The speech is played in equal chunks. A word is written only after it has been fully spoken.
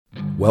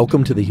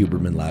Welcome to the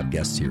Huberman Lab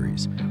Guest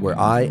Series, where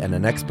I and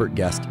an expert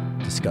guest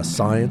discuss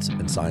science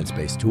and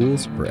science-based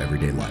tools for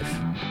everyday life.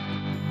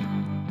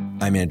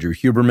 I'm Andrew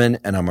Huberman,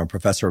 and I'm a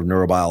professor of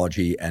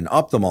neurobiology and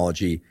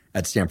ophthalmology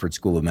at Stanford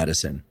School of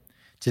Medicine.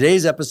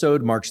 Today's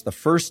episode marks the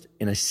first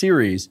in a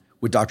series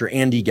with Dr.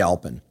 Andy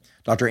Galpin.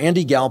 Dr.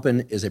 Andy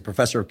Galpin is a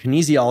professor of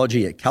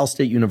kinesiology at Cal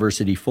State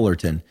University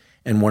Fullerton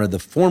and one of the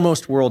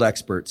foremost world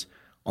experts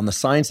on the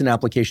science and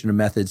application of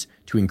methods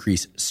to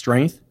increase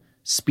strength,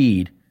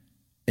 speed,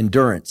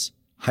 endurance,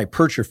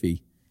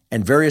 hypertrophy,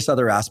 and various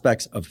other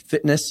aspects of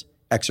fitness,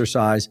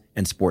 exercise,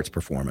 and sports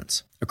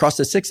performance. Across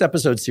the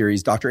 6-episode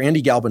series, Dr.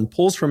 Andy Galpin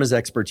pulls from his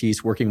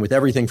expertise working with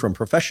everything from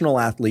professional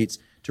athletes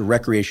to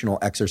recreational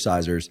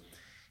exercisers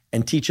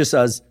and teaches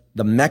us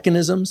the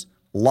mechanisms,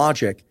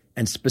 logic,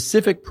 and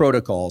specific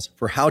protocols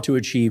for how to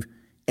achieve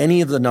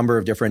any of the number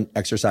of different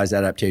exercise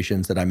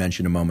adaptations that I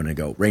mentioned a moment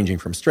ago, ranging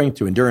from strength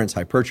to endurance,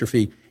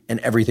 hypertrophy, and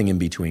everything in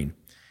between.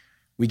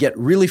 We get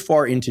really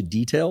far into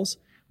details,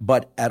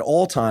 but at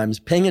all times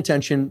paying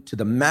attention to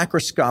the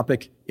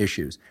macroscopic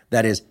issues.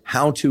 That is,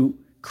 how to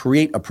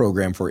create a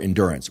program for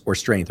endurance or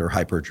strength or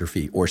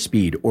hypertrophy or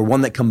speed, or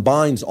one that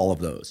combines all of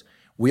those.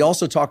 We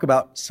also talk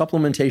about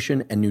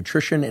supplementation and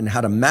nutrition and how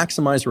to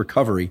maximize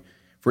recovery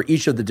for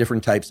each of the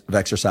different types of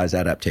exercise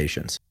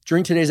adaptations.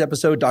 During today's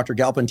episode, Dr.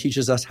 Galpin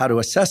teaches us how to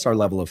assess our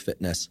level of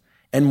fitness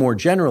and more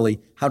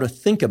generally, how to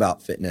think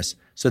about fitness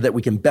so that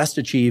we can best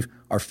achieve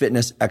our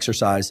fitness,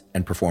 exercise,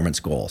 and performance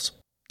goals.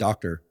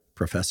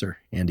 Professor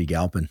Andy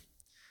Galpin,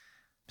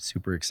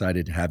 super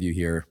excited to have you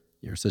here.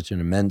 You're such an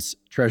immense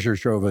treasure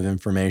trove of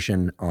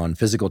information on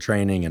physical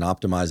training and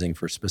optimizing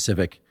for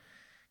specific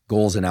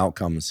goals and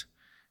outcomes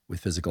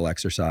with physical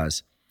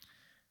exercise.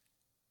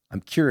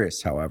 I'm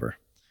curious, however,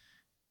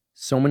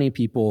 so many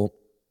people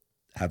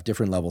have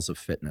different levels of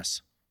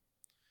fitness.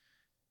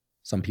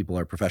 Some people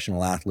are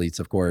professional athletes,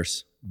 of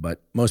course,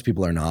 but most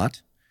people are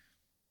not.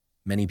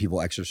 Many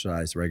people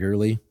exercise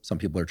regularly. Some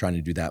people are trying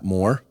to do that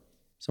more.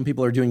 Some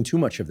people are doing too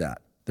much of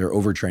that. They're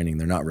overtraining.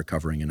 They're not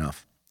recovering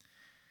enough.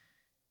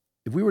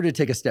 If we were to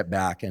take a step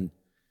back and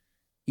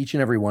each and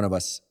every one of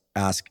us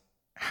ask,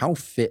 how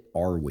fit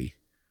are we?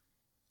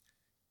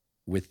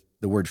 With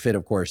the word fit,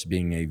 of course,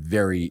 being a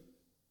very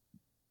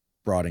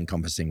broad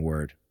encompassing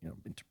word.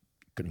 It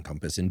could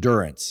encompass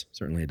endurance,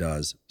 certainly it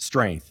does,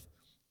 strength,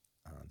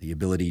 the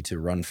ability to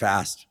run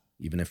fast,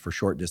 even if for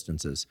short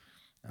distances.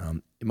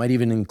 It might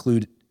even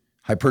include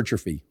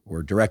hypertrophy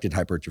or directed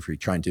hypertrophy,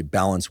 trying to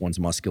balance one's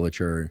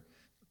musculature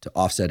to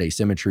offset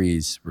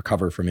asymmetries,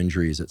 recover from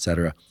injuries,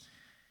 etc.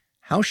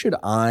 How should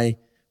I,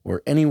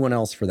 or anyone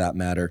else for that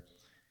matter,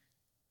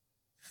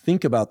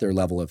 think about their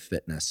level of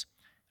fitness?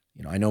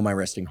 I know my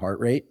resting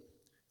heart rate,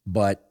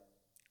 but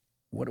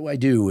what do I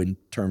do in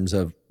terms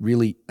of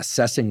really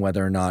assessing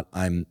whether or not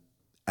I'm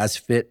as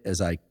fit as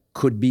I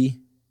could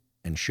be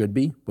and should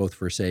be, both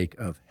for sake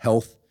of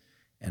health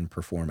and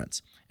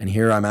performance? And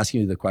here I'm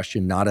asking you the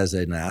question not as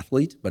an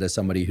athlete, but as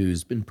somebody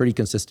who's been pretty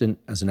consistent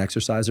as an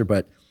exerciser.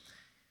 But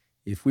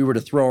if we were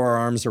to throw our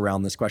arms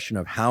around this question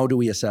of how do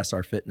we assess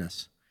our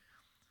fitness,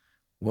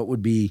 what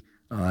would be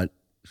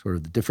sort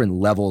of the different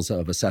levels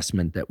of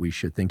assessment that we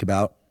should think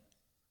about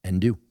and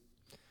do?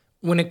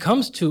 When it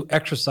comes to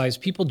exercise,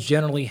 people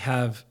generally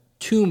have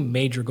two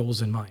major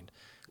goals in mind.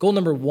 Goal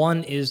number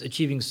one is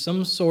achieving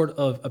some sort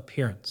of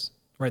appearance.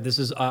 Right, this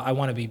is, I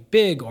want to be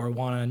big, or I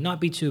want to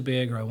not be too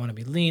big, or I want to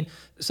be lean,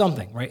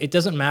 something, right? It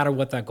doesn't matter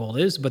what that goal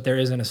is, but there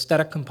is an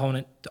aesthetic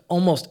component to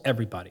almost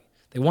everybody.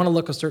 They want to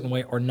look a certain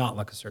way or not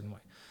look a certain way.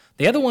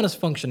 The other one is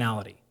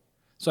functionality.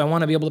 So I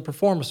want to be able to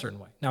perform a certain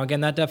way. Now,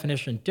 again, that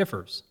definition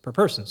differs per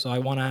person. So I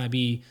want to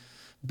be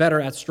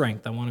better at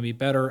strength. I want to be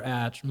better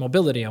at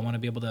mobility. I want to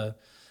be able to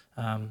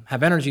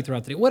have energy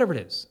throughout the day, whatever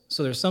it is.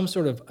 So there's some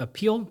sort of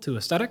appeal to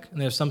aesthetic, and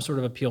there's some sort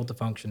of appeal to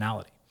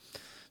functionality.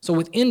 So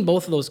within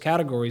both of those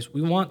categories,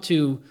 we want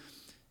to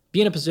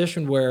be in a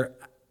position where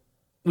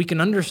we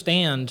can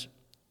understand,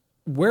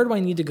 where do I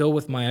need to go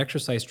with my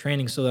exercise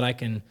training so that I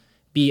can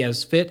be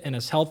as fit and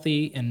as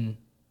healthy and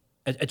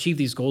achieve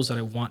these goals that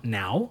I want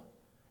now,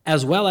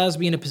 as well as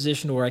be in a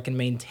position where I can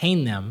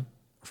maintain them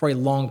for a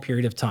long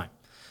period of time.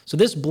 So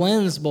this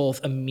blends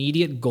both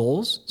immediate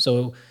goals.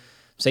 So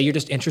say you're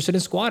just interested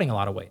in squatting a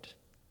lot of weight.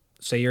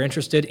 Say you're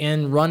interested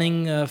in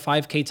running a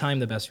 5K time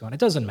the best you want. It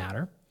doesn't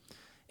matter.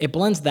 It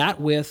blends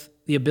that with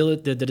the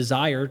ability, the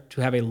desire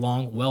to have a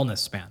long wellness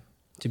span,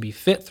 to be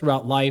fit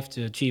throughout life,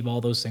 to achieve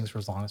all those things for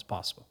as long as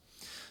possible.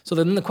 So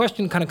then the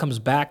question kind of comes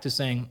back to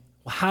saying,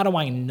 well, how do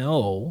I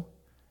know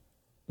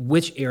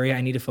which area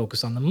I need to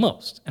focus on the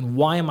most? And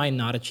why am I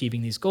not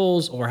achieving these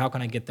goals, or how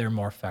can I get there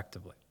more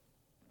effectively?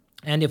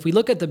 And if we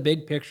look at the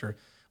big picture,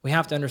 we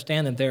have to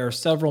understand that there are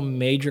several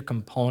major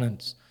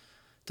components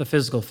to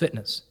physical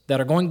fitness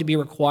that are going to be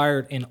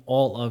required in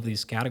all of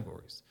these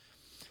categories.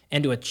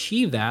 And to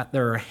achieve that,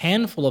 there are a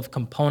handful of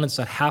components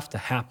that have to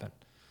happen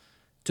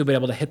to be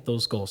able to hit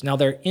those goals. Now,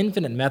 there are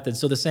infinite methods.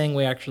 So the saying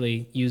we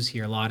actually use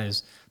here a lot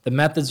is, the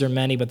methods are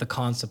many, but the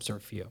concepts are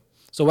few.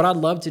 So what I'd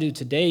love to do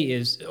today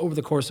is, over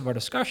the course of our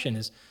discussion,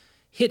 is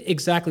hit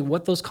exactly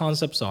what those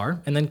concepts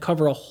are, and then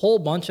cover a whole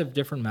bunch of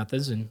different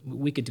methods. And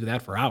we could do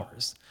that for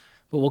hours,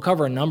 but we'll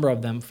cover a number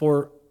of them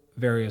for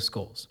various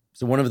goals.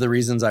 So one of the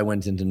reasons I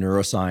went into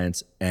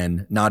neuroscience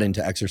and not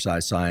into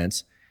exercise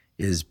science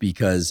is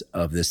because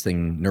of this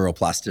thing,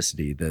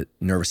 neuroplasticity, the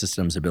nervous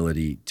system's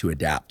ability to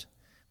adapt.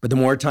 But the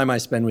more time I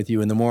spend with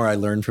you and the more I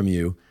learn from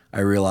you, I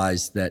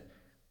realize that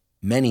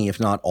many, if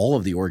not all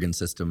of the organ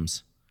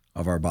systems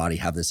of our body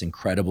have this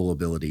incredible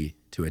ability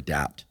to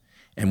adapt.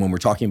 And when we're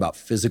talking about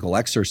physical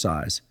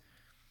exercise,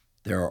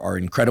 there are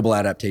incredible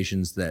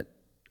adaptations that,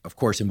 of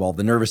course, involve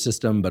the nervous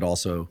system, but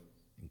also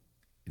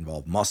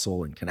involve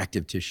muscle and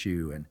connective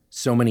tissue and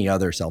so many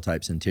other cell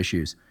types and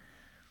tissues.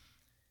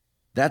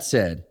 That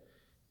said,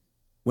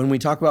 when we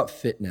talk about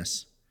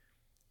fitness,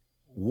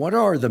 what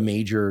are the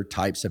major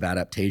types of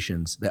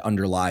adaptations that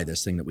underlie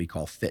this thing that we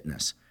call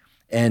fitness?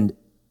 And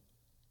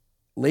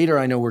later,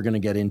 I know we're going to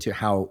get into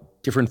how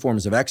different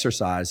forms of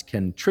exercise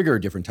can trigger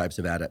different types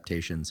of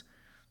adaptations,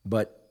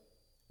 but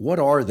what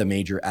are the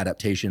major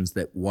adaptations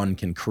that one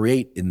can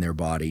create in their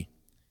body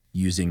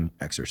using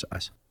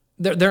exercise?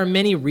 There are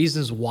many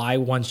reasons why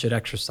one should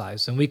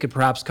exercise, and we could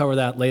perhaps cover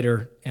that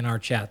later in our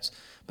chats.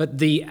 But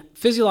the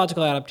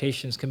physiological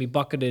adaptations can be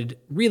bucketed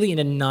really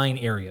into 9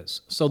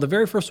 areas. So the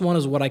very first one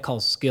is what I call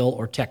skill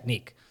or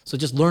technique. So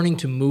just learning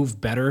to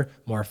move better,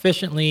 more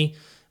efficiently,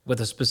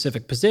 with a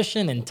specific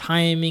position and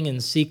timing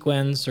and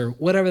sequence or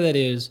whatever that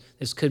is.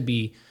 This could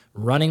be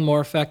running more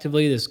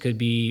effectively. This could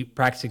be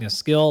practicing a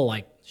skill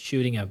like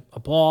shooting a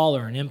ball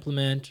or an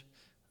implement,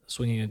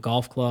 swinging a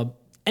golf club,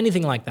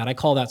 anything like that. I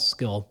call that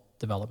skill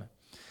development.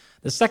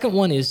 The second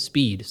one is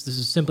speed. So this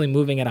is simply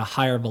moving at a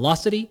higher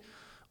velocity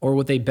or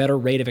with a better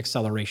rate of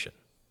acceleration.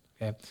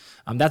 Okay,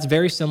 that's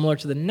very similar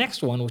to the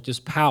next one, which is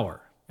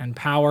power. And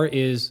power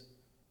is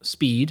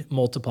speed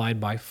multiplied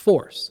by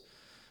force.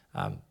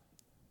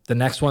 The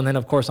next one then,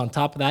 of course, on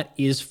top of that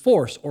is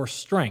force or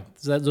strength.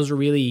 So those are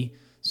really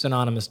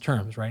synonymous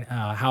terms, right?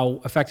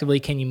 How effectively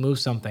can you move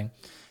something?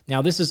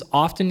 Now, this is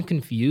often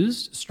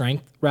confused,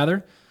 strength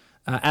rather,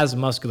 as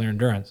muscular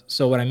endurance.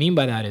 So what I mean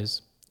by that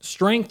is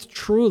strength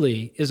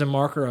truly is a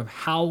marker of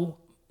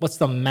what's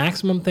the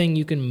maximum thing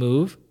you can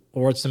move,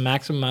 or it's the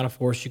maximum amount of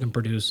force you can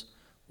produce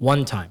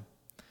one time.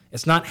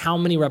 It's not how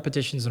many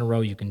repetitions in a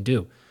row you can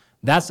do.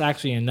 That's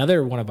actually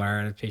another one of our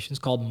adaptations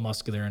called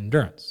muscular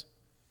endurance.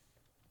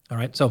 All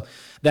right, so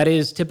that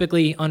is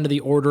typically under the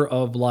order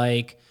of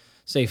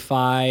say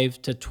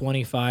 5 to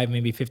 25,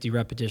 maybe 50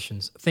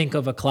 repetitions. Think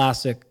of a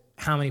classic,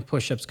 how many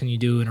push-ups can you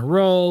do in a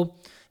row?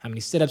 How many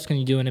sit-ups can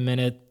you do in a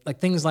minute?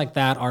 Things like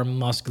that are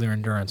muscular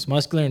endurance.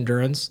 Muscular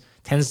endurance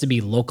tends to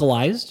be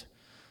localized.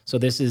 So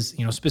this is,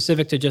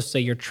 specific to just say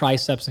your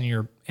triceps and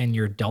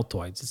your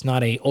deltoids. It's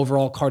not a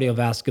overall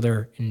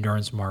cardiovascular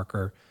endurance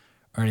marker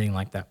or anything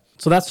like that.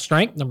 So that's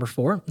strength, number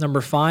 4. Number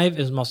 5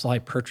 is muscle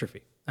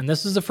hypertrophy. And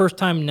this is the first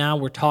time now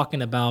we're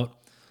talking about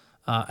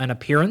an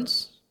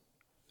appearance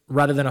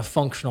rather than a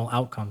functional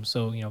outcome.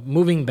 So,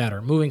 moving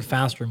better, moving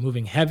faster,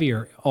 moving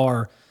heavier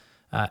are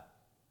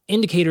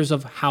indicators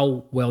of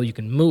how well you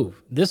can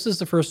move. This is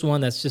the first one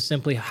that's just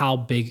simply how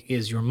big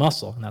is your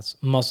muscle, and that's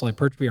muscle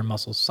hypertrophy or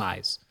muscle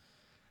size.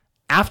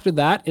 After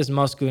that is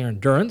muscular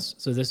endurance.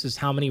 So this is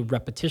how many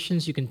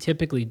repetitions you can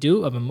typically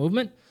do of a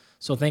movement.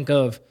 So think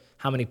of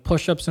how many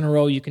push-ups in a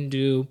row you can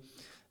do,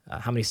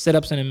 how many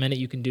sit-ups in a minute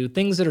you can do,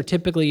 things that are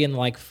typically in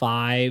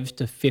 5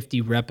 to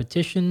 50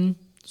 repetition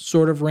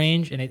sort of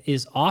range. And it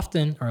is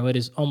often, or it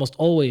is almost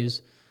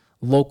always,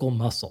 local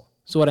muscle.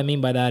 So what I mean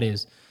by that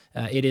is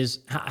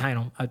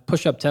a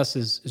push-up test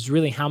is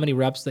really how many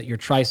reps that your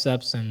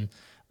triceps and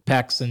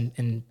pecs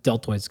and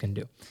deltoids can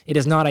do. It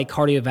is not a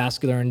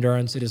cardiovascular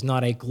endurance. It is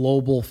not a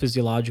global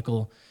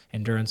physiological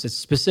endurance. It's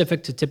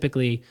specific to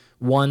typically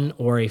one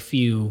or a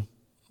few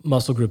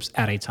muscle groups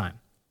at a time.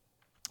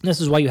 And this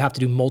is why you have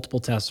to do multiple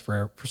tests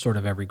for sort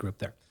of every group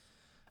there.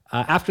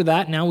 After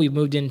that, now we've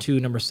moved into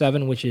number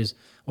 7, which is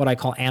what I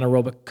call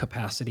anaerobic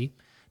capacity.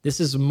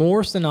 This is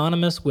more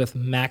synonymous with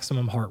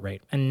maximum heart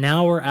rate. And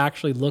now we're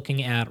actually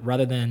looking at,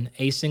 rather than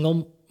a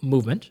single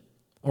movement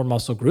or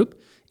muscle group,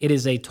 it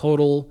is a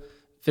total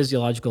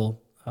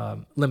physiological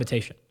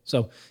limitation.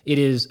 So it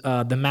is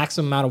the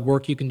maximum amount of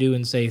work you can do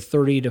in, say,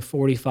 30 to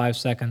 45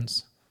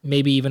 seconds,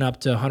 maybe even up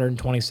to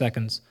 120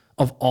 seconds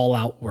of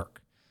all-out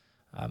work.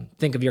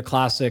 Think of your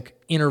classic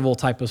interval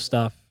type of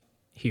stuff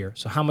here.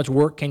 So how much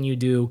work can you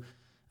do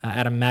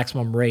at a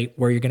maximum rate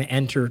where you're going to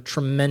enter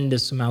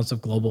tremendous amounts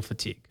of global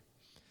fatigue?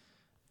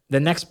 The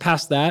next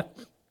past that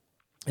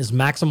is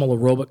maximal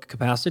aerobic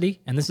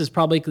capacity, and this is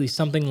probably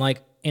something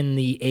like in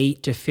the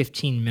 8 to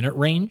 15 minute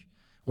range,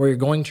 where you're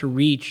going to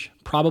reach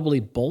probably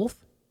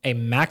both a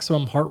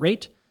maximum heart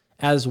rate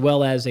as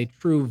well as a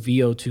true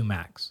VO2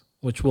 max,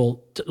 which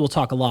we'll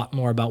talk a lot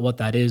more about what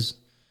that is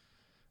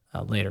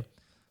later.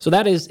 So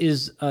that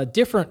is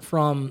different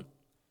from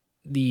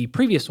the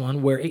previous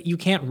one, where you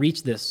can't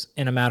reach this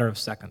in a matter of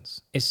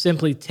seconds. It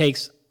simply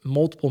takes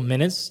multiple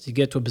minutes to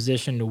get to a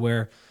position to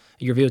where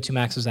your VO2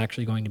 max is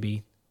actually going to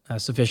be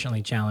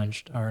sufficiently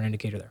challenged, or an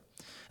indicator there.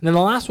 And then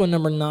the last one,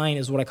 number 9,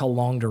 is what I call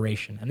long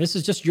duration. And this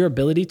is just your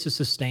ability to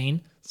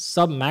sustain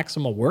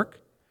sub-maximal work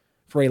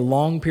for a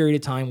long period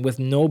of time with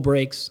no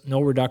breaks,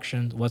 no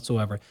reductions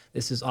whatsoever.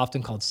 This is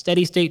often called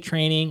steady state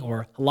training,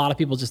 or a lot of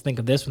people just think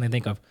of this when they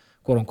think of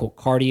quote unquote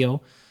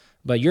cardio.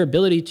 But your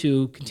ability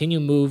to continue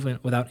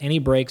movement without any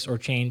breaks or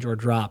change or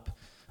drop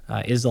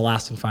is the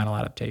last and final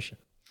adaptation.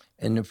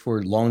 And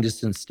for long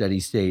distance steady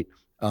state,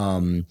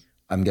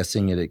 I'm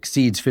guessing it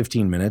exceeds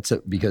 15 minutes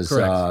because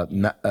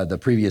the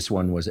previous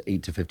one was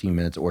 8 to 15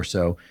 minutes or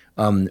so.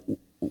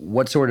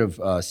 What sort of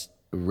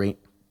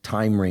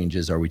time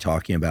ranges are we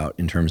talking about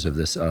in terms of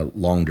this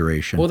long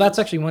duration? Well, that's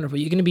actually wonderful.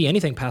 You're going to be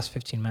anything past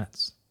 15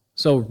 minutes.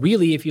 So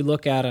really, if you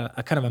look at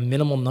a kind of a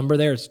minimal number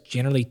there, it's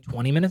generally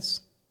 20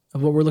 minutes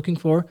of what we're looking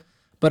for.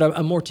 But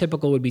a more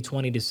typical would be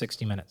 20 to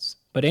 60 minutes.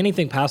 But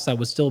anything past that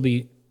would still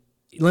be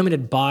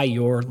limited by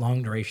your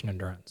long duration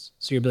endurance.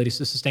 So your ability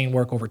to sustain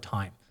work over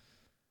time.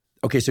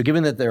 Okay, so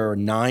given that there are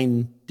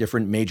 9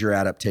 different major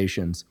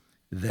adaptations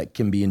that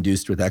can be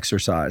induced with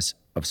exercise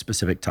of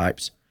specific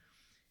types,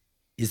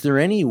 is there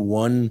any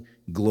one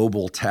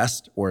global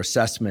test or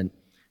assessment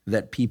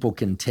that people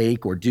can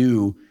take or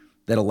do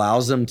that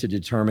allows them to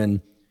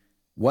determine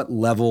what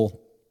level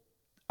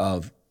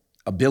of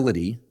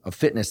ability, of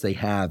fitness they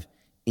have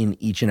in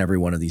each and every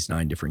one of these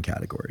 9 different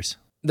categories?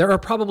 There are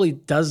probably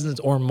dozens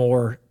or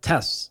more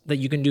tests that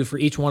you can do for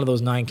each one of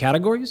those 9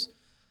 categories.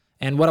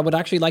 And what I would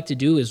actually like to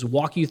do is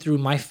walk you through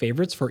my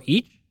favorites for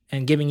each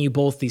and giving you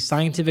both the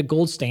scientific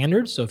gold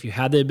standard. So if you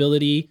had the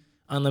ability,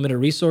 unlimited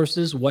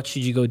resources, what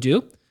should you go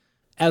do?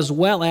 As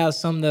well as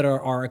some that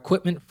are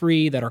equipment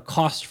free, that are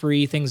cost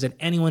free, things that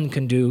anyone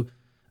can do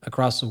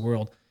across the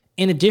world.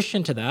 In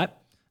addition to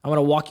that, I want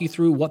to walk you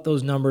through what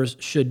those numbers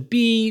should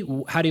be.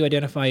 How do you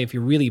identify if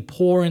you're really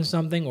poor in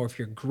something or if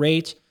you're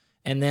great?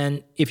 And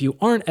then if you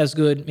aren't as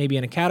good, maybe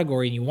in a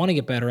category and you want to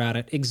get better at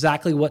it,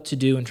 exactly what to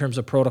do in terms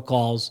of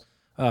protocols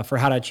for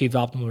how to achieve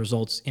optimal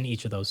results in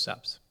each of those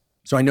steps.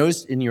 So I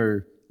noticed in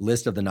your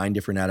list of the 9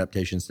 different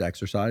adaptations to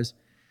exercise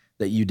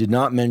that you did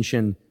not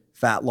mention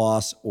fat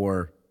loss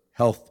or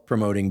health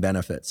promoting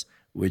benefits,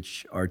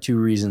 which are 2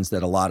 reasons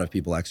that a lot of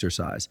people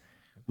exercise.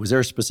 Was there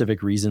a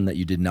specific reason that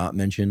you did not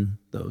mention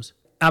those?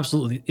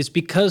 Absolutely. It's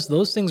because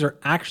those things are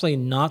actually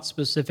not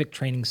specific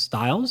training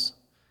styles.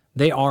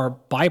 They are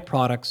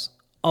byproducts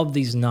of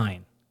these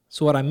 9.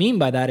 So what I mean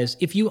by that is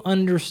if you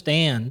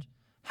understand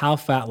how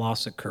fat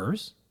loss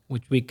occurs,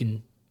 which we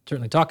can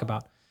certainly talk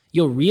about,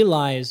 you'll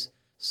realize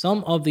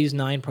some of these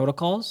 9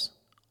 protocols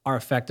are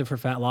effective for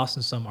fat loss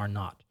and some are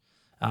not.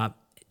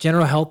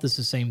 General health is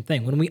the same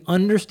thing. When we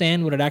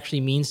understand what it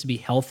actually means to be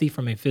healthy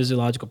from a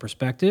physiological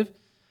perspective,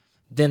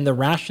 then the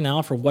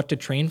rationale for what to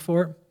train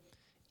for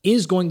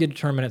is going to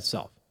determine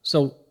itself.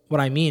 So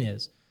what I mean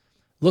is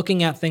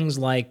looking at things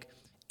like,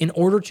 in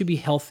order to be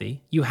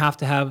healthy, you have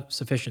to have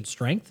sufficient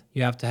strength,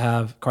 you have to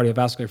have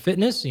cardiovascular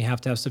fitness, you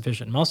have to have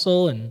sufficient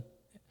muscle, and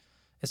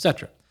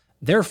etc.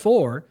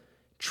 Therefore,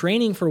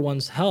 training for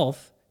one's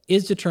health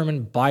is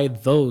determined by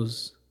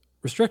those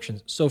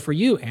restrictions. So for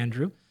you,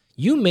 Andrew,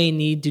 you may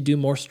need to do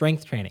more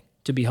strength training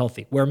to be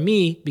healthy, where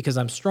me, because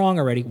I'm strong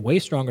already, way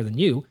stronger than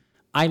you,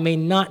 I may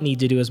not need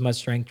to do as much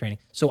strength training.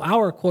 So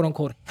our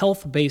quote-unquote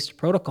health-based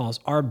protocols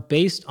are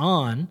based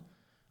on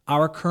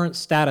our current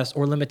status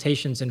or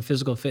limitations in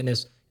physical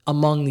fitness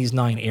among these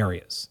 9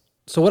 areas.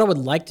 So what I would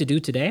like to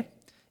do today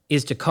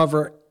is to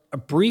cover a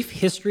brief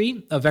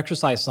history of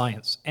exercise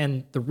science.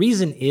 And the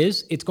reason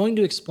is it's going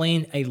to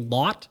explain a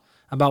lot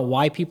about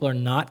why people are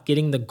not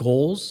getting the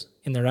goals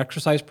in their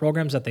exercise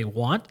programs that they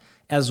want,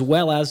 as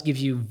well as give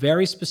you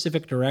very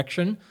specific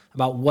direction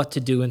about what to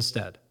do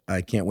instead.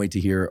 I can't wait to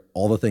hear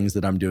all the things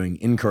that I'm doing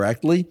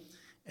incorrectly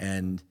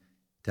and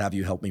to have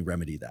you help me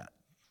remedy that.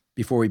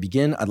 Before we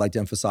begin, I'd like to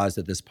emphasize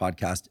that this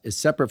podcast is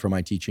separate from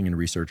my teaching and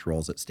research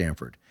roles at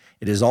Stanford.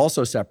 It is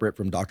also separate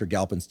from Dr.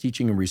 Galpin's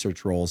teaching and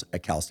research roles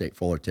at Cal State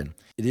Fullerton.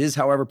 It is,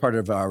 however, part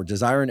of our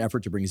desire and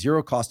effort to bring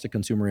zero cost to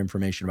consumer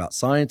information about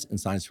science and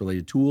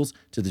science-related tools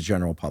to the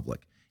general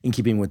public. In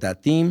keeping with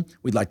that theme,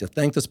 we'd like to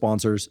thank the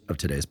sponsors of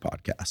today's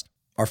podcast.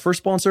 Our first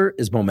sponsor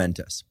is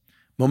Momentous.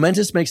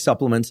 Momentous makes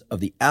supplements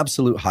of the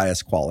absolute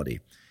highest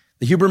quality.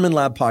 The Huberman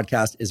Lab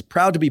podcast is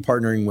proud to be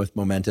partnering with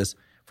Momentous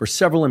for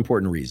several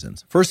important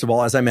reasons. First of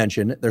all, as I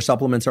mentioned, their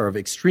supplements are of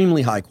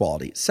extremely high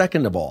quality.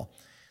 Second of all,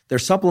 their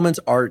supplements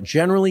are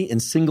generally in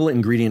single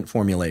ingredient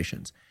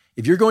formulations.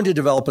 If you're going to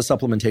develop a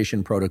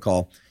supplementation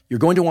protocol, you're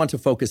going to want to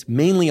focus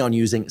mainly on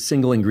using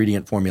single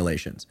ingredient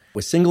formulations.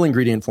 With single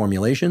ingredient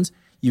formulations,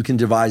 you can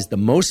devise the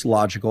most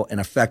logical and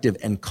effective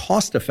and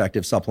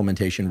cost-effective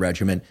supplementation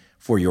regimen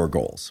for your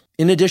goals.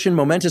 In addition,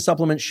 Momentous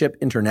supplements ship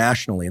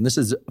internationally. And this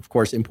is, of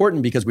course,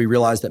 important because we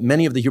realize that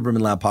many of the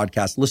Huberman Lab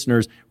podcast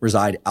listeners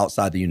reside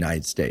outside the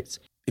United States.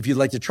 If you'd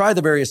like to try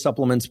the various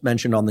supplements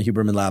mentioned on the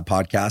Huberman Lab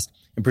podcast,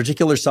 in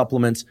particular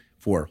supplements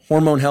for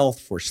hormone health,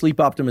 for sleep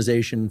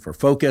optimization, for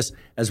focus,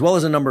 as well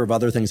as a number of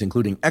other things,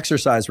 including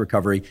exercise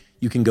recovery,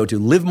 you can go to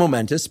Live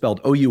Momentous,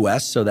 spelled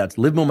O-U-S, so that's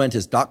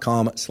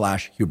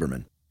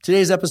livemomentous.com/Huberman.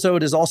 Today's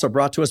episode is also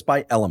brought to us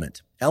by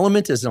Element.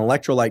 Element is an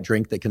electrolyte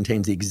drink that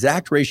contains the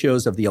exact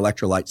ratios of the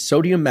electrolytes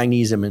sodium,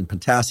 magnesium, and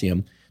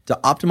potassium to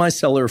optimize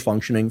cellular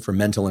functioning for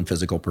mental and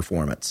physical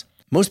performance.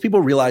 Most people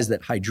realize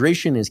that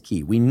hydration is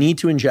key. We need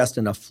to ingest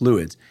enough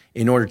fluids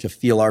in order to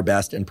feel our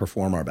best and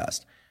perform our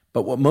best.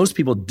 But what most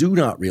people do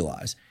not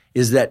realize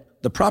is that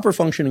the proper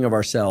functioning of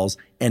our cells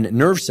and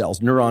nerve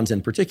cells, neurons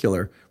in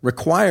particular,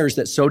 requires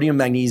that sodium,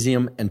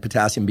 magnesium, and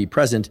potassium be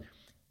present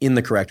in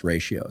the correct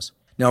ratios.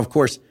 Now, of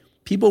course,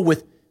 people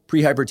with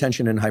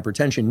prehypertension and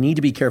hypertension need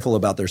to be careful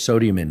about their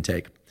sodium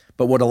intake.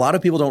 But what a lot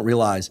of people don't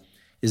realize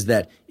is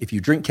that if you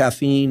drink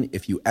caffeine,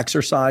 if you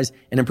exercise,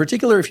 and in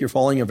particular, if you're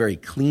following a very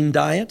clean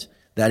diet,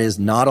 that is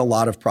not a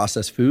lot of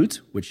processed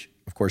foods, which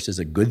of course is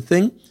a good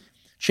thing,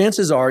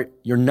 chances are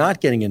you're not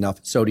getting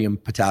enough sodium,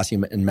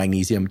 potassium, and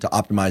magnesium to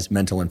optimize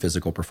mental and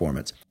physical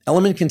performance.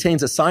 Element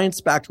contains a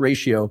science-backed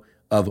ratio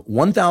of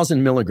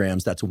 1,000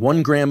 milligrams, that's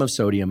 1 gram of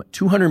sodium,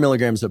 200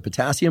 milligrams of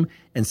potassium,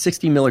 and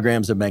 60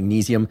 milligrams of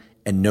magnesium,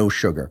 and no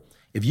sugar.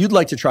 If you'd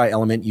like to try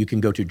Element, you can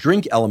go to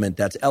DrinkElement,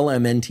 that's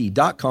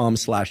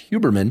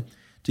lmnt.com/Huberman,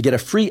 to get a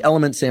free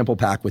Element sample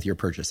pack with your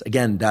purchase.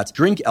 Again, that's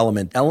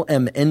DrinkElement,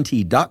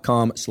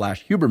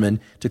 lmnt.com/Huberman,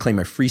 to claim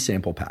a free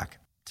sample pack.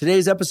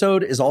 Today's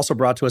episode is also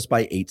brought to us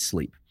by 8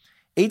 Sleep.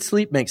 8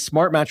 Sleep makes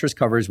smart mattress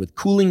covers with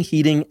cooling,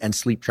 heating, and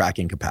sleep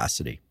tracking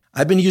capacity.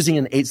 I've been using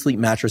an 8 Sleep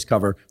mattress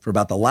cover for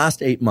about the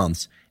last 8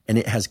 months, and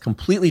it has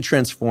completely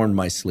transformed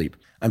my sleep.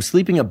 I'm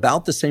sleeping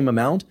about the same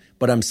amount,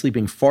 but I'm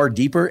sleeping far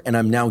deeper, and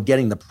I'm now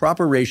getting the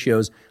proper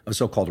ratios of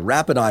so-called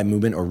rapid eye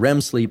movement or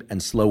REM sleep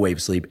and slow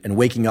wave sleep, and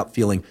waking up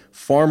feeling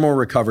far more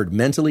recovered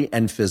mentally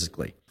and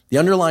physically. The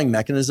underlying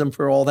mechanism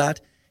for all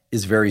that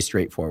is very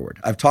straightforward.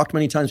 I've talked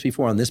many times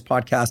before on this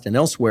podcast and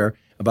elsewhere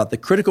about the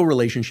critical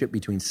relationship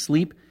between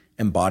sleep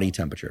and body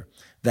temperature.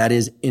 That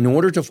is, in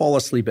order to fall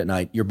asleep at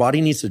night, your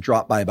body needs to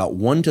drop by about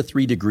 1 to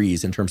 3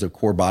 degrees in terms of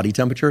core body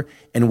temperature,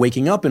 and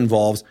waking up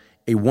involves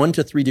a 1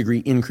 to 3 degree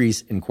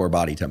increase in core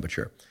body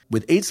temperature.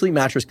 With 8 Sleep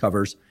mattress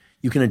covers,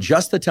 you can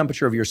adjust the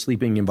temperature of your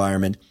sleeping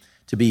environment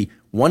to be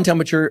one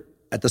temperature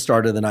at the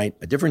start of the night,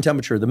 a different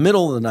temperature in the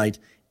middle of the night,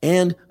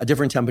 and a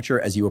different temperature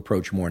as you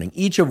approach morning,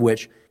 each of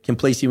which can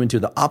place you into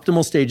the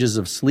optimal stages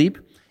of sleep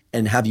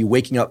and have you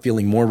waking up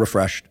feeling more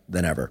refreshed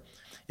than ever.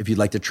 If you'd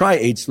like to try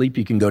 8 Sleep,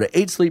 you can go to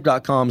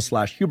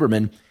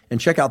 8sleep.com/Huberman and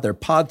check out their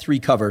Pod 3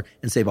 cover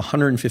and save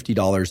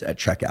 $150 at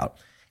checkout.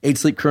 8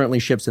 Sleep currently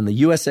ships in the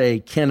USA,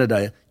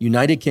 Canada,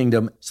 United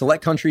Kingdom,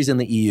 select countries in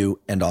the EU,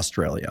 and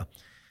Australia.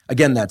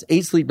 Again, that's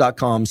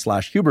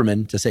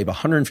 8sleep.com/Huberman to save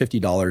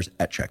 $150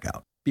 at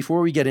checkout.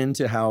 Before we get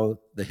into how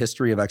the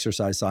history of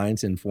exercise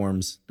science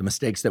informs the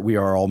mistakes that we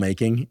are all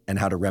making and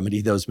how to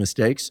remedy those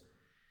mistakes,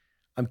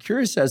 I'm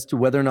curious as to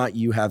whether or not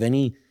you have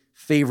any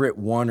favorite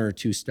 1 or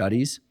 2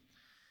 studies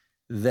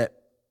that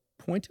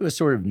point to a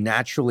sort of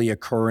naturally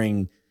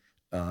occurring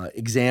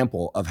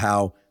example of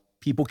how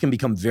people can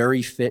become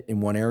very fit in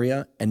one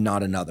area and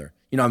not another.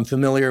 You know, I'm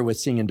familiar with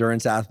seeing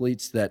endurance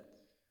athletes that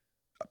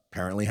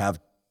apparently have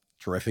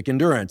terrific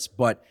endurance,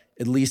 but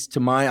at least to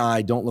my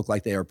eye, don't look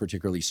like they are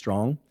particularly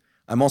strong.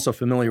 I'm also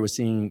familiar with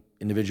seeing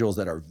individuals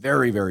that are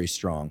very, very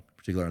strong,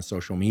 particularly on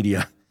social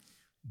media,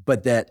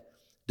 but that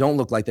don't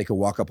look like they could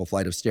walk up a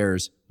flight of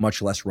stairs,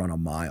 much less run a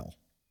mile.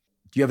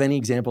 Do you have any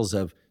examples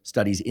of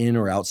studies in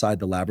or outside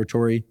the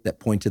laboratory that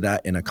point to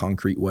that in a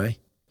concrete way?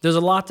 There's a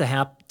lot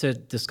to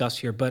discuss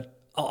here, but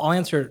I'll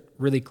answer it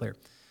really clear.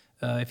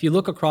 If you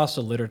look across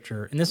the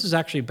literature, and this is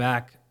actually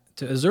back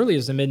to as early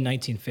as the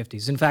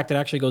mid-1950s. In fact, it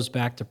actually goes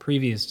back to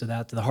previous to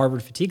that, to the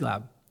Harvard Fatigue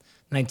Lab,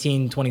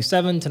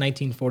 1927 to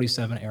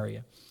 1947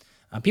 area.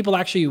 People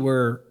actually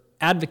were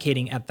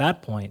advocating at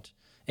that point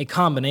a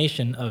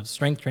combination of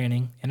strength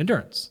training and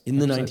endurance. In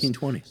the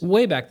 1920s?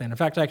 Way back then. In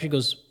fact, it actually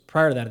goes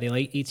prior to that, in the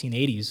late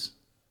 1880s.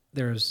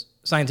 There's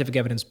scientific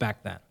evidence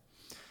back then.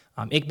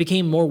 It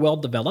became more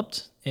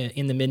well-developed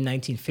in the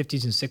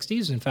mid-1950s and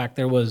 60s. In fact,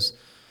 there was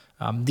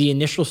the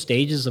initial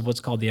stages of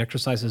what's called the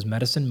exercise as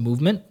medicine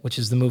movement, which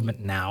is the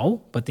movement now,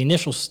 but the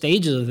initial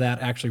stages of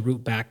that actually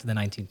root back to the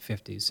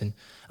 1950s. And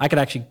I could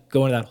actually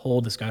go into that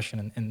whole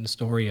discussion and the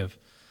story of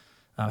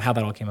how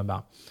that all came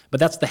about. But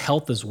that's the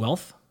health is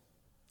wealth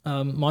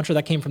mantra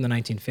that came from the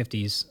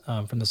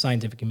 1950s, from the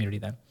scientific community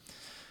then.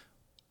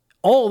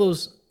 All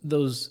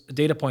those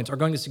data points are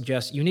going to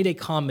suggest you need a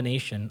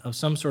combination of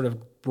some sort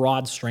of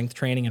broad strength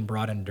training and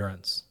broad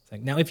endurance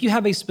thing. Now, if you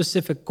have a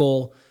specific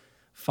goal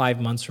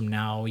 5 months from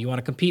now, you want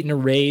to compete in a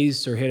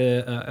race or hit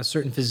a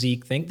certain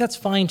physique thing, that's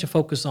fine to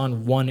focus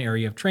on one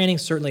area of training.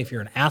 Certainly if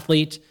you're an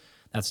athlete,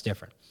 that's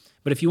different.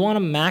 But if you want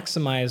to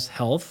maximize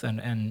health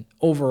and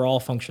overall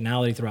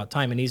functionality throughout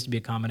time, it needs to be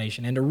a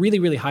combination. And to really,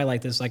 really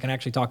highlight this, I can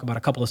actually talk about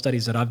a couple of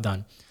studies that I've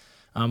done.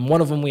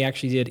 One of them we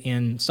actually did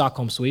in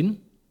Stockholm, Sweden.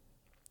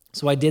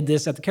 So I did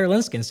this at the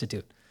Karolinska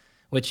Institute,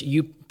 which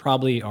you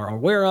probably are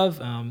aware of.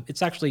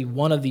 It's actually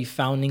one of the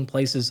founding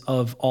places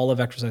of all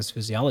of exercise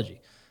physiology.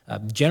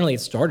 Generally,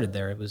 it started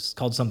there. It was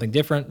called something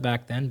different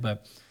back then,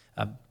 but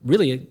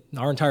really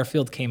our entire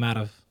field came out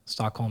of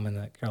Stockholm and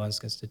the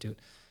Karolinska Institute.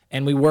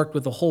 And we worked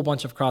with a whole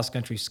bunch of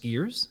cross-country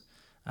skiers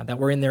that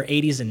were in their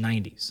 80s and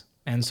 90s.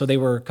 And so they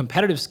were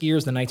competitive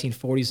skiers in the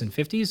 1940s and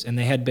 50s, and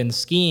they had been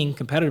skiing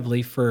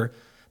competitively for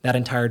that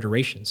entire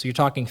duration. So you're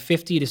talking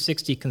 50 to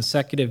 60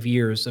 consecutive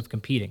years of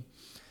competing.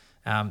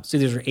 So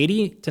these are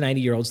 80 to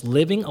 90-year-olds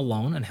living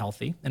alone and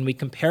healthy, and we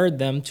compared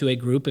them to a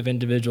group of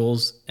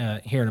individuals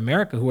here in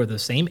America who are the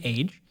same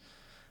age,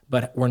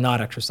 but were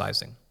not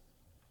exercising.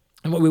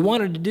 And what we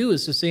wanted to do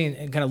is to see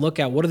and kind of look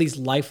at what are these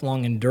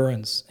lifelong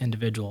endurance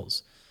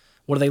individuals?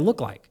 What do they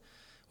look like?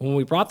 When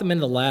we brought them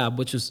into the lab,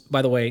 which is,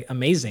 by the way,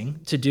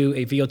 amazing to do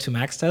a VO2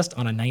 max test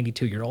on a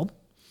 92-year-old,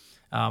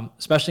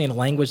 especially in a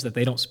language that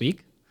they don't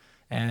speak.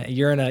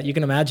 You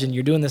can imagine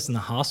you're doing this in the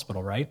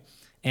hospital, right?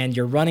 And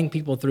you're running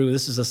people through,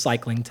 this is a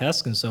cycling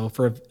test. And so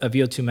for a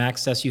VO2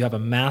 max test, you have a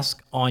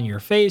mask on your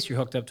face. You're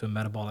hooked up to a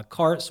metabolic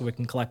cart so it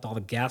can collect all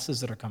the gases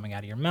that are coming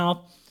out of your mouth.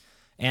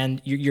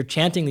 And you're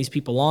chanting these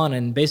people on,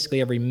 and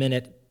basically every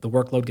minute the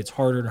workload gets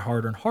harder and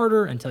harder and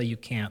harder until you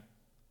can't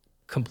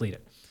complete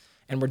it.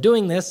 And we're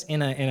doing this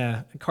in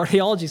a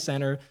cardiology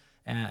center,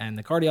 and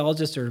the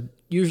cardiologists are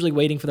usually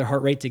waiting for their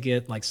heart rate to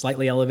get like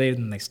slightly elevated,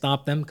 and they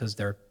stop them because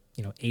they're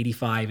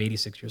 85,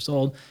 86 years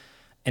old.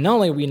 And not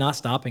only are we not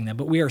stopping them,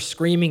 but we are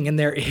screaming in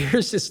their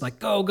ears, just like,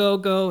 go, go,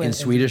 go. In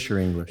Swedish or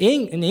English?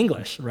 In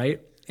English,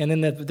 right? And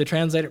then the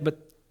translator, but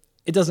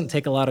it doesn't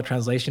take a lot of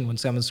translation when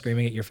someone's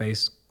screaming at your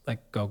face,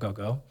 like, go, go,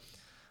 go.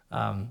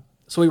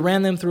 So we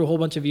ran them through a whole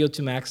bunch of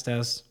VO2 max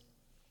tests,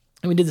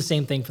 and we did the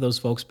same thing for those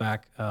folks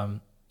back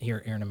here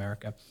in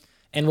America.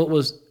 And what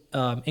was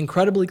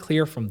incredibly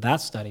clear from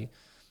that study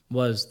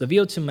was the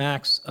VO2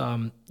 max,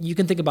 you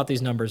can think about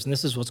these numbers, and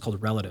this is what's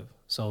called relative.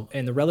 So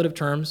in the relative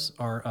terms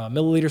are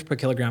milliliters per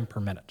kilogram per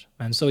minute.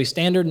 And so a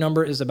standard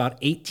number is about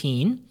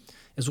 18,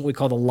 is what we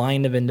call the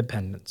line of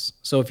independence.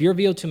 So if your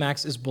VO2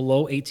 max is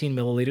below 18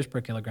 milliliters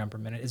per kilogram per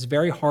minute, it's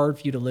very hard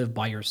for you to live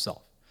by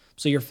yourself.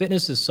 So your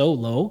fitness is so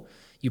low,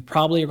 you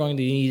probably are going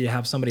to need to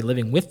have somebody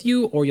living with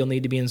you, or you'll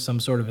need to be in some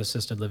sort of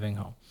assisted living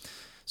home.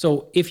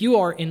 So if you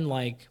are in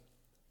like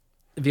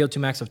the VO2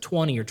 max of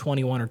 20 or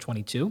 21 or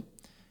 22,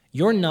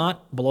 you're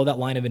not below that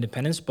line of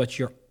independence, but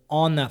you're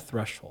on that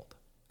threshold.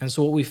 And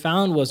so what we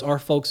found was our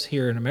folks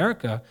here in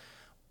America,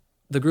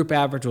 the group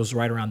average was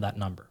right around that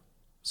number.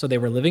 So they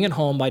were living at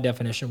home by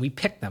definition. We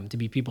picked them to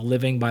be people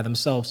living by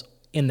themselves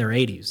in their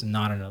 80s and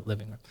not in a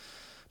living room.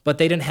 But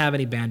they didn't have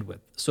any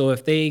bandwidth. So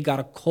if they got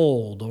a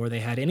cold or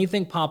they had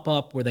anything pop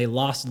up where they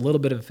lost a little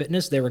bit of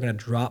fitness, they were going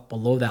to drop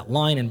below that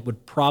line and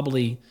would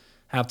probably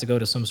have to go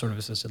to some sort of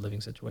assisted living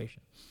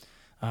situation.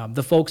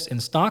 The folks in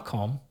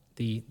Stockholm,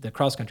 the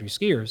cross-country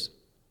skiers,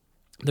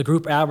 the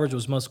group average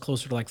was most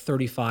closer to like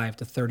 35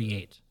 to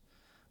 38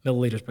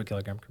 milliliters per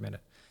kilogram per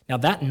minute. Now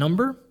that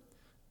number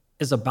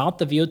is about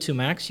the VO2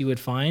 max you would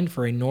find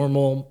for a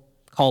normal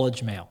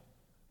college male.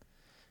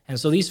 And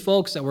so these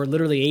folks that were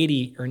literally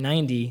 80 or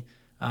 90,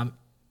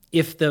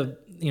 if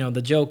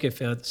the joke,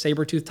 if a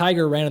saber-toothed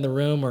tiger ran in the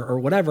room or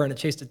whatever and it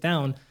chased it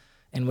down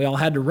and we all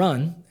had to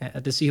run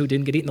to see who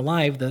didn't get eaten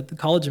alive, the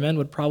college men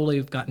would probably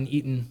have gotten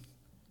eaten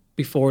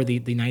before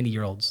the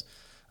 90-year-olds.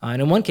 And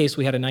in one case,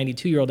 we had a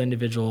 92-year-old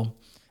individual,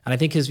 and I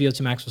think his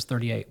VO2 max was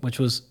 38, which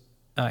was,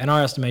 in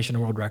our estimation, a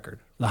world record,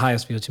 the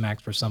highest VO2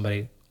 max for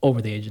somebody over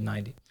the age of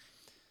 90.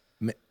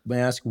 May I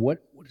ask,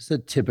 what is a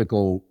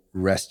typical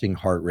resting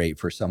heart rate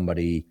for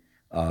somebody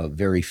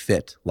very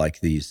fit like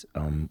these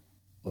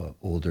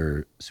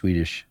older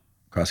Swedish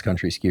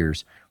cross-country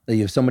skiers?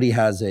 If somebody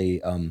has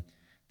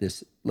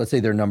let's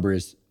say their number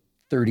is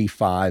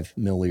 35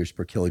 milliliters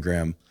per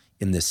kilogram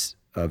in this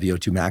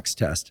VO2 max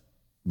test,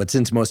 but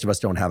since most of us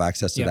don't have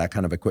access to that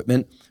kind of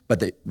equipment,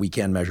 but we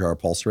can measure our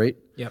pulse rate.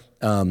 Yep.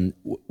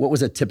 What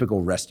was a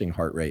typical resting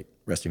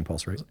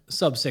pulse rate?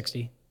 Sub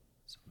 60.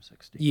 Sub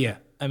 60. Yeah.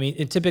 I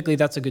mean, typically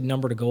that's a good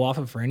number to go off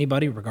of for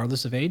anybody,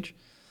 regardless of age.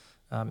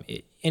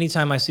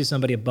 Anytime I see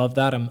somebody above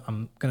that, I'm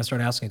going to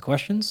start asking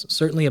questions.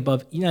 Certainly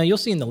above, you'll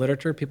see in the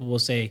literature, people will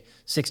say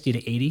 60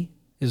 to 80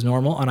 is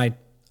normal, and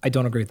I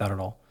don't agree with that at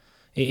all.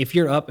 If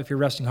your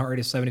resting heart rate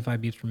is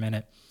 75 beats per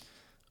minute,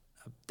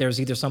 there's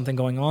either something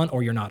going on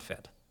or you're not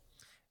fit.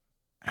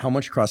 How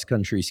much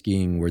cross-country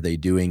skiing were they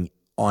doing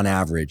on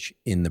average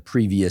in the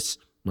previous,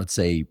 let's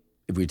say,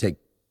 if we take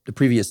the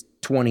previous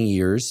 20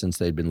 years since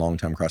they'd been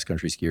long-time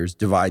cross-country skiers,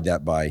 divide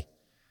that by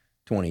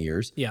 20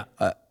 years. Yeah.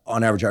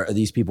 On average, are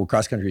these people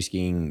cross-country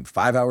skiing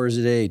 5 hours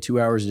a day, 2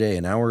 hours a day,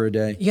 an hour a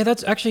day? Yeah,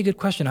 that's actually a good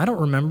question. I don't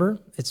remember.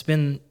 It's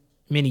been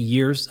many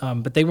years,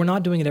 but they were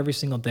not doing it every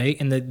single day,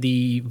 and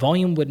the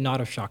volume would not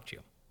have shocked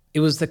you.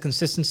 It was the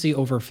consistency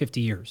over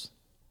 50 years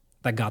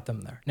that got them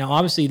there. Now,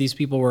 obviously, these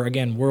people were,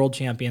 again, world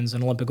champions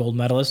and Olympic gold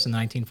medalists in the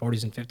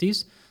 1940s and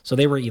 50s, so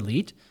they were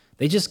elite.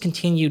 They just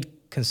continued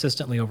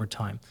consistently over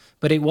time.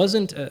 But it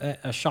wasn't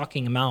a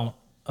shocking amount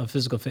of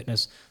physical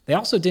fitness. They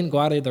also didn't go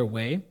out of their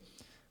way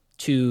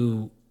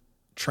to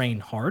train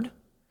hard.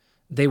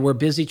 They were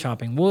busy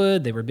chopping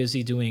wood. They were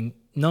busy doing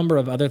a number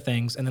of other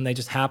things, and then they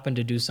just happened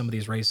to do some of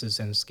these races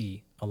and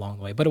ski along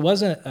the way. But it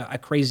wasn't a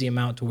crazy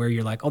amount to where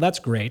you're like, oh, that's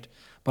great,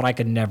 but I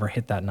could never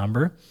hit that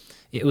number.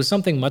 It was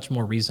something much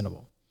more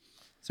reasonable.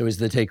 So is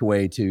the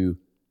takeaway to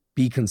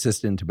be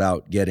consistent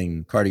about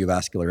getting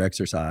cardiovascular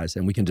exercise,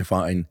 and we can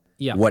define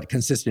what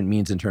consistent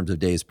means in terms of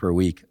days per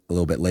week a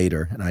little bit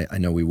later, and I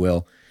know we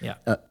will. Yeah.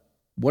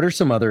 What are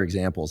some other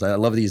examples? I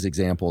love these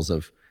examples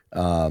of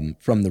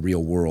from the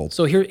real world.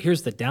 So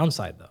here's the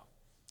downside, though.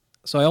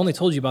 So I only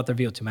told you about their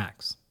VO2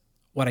 max.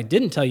 What I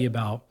didn't tell you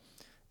about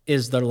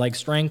is their leg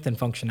strength and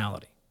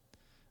functionality.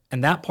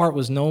 And that part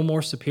was no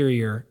more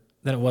superior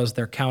than it was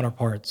their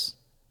counterparts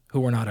who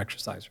were not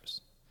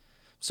exercisers.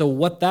 So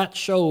what that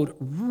showed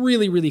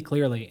really, really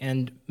clearly,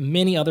 and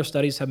many other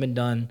studies have been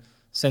done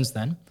since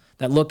then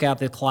that look at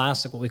the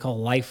classic, what we call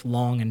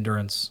lifelong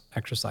endurance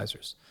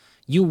exercisers.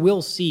 You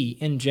will see,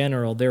 in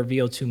general, their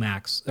VO2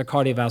 max, their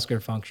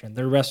cardiovascular function,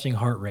 their resting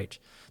heart rate,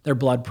 their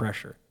blood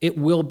pressure. It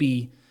will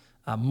be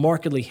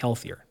markedly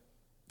healthier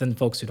than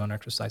folks who don't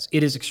exercise.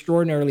 It is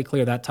extraordinarily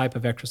clear that type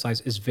of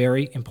exercise is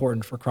very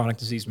important for chronic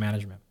disease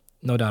management,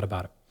 no doubt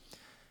about it.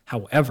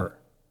 However,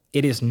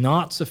 it is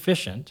not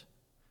sufficient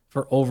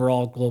for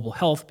overall global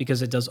health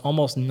because it does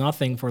almost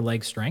nothing for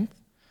leg strength,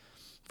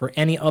 for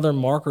any other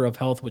marker of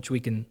health, which we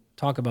can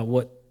talk about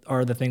what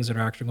are the things that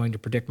are actually going to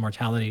predict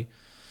mortality,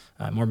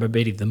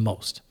 morbidity the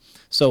most.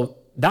 So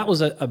that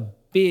was a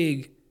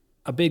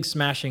big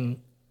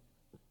smashing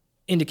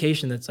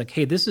indication that's like,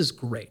 hey, this is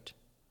great.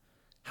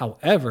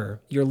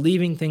 However, you're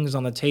leaving things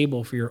on the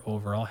table for your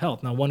overall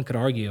health. Now, one could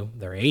argue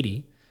they're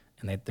 80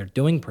 and they're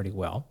doing pretty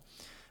well,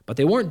 but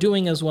they weren't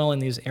doing as well in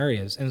these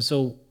areas. And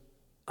so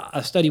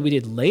a study we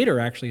did later,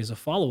 actually, as a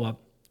follow-up,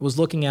 was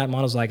looking at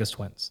monozygous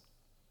twins.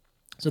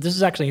 So this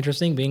is actually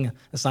interesting. Being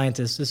a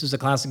scientist, this is a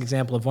classic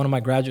example of one of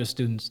my graduate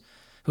students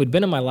who had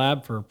been in my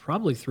lab for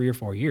probably 3 or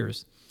 4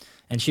 years.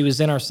 And she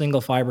was in our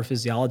single fiber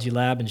physiology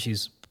lab, and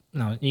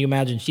you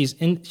imagine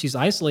she's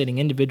isolating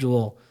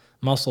individual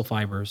muscle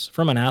fibers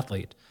from an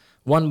athlete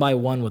one by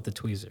one with the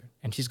tweezer.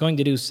 And she's going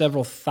to do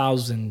several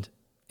thousand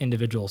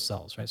individual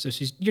cells, right? So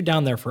you're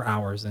down there for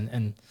hours,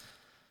 and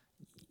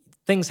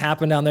things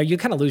happen down there. You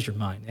kind of lose your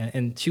mind.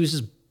 And she was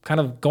just kind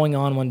of going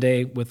on one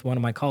day with one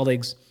of my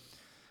colleagues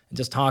and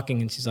just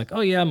talking, and she's like,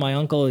 oh yeah, my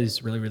uncle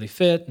is really, really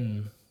fit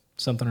and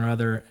something or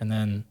other. And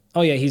then,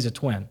 oh yeah, he's a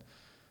twin. And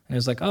it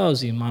was like, oh,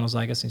 is he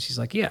monozygous? And she's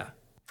like, yeah.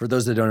 For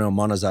those that don't know,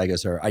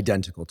 monozygous are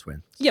identical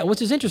twins. Yeah,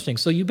 which is interesting.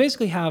 So you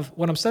basically have,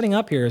 what I'm setting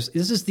up here is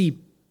this is the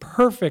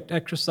perfect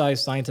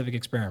exercise scientific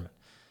experiment.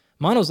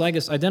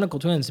 Monozygous identical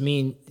twins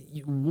mean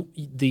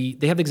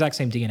they have the exact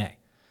same DNA.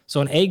 So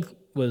an egg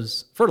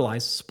was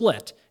fertilized,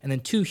 split, and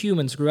then 2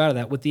 humans grew out of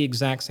that with the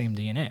exact same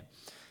DNA.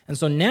 And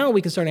so now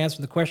we can start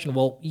answering the question,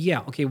 well, yeah,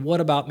 okay, what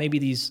about maybe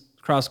these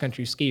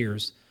cross-country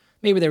skiers?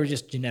 Maybe they were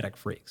just genetic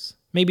freaks.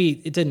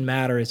 Maybe it didn't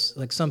matter. It's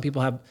like some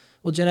people have,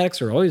 well,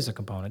 genetics are always a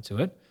component to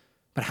it,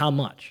 but how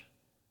much?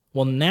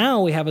 Well,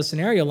 now we have a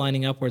scenario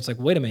lining up where it's like,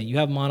 wait a minute, you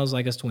have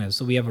monozygous twins.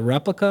 So we have a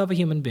replica of a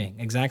human being,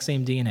 exact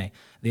same DNA.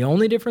 The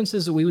only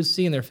differences that we would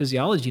see in their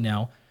physiology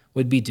now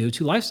would be due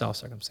to lifestyle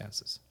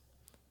circumstances.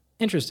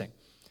 Interesting.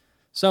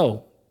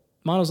 So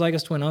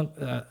monozygous twin,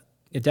 a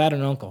dad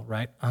and uncle,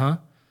 right?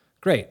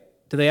 Great.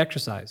 Do they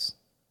exercise?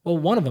 Well,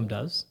 one of them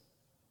does.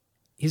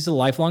 He's a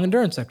lifelong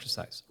endurance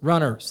exercise.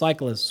 Runner,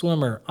 cyclist,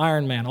 swimmer,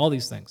 Ironman, all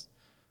these things.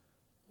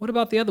 What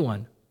about the other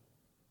one?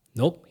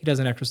 Nope, he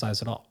doesn't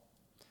exercise at all.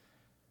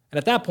 And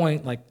at that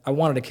point, like, I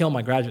wanted to kill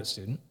my graduate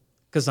student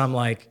because I'm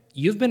like,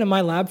 you've been in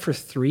my lab for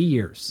 3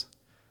 years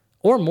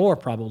or more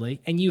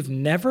probably, and you've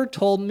never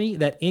told me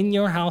that in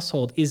your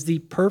household is the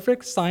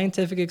perfect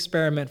scientific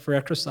experiment for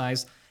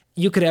exercise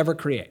you could ever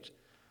create.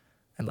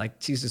 And like,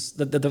 she's just,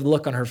 the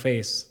look on her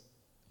face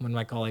when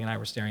my colleague and I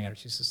were staring at her,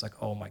 she's just like,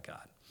 oh my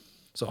God.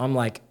 So I'm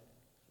like,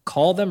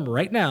 call them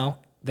right now.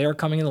 They're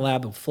coming in the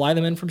lab. We'll fly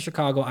them in from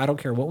Chicago. I don't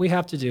care what we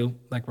have to do.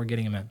 Like, we're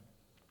getting them in.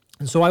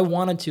 And so I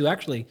wanted to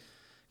actually,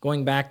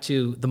 going back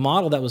to the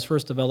model that was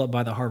first developed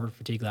by the Harvard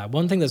Fatigue Lab,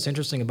 one thing that's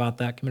interesting about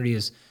that community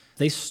is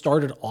they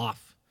started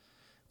off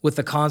with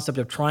the concept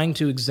of trying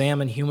to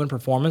examine human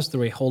performance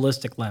through a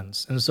holistic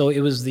lens. And so it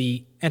was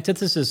the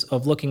antithesis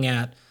of looking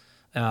at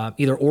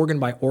either organ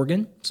by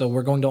organ. So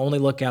we're going to only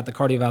look at the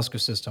cardiovascular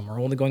system.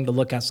 We're only going to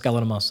look at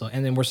skeletal muscle.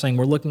 And then we're saying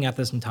we're looking at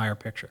this entire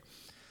picture.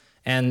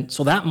 And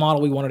so that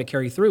model we wanted to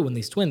carry through in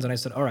these twins. And I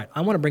said, all right, I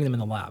want to bring them in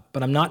the lab,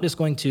 but I'm not just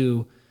going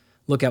to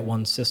look at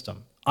one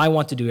system. I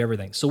want to do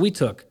everything. So we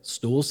took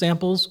stool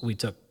samples, we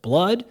took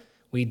blood,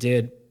 we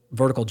did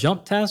vertical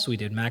jump tests, we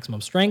did maximum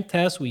strength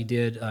tests, we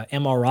did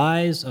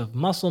MRIs of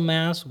muscle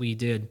mass, we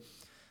did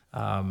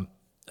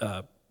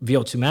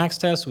VO2 max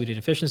tests, we did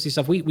efficiency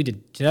stuff, we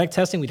did genetic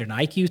testing, we did an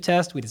IQ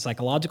test, we did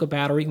psychological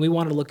battery. We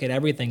wanted to look at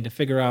everything to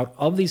figure out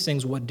of these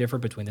things what differ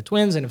between the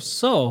twins. And if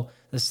so,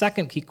 the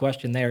second key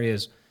question there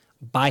is,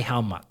 by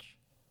how much?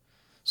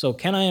 So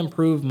can I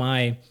improve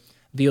my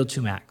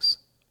VO2 max?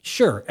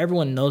 Sure,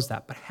 everyone knows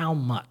that, but how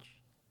much?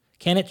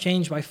 Can it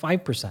change by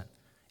 5%,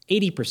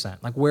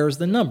 80%? Like, where's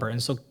the number?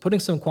 And so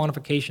putting some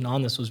quantification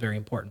on this was very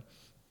important.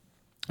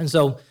 And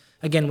so,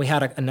 again, we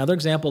had another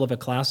example of a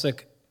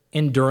classic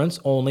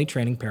endurance-only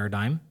training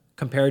paradigm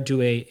compared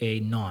to a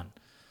non.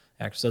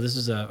 So this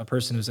is a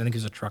person who's, I think,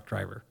 who's a truck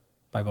driver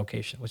by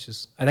vocation, which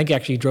is, I think,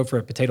 actually drove for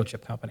a potato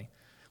chip company,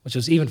 which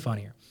was even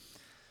funnier.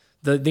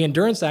 The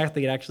endurance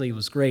athlete actually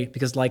was great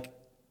because, like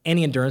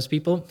any endurance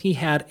people, he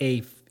had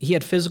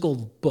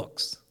physical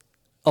books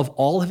of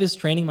all of his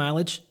training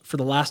mileage for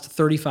the last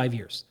 35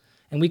 years.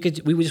 And we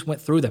just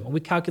went through them. We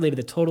calculated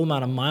the total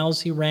amount of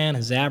miles he ran,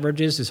 his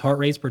averages, his heart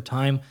rates per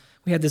time.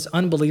 We had this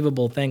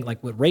unbelievable thing,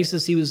 like what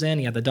races he was in.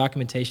 He had the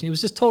documentation. It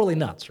was just totally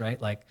nuts,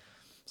 right? Like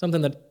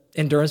something that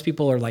endurance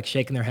people are like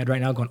shaking their head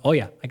right now going, oh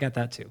yeah, I got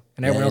that too.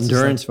 And everyone else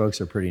endurance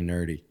folks are pretty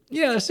nerdy.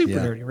 Yeah, they're super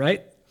nerdy,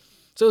 right?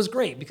 So it was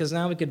great because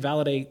now we could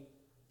validate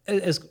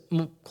as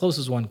close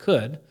as one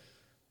could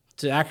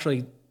to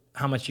actually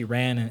how much he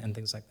ran and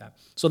things like that.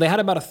 So they had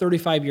about a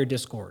 35-year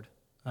discord.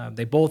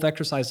 They both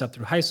exercised up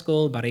through high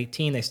school. About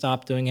 18, they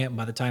stopped doing it. And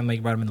by the time they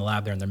brought them in the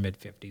lab, they're in their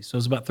mid-50s. So it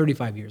was about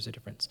 35 years of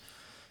difference.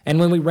 And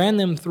when we ran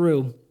them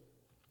through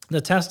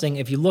the testing,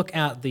 if you look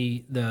at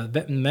the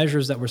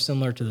measures that were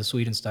similar to the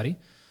Sweden study,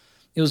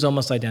 it was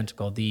almost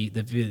identical.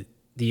 The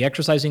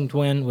exercising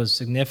twin was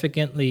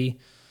significantly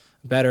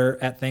better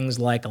at things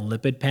like a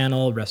lipid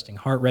panel, resting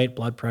heart rate,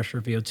 blood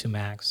pressure, VO2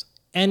 max.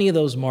 Any of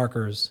those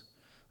markers,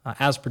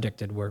 as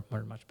predicted, were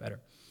much better.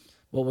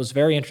 What was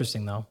very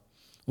interesting, though,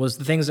 was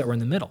the things that were in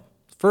the middle.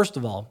 First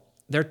of all,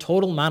 their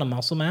total amount of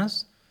muscle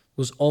mass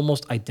was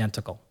almost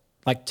identical,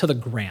 like to the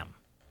gram,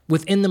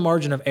 within the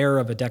margin of error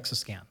of a DEXA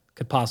scan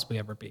could possibly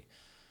ever be.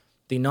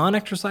 The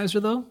non-exerciser,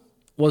 though,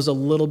 was a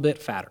little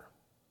bit fatter.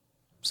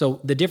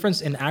 So the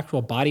difference in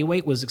actual body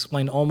weight was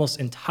explained almost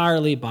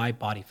entirely by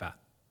body fat,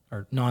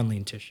 or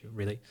non-lean tissue,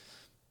 really.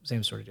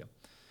 Same sort of deal.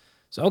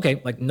 So,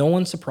 okay, like no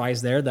one's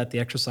surprised there that the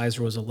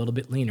exerciser was a little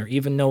bit leaner,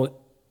 even though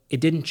it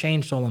didn't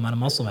change total amount of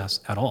muscle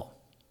mass at all.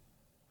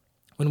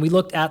 When we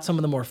looked at some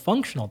of the more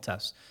functional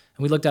tests,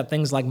 and we looked at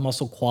things like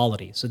muscle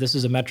quality, so this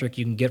is a metric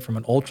you can get from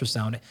an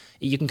ultrasound.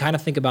 You can kind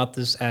of think about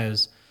this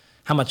as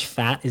how much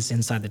fat is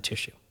inside the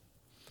tissue,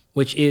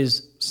 which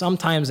is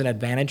sometimes an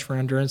advantage for an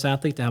endurance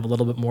athlete to have a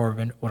little bit more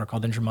of what are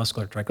called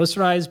intramuscular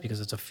triglycerides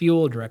because it's a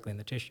fuel directly in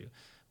the tissue.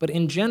 But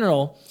in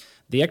general,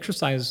 the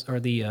exercise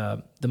or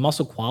the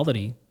muscle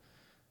quality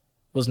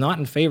was not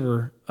in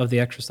favor of the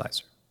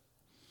exerciser.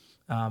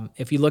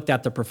 If you looked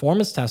at the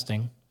performance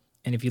testing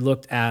and if you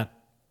looked at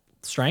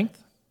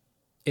strength,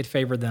 it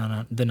favored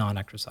the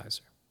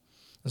non-exerciser.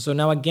 And so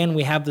now again,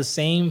 we have the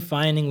same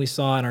finding we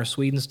saw in our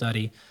Sweden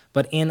study,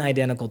 but in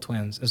identical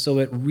twins. And so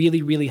it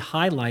really, really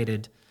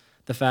highlighted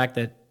the fact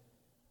that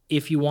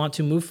if you want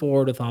to move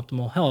forward with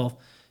optimal health,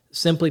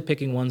 simply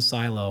picking one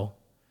silo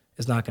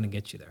is not going to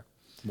get you there.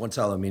 One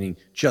silo meaning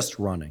just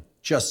running,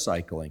 just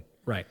cycling.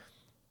 Right.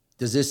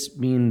 Does this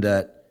mean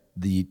that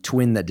the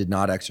twin that did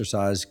not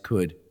exercise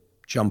could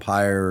jump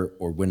higher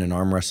or win an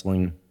arm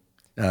wrestling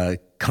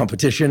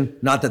competition?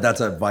 Not that that's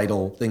a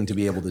vital thing to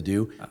be able to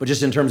do, but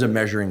just in terms of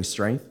measuring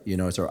strength,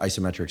 it's our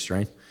isometric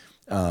strength.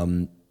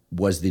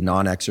 Was the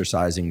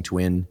non-exercising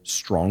twin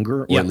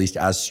stronger, or at least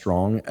as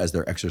strong as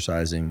their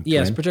exercising twin?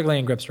 Yes, particularly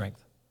in grip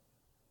strength.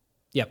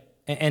 Yep.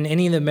 And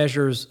any of the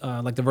measures,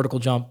 like the vertical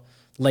jump,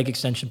 leg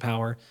extension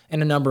power,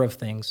 and a number of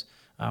things,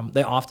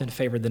 they often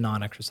favored the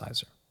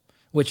non-exerciser,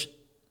 which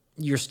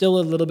you're still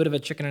a little bit of a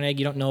chicken and egg.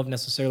 You don't know if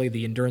necessarily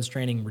the endurance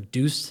training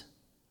reduced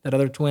that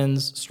other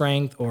twin's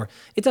strength, or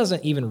it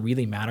doesn't even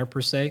really matter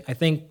per se. I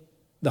think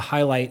the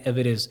highlight of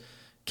it is,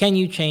 can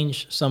you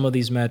change some of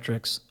these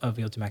metrics of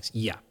VO2 max?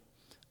 Yeah,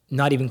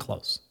 not even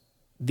close.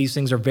 These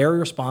things are very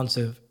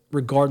responsive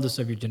regardless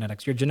of your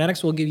genetics. Your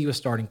genetics will give you a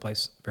starting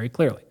place very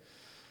clearly.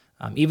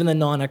 Even the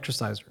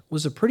non-exerciser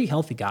was a pretty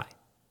healthy guy.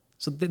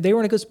 So they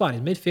were in a good spot.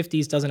 He's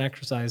mid-50s, doesn't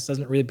exercise,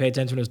 doesn't really pay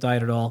attention to his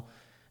diet at all,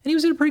 and he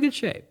was in a pretty good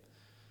shape.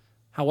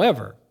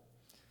 However,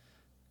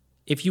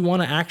 if you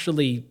want to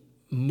actually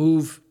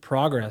move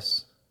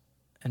progress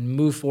and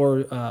move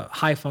forward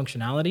high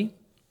functionality,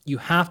 you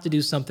have to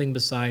do something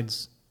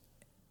besides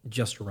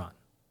just run,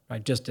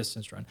 right? Just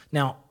distance run.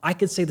 Now, I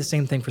could say the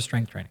same thing for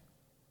strength training.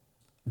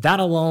 That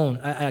alone,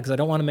 because I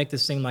don't want to make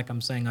this seem like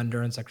I'm saying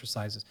endurance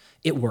exercises,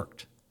 it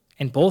worked.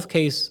 In both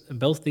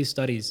these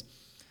studies,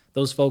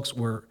 those folks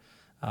were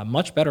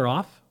much better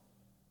off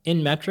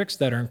in metrics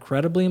that are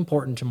incredibly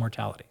important to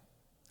mortality,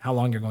 how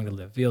long you're going to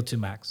live, VO2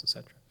 max, et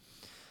cetera.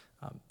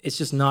 It's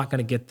just not going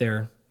to get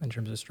there in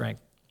terms of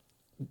strength.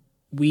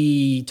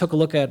 We took a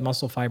look at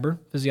muscle fiber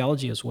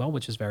physiology as well,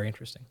 which is very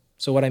interesting.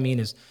 So what I mean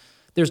is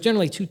there's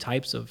generally two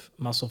types of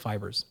muscle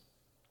fibers,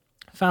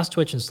 fast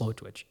twitch and slow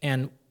twitch.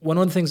 And one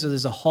of the things that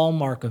is a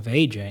hallmark of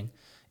aging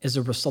is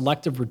a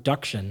selective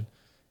reduction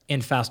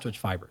in fast twitch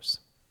fibers.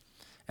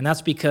 And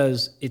that's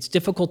because it's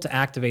difficult to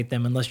activate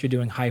them unless you're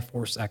doing high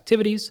force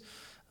activities.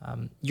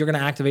 You're going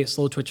to activate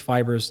slow twitch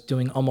fibers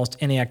doing almost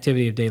any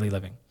activity of daily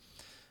living.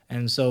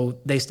 And so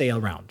they stay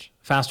around.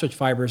 Fast twitch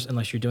fibers,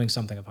 unless you're doing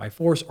something of high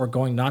force, are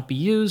going to not be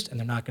used, and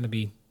they're not going to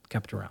be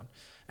kept around.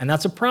 And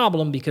that's a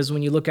problem because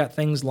when you look at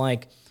things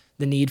like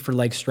the need for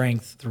leg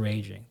strength through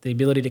aging, the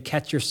ability to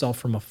catch yourself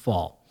from a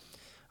fall,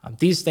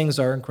 these things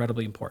are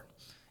incredibly important.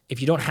 If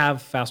you don't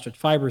have fast twitch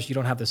fibers, you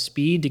don't have the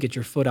speed to get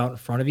your foot out in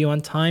front of you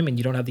on time, and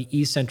you don't have the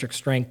eccentric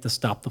strength to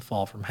stop the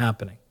fall from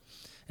happening.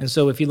 And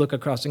so if you look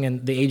across,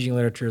 again, the aging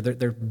literature,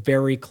 they're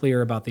very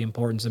clear about the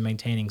importance of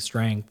maintaining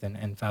strength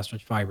and fast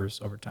twitch fibers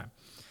over time.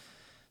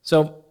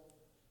 So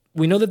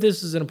we know that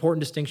this is an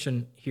important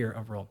distinction here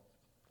overall.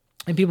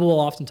 And people will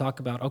often talk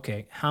about,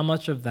 okay, how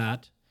much of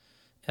that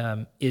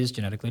is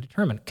genetically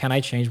determined? Can I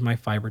change my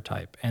fiber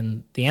type?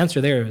 And the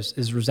answer there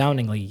is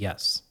resoundingly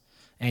yes.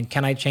 And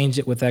can I change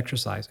it with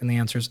exercise? And the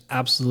answer is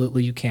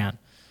absolutely you can.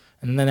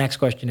 And then the next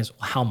question is,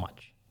 well, how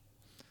much?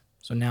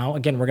 So now,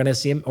 again, we're going to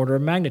see an order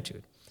of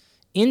magnitude.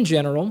 In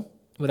general,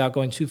 without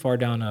going too far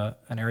down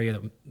an area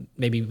that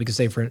maybe we could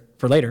save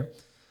for later,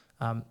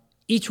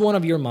 each one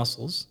of your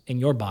muscles in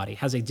your body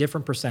has a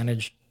different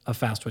percentage of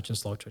fast twitch and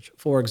slow twitch.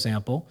 For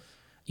example,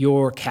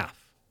 your calf.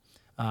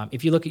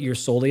 If you look at your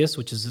soleus,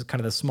 which is kind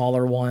of the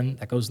smaller one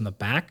that goes in the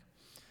back,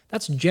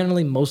 that's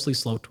generally mostly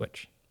slow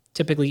twitch,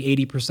 typically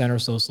 80% or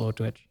so slow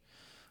twitch.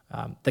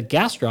 The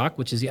gastroc,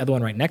 which is the other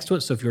one right next to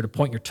it, so if you were to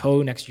point your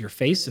toe next to your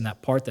face and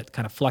that part that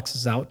kind of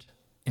flexes out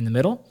in the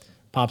middle,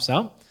 pops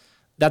out,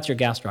 that's your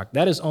gastroc.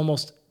 That is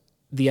almost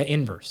the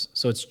inverse.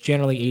 So it's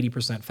generally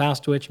 80%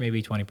 fast twitch,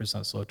 maybe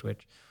 20% slow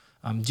twitch.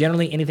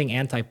 Generally anything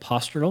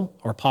anti-postural,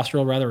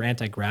 or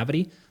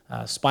anti-gravity,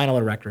 spinal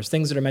erectors,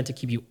 things that are meant to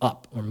keep you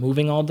up or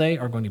moving all day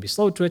are going to be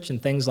slow twitch,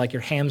 and things like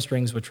your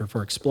hamstrings, which are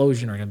for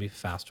explosion, are going to be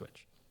fast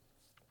twitch.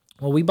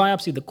 Well, we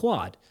biopsy the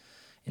quad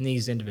in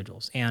these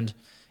individuals, and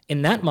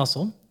in that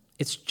muscle,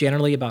 it's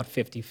generally about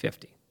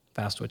 50-50,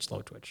 fast twitch,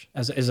 slow twitch,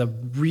 as a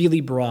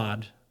really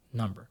broad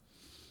number.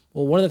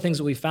 Well, one of the things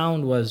that we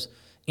found was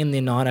in the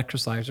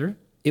non-exerciser,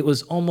 it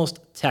was almost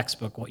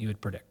textbook what you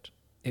would predict.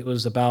 It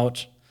was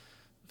about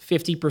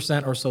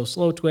 50% or so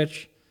slow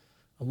twitch,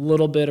 a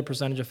little bit of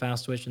percentage of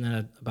fast twitch, and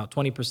then about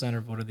 20%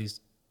 of what are these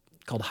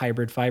called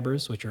hybrid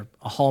fibers, which are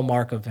a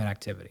hallmark of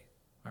inactivity.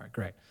 All right,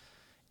 great.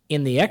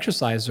 In the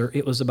exerciser,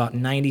 it was about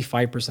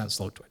 95%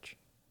 slow twitch.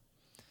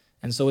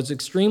 And so it's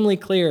extremely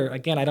clear.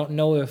 Again, I don't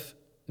know if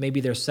maybe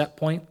their set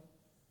point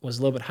was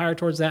a little bit higher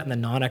towards that, and the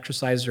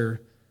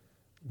non-exerciser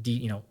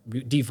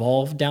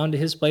devolved down to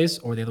his place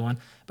or the other one,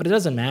 but it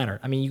doesn't matter.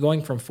 I mean, you're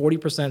going from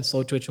 40%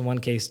 slow twitch in one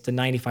case to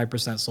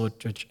 95% slow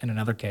twitch in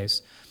another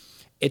case.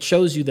 It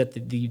shows you that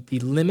the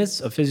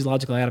limits of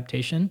physiological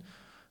adaptation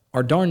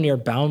are darn near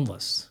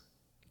boundless,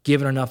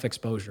 given enough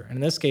exposure. And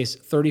in this case,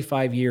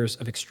 35 years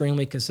of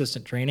extremely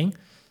consistent training,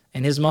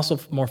 and his muscle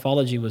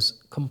morphology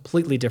was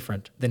completely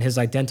different than his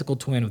identical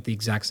twin with the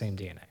exact same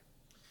DNA.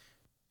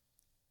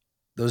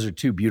 Those are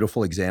two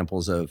beautiful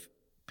examples of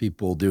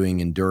people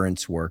doing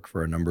endurance work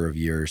for a number of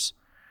years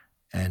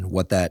and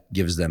what that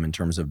gives them in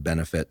terms of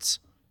benefits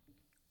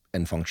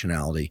and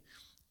functionality.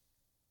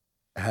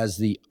 Has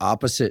the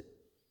opposite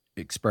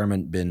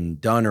experiment been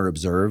done or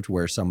observed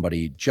where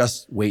somebody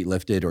just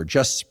weightlifted or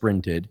just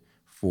sprinted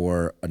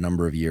for a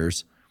number of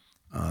years?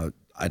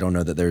 I don't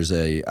know that there's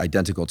a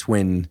identical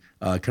twin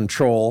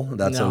control.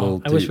 That's a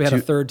little. I wish we had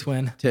a third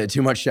twin.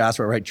 Too much to ask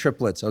for, right?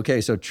 Triplets.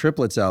 Okay, so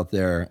triplets out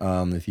there.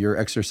 If you're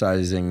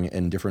exercising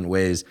in different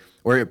ways,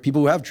 or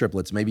people who have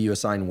triplets, maybe you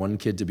assign one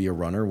kid to be a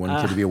runner, one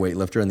kid to be a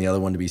weightlifter, and the other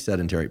one to be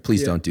sedentary.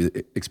 Please don't do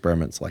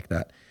experiments like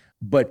that.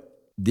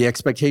 But the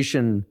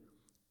expectation,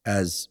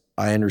 as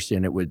I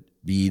understand it, would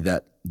be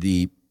that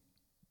the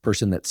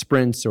person that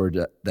sprints or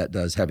that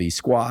does heavy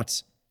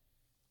squats,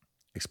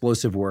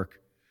 explosive work,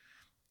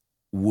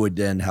 would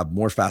then have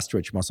more fast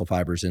twitch muscle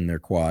fibers in their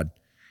quad,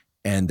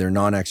 and their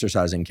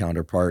non-exercising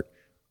counterpart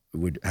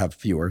would have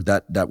fewer.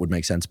 That would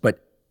make sense.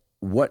 But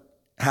what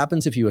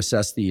happens if you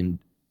assess the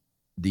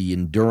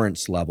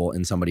endurance level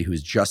in somebody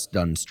who's just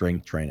done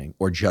strength training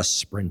or just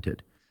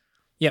sprinted?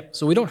 Yep.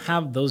 So we don't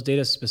have those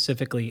data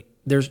specifically.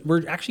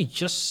 We're actually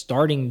just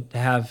starting to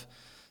have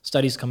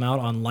studies come out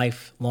on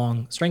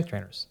lifelong strength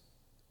trainers.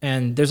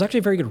 And there's actually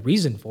a very good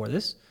reason for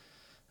this,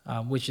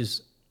 which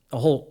is a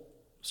whole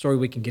story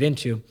we can get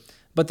into.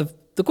 But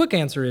the quick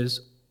answer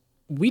is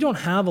we don't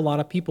have a lot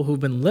of people who've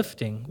been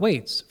lifting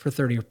weights for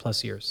 30 or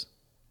plus years.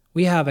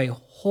 We have a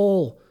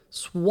whole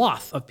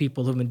swath of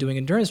people who've been doing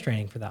endurance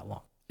training for that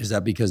long. Is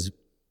that because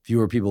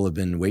fewer people have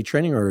been weight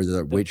training, or are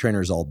the weight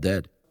trainers all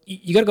dead?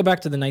 You got to go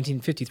back to the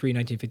 1953,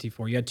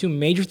 1954. You had two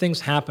major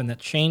things happen that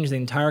changed the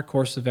entire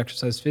course of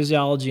exercise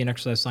physiology and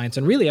exercise science,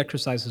 and really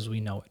exercise as we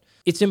know it.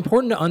 It's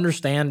important to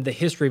understand the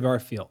history of our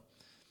field.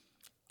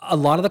 A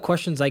lot of the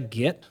questions I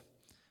get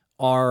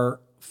are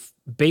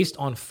based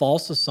on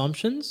false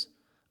assumptions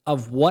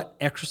of what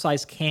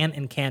exercise can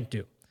and can't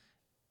do.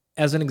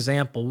 As an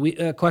example,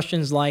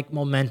 questions like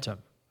momentum.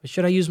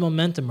 Should I use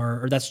momentum,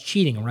 or that's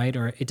cheating, right?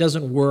 Or it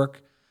doesn't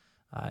work,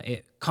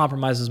 it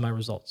compromises my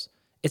results.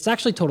 It's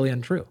actually totally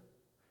untrue.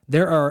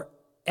 There are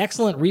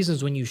excellent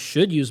reasons when you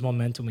should use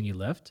momentum when you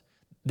lift.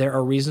 There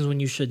are reasons when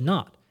you should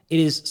not. It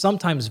is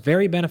sometimes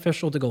very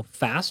beneficial to go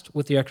fast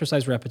with your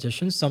exercise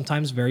repetitions.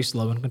 Sometimes very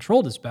slow and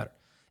controlled is better.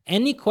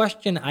 Any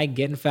question I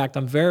get, in fact,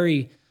 I'm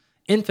very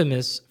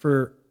infamous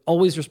for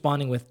always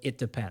responding with, it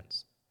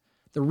depends.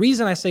 The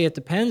reason I say it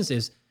depends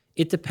is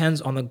it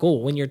depends on the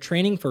goal. When you're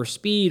training for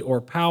speed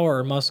or power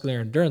or muscular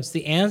endurance,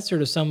 the answer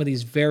to some of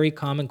these very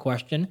common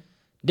questions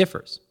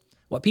differs.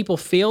 What people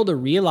fail to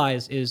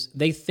realize is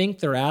they think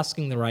they're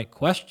asking the right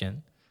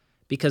question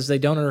because they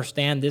don't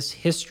understand this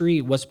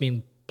history, what's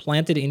being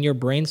planted in your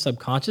brain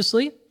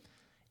subconsciously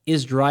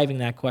is driving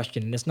that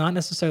question, and it's not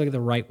necessarily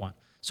the right one.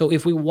 So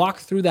if we walk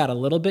through that a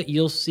little bit,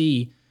 you'll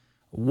see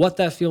what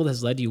that field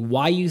has led you,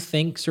 why you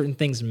think certain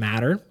things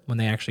matter when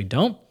they actually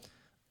don't,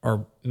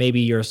 or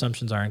maybe your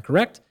assumptions are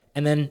incorrect,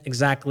 and then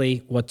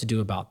exactly what to do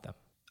about them.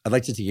 I'd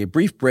like to take a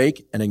brief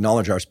break and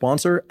acknowledge our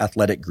sponsor,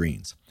 Athletic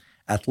Greens.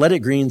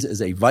 Athletic Greens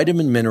is a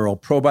vitamin, mineral,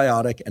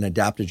 probiotic, and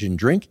adaptogen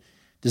drink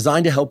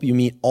designed to help you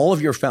meet all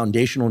of your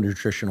foundational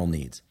nutritional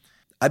needs.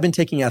 I've been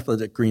taking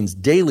Athletic Greens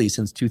daily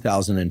since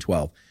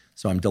 2012,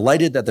 so I'm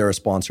delighted that they're a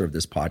sponsor of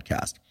this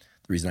podcast.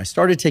 The reason I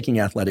started taking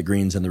Athletic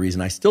Greens and the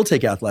reason I still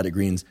take Athletic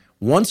Greens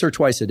once or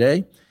twice a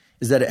day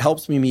is that it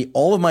helps me meet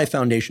all of my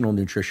foundational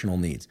nutritional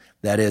needs.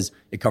 That is,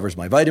 it covers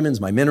my vitamins,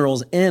 my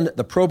minerals, and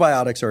the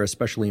probiotics are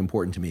especially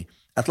important to me.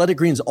 Athletic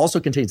Greens also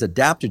contains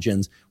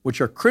adaptogens,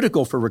 which are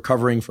critical for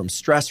recovering from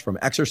stress, from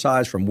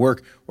exercise, from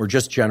work, or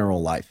just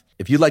general life.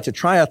 If you'd like to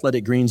try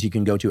Athletic Greens, you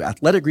can go to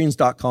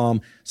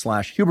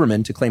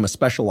athleticgreens.com/Huberman to claim a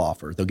special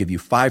offer. They'll give you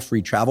 5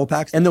 free travel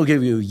packs, and they'll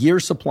give you a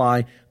year's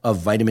supply of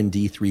vitamin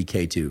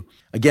D3K2.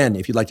 Again,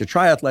 if you'd like to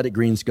try Athletic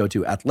Greens, go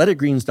to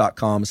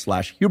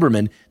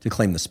athleticgreens.com/Huberman to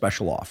claim the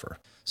special offer.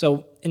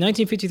 So in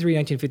 1953,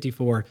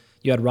 1954,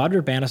 you had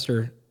Roger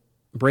Bannister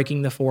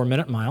breaking the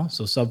 4-minute mile,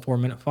 so sub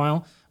 4-minute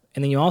mile.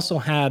 And then you also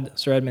had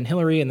Sir Edmund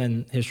Hillary and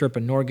then his Sherpa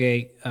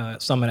Norgay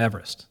summit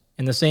Everest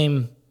in the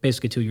same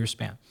basically 2-year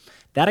span.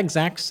 That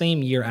exact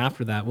same year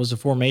after that was the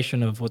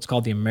formation of what's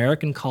called the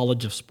American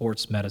College of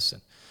Sports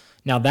Medicine.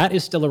 Now that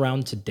is still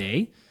around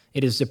today.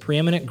 It is the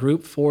preeminent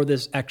group for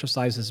this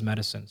exercise as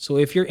medicine. So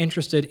if you're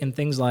interested in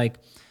things like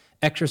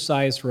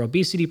exercise for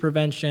obesity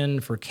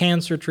prevention, for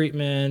cancer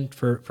treatment,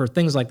 for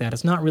things like that,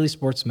 it's not really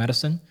sports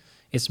medicine.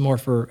 It's more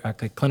for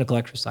clinical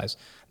exercise.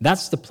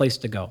 That's the place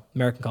to go,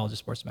 American College of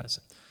Sports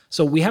Medicine.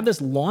 So we have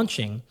this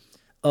launching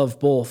of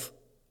both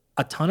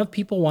a ton of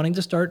people wanting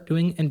to start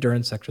doing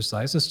endurance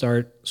exercise and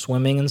start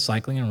swimming and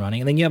cycling and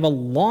running. And then you have a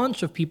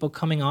launch of people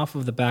coming off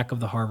of the back of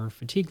the Harvard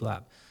Fatigue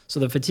Lab. So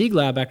the Fatigue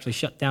Lab actually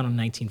shut down in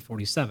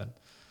 1947.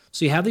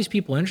 So you have these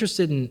people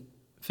interested in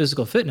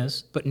physical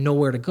fitness, but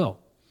nowhere to go.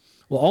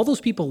 Well, all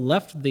those people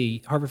left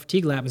the Harvard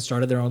Fatigue Lab and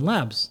started their own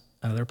labs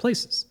at other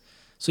places.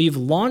 So you've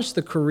launched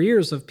the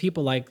careers of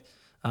people like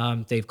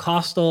Dave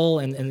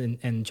Kostal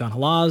and John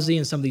Halazzi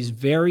and some of these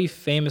very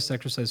famous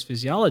exercise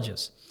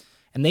physiologists.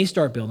 And they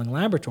start building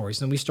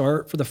laboratories. And we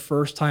start for the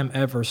first time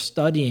ever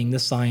studying the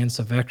science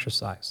of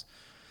exercise.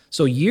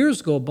 So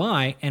years go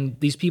by and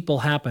these people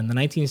happen. The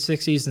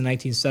 1960s and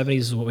 1970s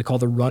is what we call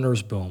the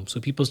runner's boom. So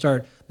people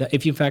start,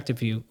 if you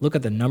look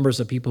at the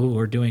numbers of people who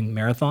are doing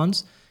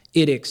marathons,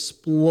 it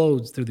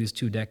explodes through these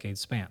 2-decade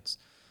spans,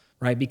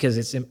 right? Because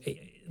it's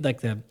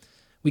like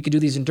we could do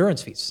these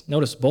endurance feats.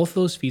 Notice both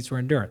those feats were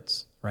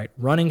endurance, right?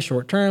 Running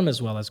short term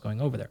as well as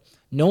going over there.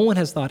 No one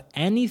has thought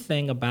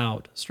anything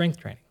about strength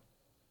training.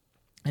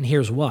 And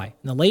here's why.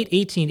 In the late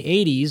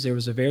 1880s, there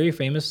was a very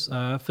famous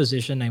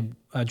physician named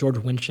George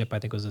Winship, I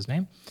think was his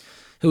name,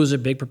 who was a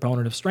big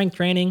proponent of strength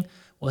training.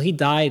 Well, he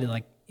died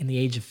like in the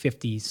age of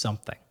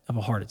 50-something of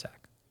a heart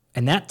attack.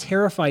 And that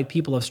terrified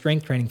people of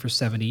strength training for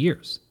 70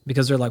 years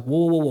because they're like,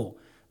 whoa,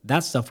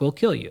 that stuff will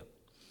kill you.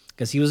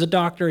 Because he was a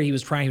doctor, he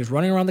was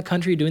running around the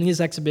country doing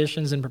these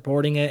exhibitions and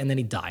purporting it, and then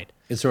he died.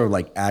 It's sort of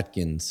like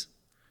Atkins.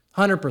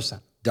 100%.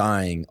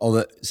 Dying.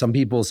 Although some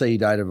people say he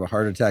died of a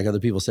heart attack, other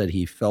people said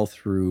he fell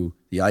through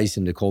the ice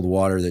into cold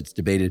water. That's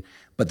debated.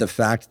 But the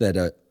fact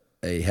that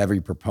a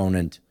heavy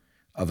proponent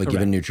of a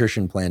given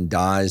nutrition plan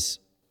dies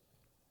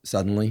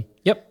suddenly,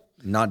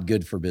 not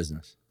good for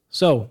business.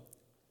 So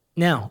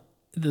now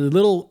the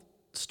little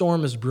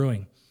storm is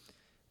brewing.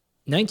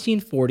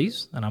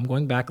 1940s, and I'm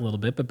going back a little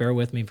bit, but bear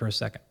with me for a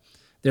second.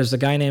 There's a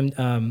guy named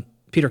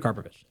Peter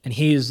Karpovich, and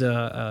he's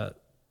a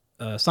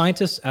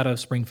scientist out of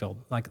Springfield,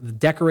 like the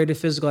decorated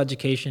physical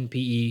education,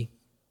 PE,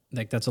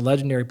 like that's a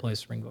legendary place,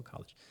 Springfield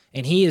College.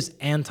 And he is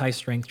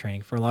anti-strength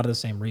training for a lot of the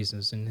same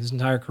reasons. In his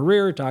entire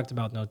career, he talked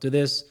about no to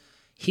this.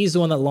 He's the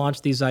one that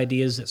launched these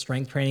ideas that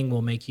strength training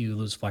will make you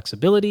lose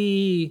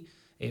flexibility.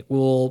 It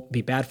will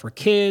be bad for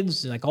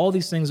kids. Like all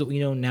these things that we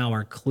know now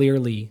are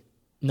clearly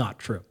not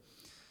true.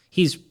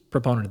 He's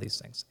proponent of these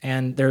things.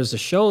 And there's a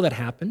show that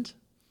happened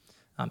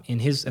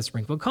at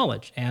Springfield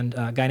College. And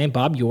a guy named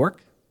Bob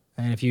York,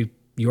 and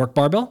York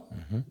Barbell,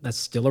 that's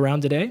still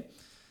around today,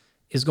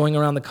 is going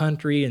around the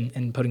country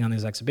and putting on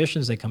these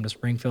exhibitions. They come to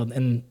Springfield.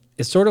 And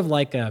it's sort of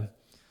like a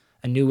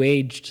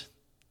new-aged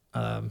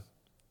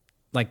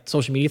like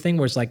social media thing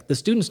where it's like the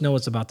students know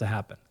what's about to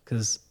happen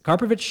because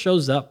Karpovich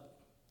shows up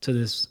to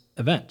this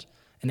event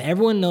and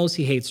everyone knows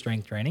he hates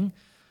strength training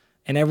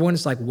and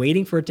everyone's like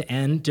waiting for it to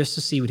end just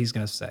to see what he's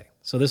going to say.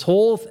 So this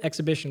whole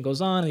exhibition goes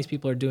on and these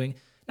people are doing,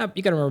 now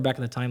you got to remember back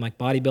in the time, like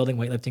bodybuilding,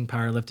 weightlifting,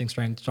 powerlifting,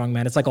 strength,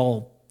 strongman, it's like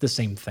all the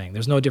same thing.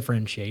 There's no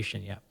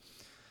differentiation yet.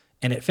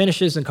 And it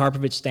finishes and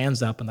Karpovich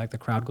stands up and like the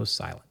crowd goes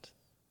silent.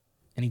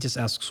 And he just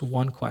asks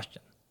one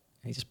question.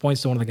 And he just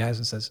points to one of the guys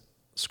and says,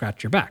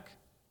 scratch your back.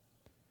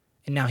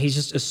 And now he's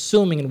just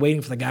assuming and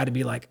waiting for the guy to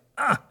be like,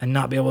 and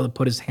not be able to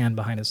put his hand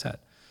behind his head.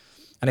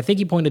 And I think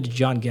he pointed to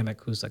John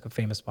Gimmick, who's like a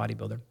famous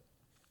bodybuilder.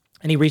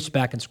 And he reached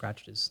back and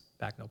scratched his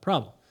back, no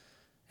problem.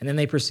 And then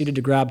they proceeded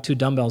to grab 2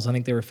 dumbbells, I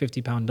think they were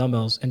 50-pound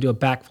dumbbells, and do a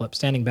backflip,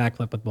 standing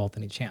backflip with both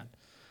in each hand.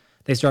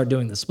 They start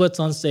doing the splits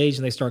on stage,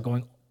 and they start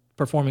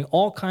performing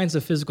all kinds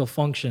of physical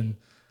function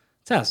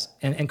tests.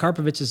 And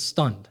Karpovich is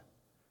stunned.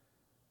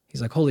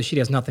 He's like, holy shit, he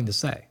has nothing to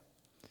say.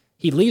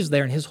 He leaves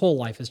there, and his whole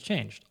life has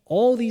changed.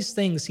 All these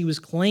things he was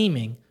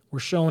claiming were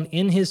shown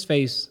in his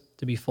face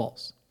to be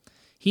false.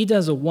 He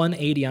does a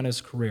 180 on his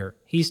career.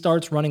 He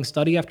starts running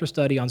study after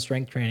study on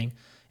strength training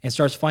and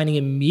starts finding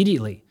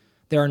immediately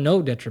there are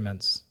no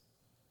detriments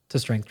to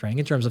strength training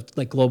in terms of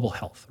like global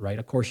health, right?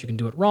 Of course, you can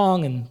do it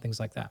wrong and things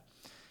like that.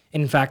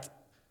 And in fact,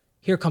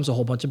 here comes a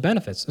whole bunch of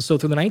benefits. So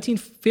through the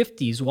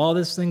 1950s, while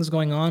this thing's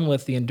going on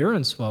with the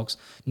endurance folks,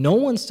 no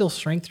one's still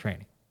strength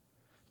training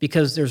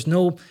because there's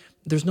no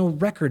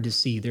record to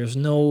see. There's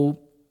no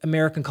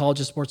American College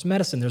of Sports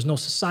Medicine. There's no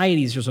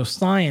societies. There's no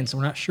science. And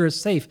we're not sure it's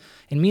safe.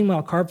 And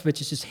meanwhile,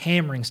 Karpovich is just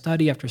hammering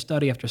study after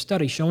study after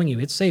study, showing you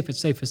it's safe, it's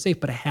safe, it's safe,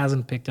 but it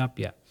hasn't picked up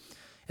yet.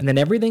 And then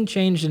everything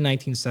changed in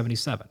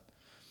 1977.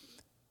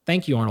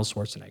 Thank you, Arnold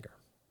Schwarzenegger.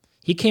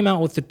 He came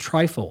out with the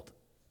trifold.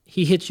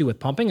 He hits you with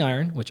Pumping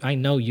Iron, which I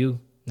know you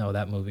know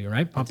that movie,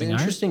 right? Pumping Iron.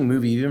 It's an interesting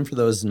movie, even for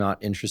those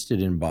not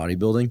interested in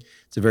bodybuilding.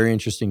 It's a very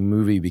interesting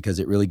movie because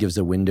it really gives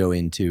a window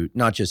into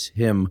not just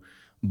him,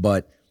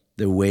 but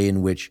the way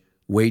in which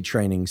weight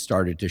training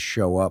started to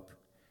show up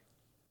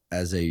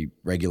as a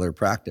regular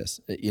practice.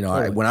 You know,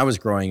 Totally. when I was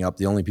growing up,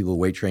 the only people who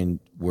weight trained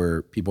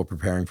were people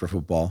preparing for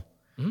football,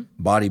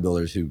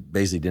 bodybuilders who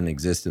basically didn't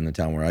exist in the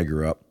town where I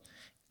grew up.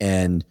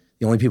 And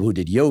the only people who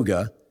did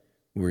yoga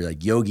were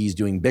like yogis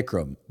doing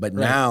Bikram. But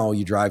now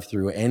you drive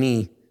through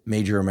any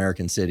major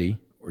American city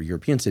or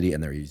European city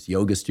and there's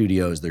yoga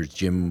studios, there's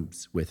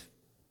gyms with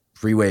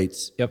free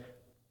weights. Yep.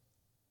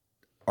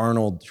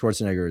 Arnold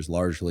Schwarzenegger is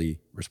largely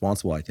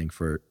responsible, I think,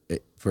 for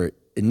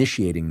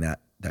initiating that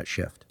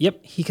shift.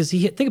 Yep, because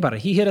think about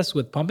it. He hit us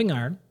with Pumping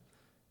Iron,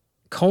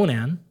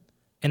 Conan,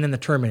 and then the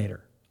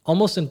Terminator,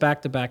 almost in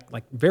back-to-back,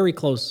 like very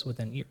close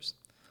within years.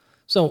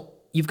 So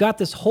you've got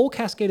this whole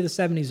cascade of the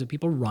 70s of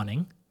people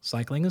running,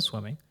 cycling, and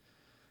swimming.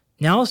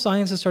 Now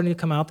science is starting to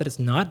come out that it's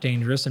not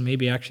dangerous and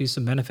maybe actually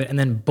some benefit. And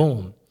then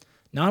boom,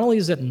 not only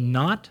is it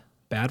not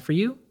bad for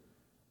you,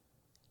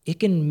 it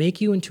can make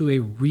you into a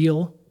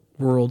real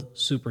world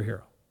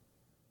superhero.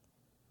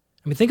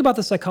 I mean, think about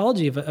the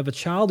psychology of a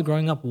child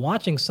growing up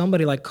watching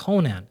somebody like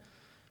Conan.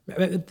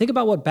 Think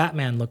about what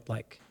Batman looked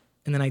like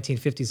in the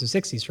 1950s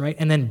and 60s, right?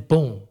 And then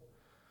boom,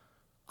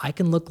 I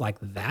can look like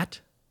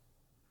that.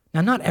 Now,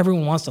 not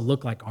everyone wants to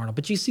look like Arnold,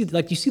 but you see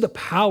the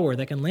power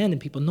that can land in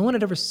people no one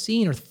had ever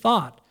seen or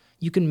thought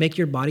you can make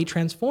your body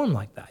transform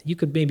like that. You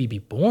could maybe be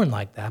born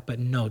like that, but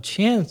no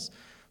chance.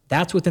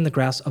 That's within the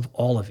grasp of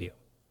all of you.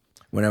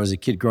 When I was a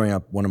kid growing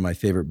up, one of my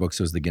favorite books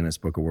was the Guinness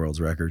Book of World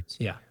Records.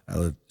 Yeah.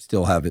 I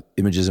still have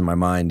images in my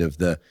mind of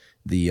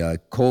the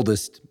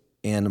coldest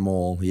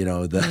animal, you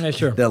know,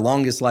 the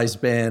longest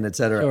lifespan, et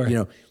cetera. Sure. You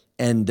know,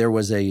 and there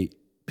was a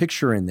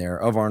picture in there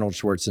of Arnold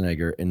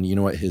Schwarzenegger, and you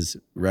know what his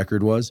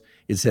record was?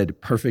 It said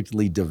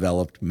 "perfectly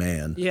developed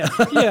man."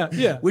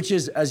 Yeah. Which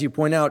is, as you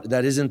point out,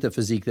 that isn't the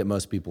physique that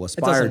most people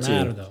aspire doesn't to.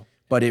 matter, though.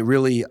 But it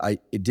really,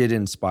 it did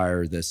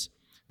inspire this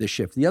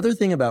shift. The other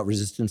thing about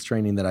resistance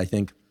training that I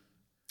think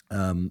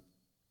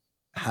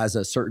has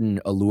a certain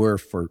allure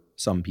for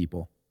some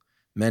people,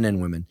 men and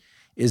women,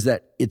 is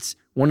that it's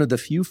one of the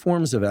few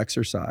forms of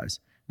exercise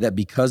that,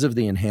 because of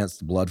the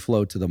enhanced blood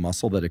flow to the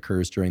muscle that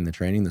occurs during the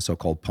training, the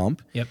so-called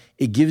pump,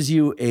 it gives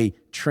you a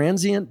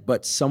transient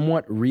but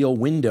somewhat real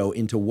window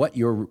into what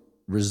your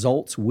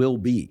results will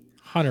be.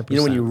 100%. You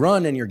know, when you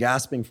run and you're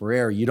gasping for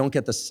air, you don't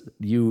get this,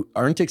 you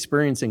aren't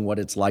experiencing what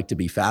it's like to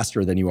be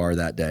faster than you are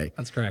that day.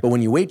 That's correct. But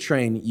when you weight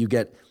train, you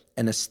get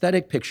an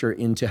aesthetic picture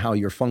into how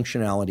your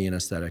functionality and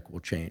aesthetic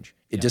will change.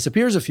 It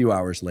disappears a few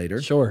hours later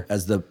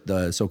as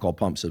the so-called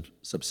pump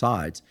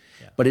subsides.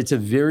 But it's a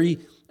very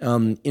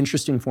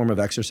interesting form of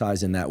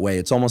exercise in that way.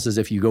 It's almost as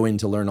if you go in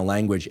to learn a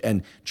language,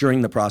 and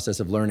during the process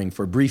of learning,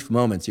 for brief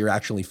moments, you're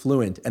actually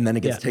fluent, and then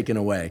it gets taken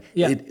away.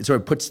 It sort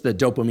of puts the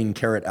dopamine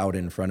carrot out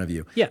in front of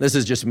you. This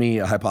is just me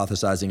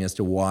hypothesizing as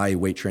to why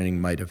weight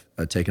training might have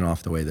taken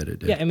off the way that it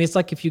did. Yeah, I mean, it's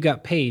like if you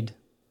got paid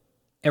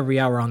every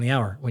hour on the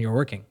hour when you're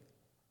working.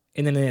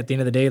 And then at the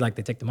end of the day, like,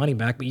 they take the money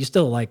back, but you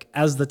still, like,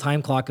 as the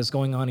time clock is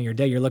going on in your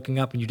day, you're looking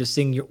up and you're just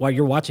seeing while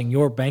you're watching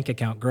your bank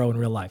account grow in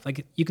real life.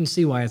 Like, you can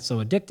see why it's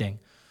so addicting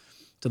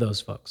to those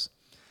folks.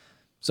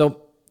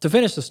 So to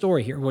finish the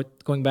story here,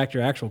 going back to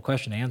your actual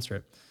question to answer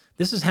it,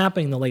 this is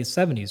happening in the late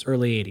 70s,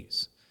 early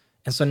 80s.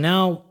 And so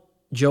now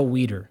Joe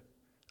Weider,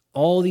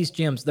 all these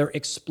gyms, they're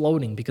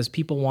exploding because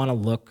people want to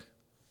look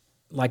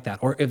like that.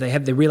 Or if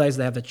they realize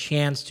they have the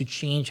chance to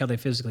change how they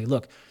physically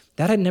look.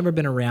 That had never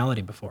been a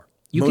reality before.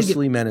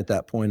 Mostly men at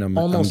that point, I'm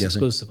almost guessing.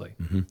 Exclusively.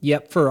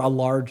 Yep, for a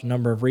large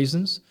number of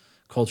reasons,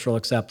 cultural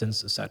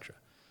acceptance, etc.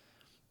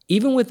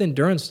 Even with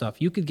endurance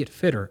stuff, you could get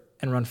fitter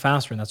and run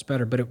faster, and that's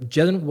better, but it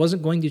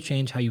wasn't going to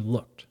change how you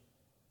looked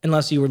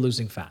unless you were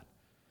losing fat.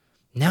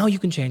 Now you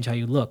can change how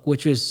you look,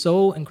 which is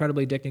so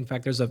incredibly addicting. In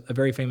fact, there's a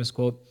very famous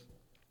quote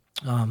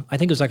I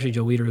think it was actually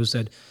Joe Weider who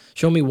said,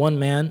 show me one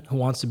man who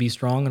wants to be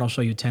strong and I'll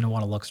show you 10 who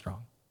want to look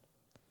strong.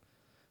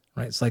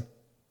 Right? It's like,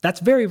 that's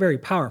very, very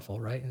powerful,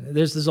 right?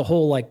 There's a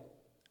whole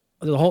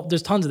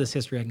there's tons of this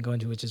history I can go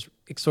into, which is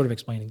sort of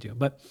explaining to you.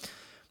 But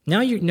now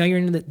you're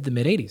in the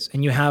mid 80s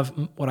and you have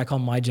what I call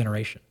my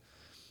generation.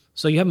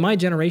 So you have my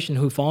generation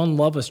who fall in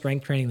love with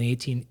strength training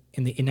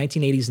in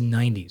 1980s and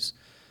 90s,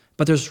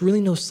 but there's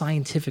really no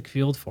scientific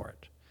field for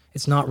it.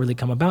 It's not really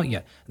come about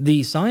yet.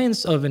 The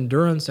science of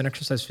endurance and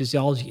exercise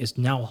physiology is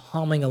now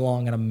humming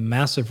along at a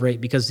massive rate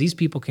because these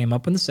people came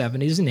up in the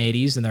 70s and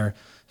 80s and they're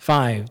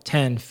 5,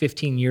 10,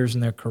 15 years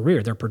in their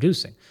career. They're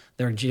producing.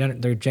 They're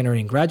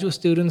generating graduate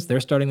students. They're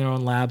starting their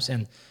own labs.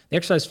 And the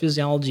exercise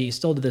physiology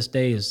still to this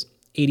day is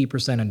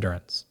 80%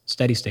 endurance,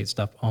 steady state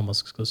stuff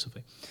almost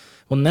exclusively.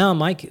 Well, now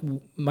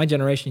my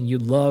generation, you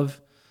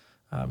love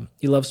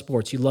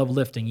sports. You love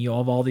lifting. You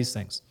love all these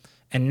things.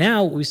 And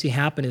now what we see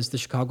happen is the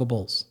Chicago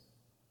Bulls.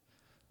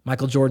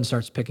 Michael Jordan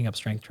starts picking up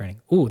strength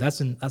training. Ooh,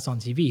 that's on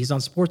TV. He's on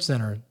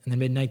SportsCenter in the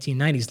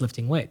mid-1990s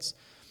lifting weights.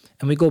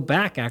 And we go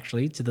back,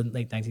 actually, to the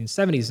late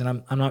 1970s,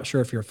 and I'm not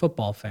sure if you're a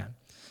football fan,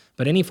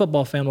 but any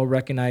football fan will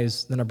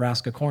recognize the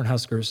Nebraska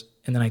Cornhuskers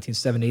in the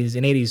 1970s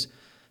and 80s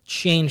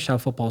changed how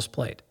football's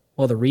played.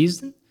 Well, the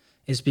reason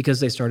is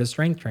because they started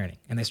strength training,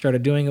 and they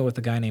started doing it with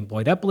a guy named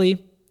Boyd Epley,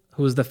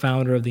 who was the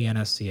founder of the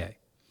NSCA.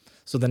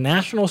 So the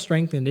National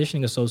Strength and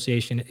Conditioning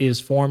Association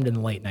is formed in the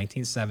late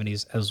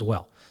 1970s as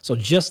well. So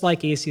just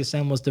like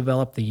ACSM was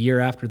developed the year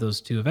after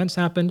those two events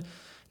happened,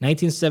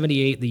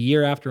 1978, the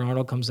year after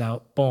Arnold comes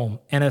out, boom,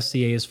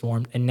 NSCA is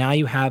formed, and now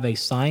you have a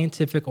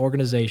scientific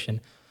organization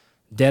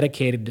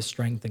dedicated to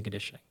strength and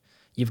conditioning.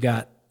 You've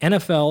got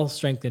NFL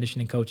strength and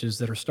conditioning coaches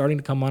that are starting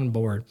to come on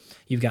board.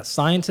 You've got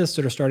scientists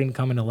that are starting to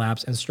come into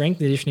labs, and strength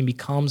and conditioning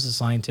becomes a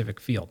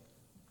scientific field.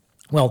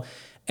 Well,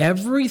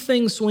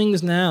 everything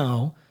swings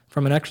now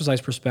from an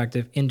exercise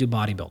perspective into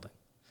bodybuilding.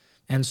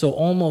 And so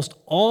almost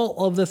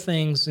all of the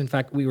things, in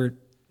fact, we were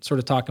sort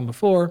of talking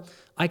before,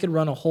 I could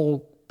run a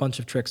whole bunch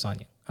of tricks on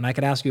you. And I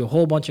could ask you a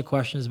whole bunch of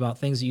questions about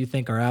things that you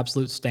think are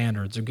absolute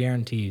standards or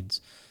guaranteed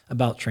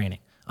about training.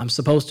 I'm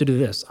supposed to do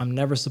this. I'm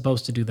never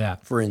supposed to do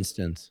that. For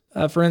instance,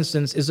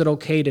 is it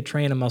okay to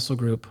train a muscle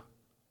group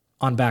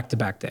on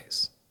back-to-back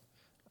days?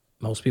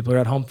 Most people are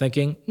at home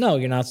thinking, no,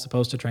 you're not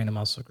supposed to train a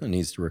muscle group. it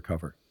needs to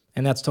recover.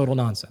 And that's total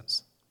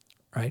nonsense,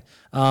 right?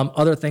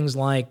 Other things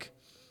like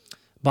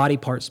body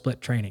part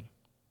split training,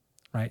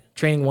 right?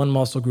 Training one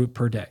muscle group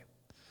per day.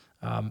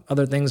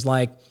 Other things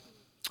like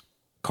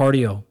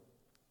cardio,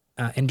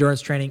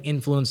 endurance training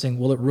influencing,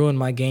 will it ruin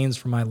my gains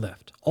for my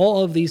lift?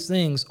 All of these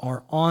things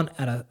are on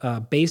at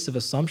a base of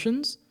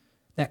assumptions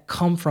that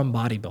come from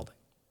bodybuilding.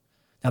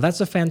 Now,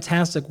 that's a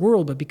fantastic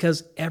world, but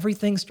because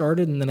everything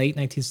started in the late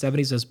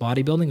 1970s as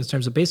bodybuilding, in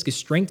terms of basically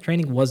strength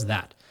training was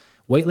that.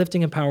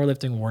 Weightlifting and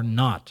powerlifting were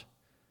not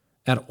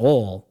at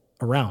all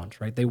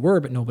around, right? They were,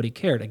 but nobody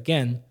cared.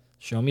 Again,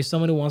 show me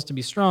someone who wants to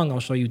be strong,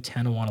 I'll show you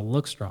 10 who want to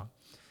look strong.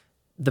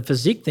 The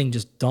physique thing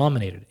just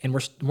dominated, and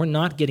we're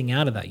not getting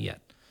out of that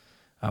yet.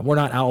 We're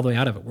not all the way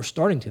out of it. We're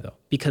starting to, though,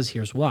 because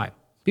here's why.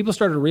 People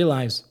started to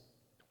realize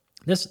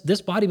this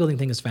bodybuilding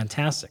thing is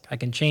fantastic. I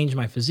can change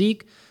my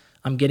physique.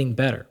 I'm getting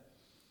better.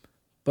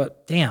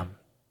 But damn,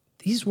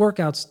 these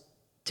workouts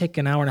take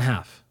an hour and a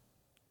half,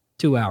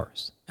 2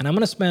 hours. And I'm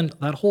going to spend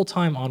that whole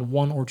time on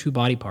one or two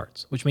body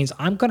parts, which means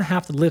I'm going to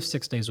have to lift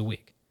 6 days a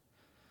week.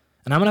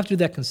 And I'm going to have to do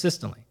that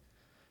consistently,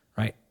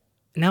 right?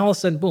 Now all of a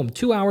sudden, boom,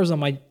 2 hours on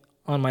my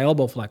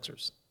elbow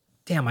flexors.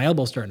 Damn, my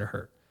elbow's starting to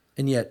hurt.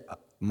 And yet,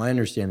 my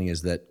understanding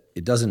is that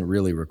it doesn't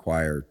really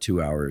require 2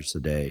 hours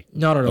a day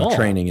of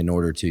training in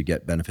order to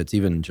get benefits,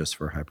 even just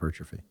for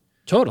hypertrophy.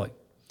 Totally.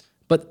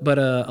 But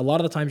a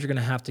lot of the times you're going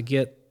to have to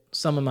get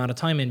some amount of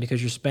time in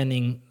because you're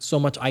spending so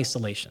much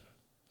isolation.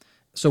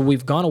 So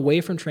we've gone away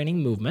from training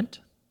movement.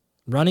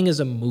 Running is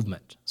a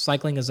movement.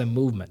 Cycling is a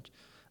movement.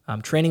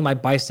 Training my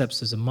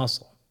biceps is a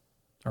muscle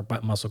or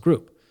muscle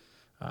group.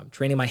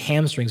 Training my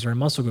hamstrings are a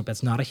muscle group.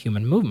 That's not a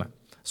human movement.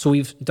 So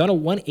we've done a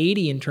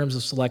 180 in terms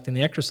of selecting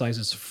the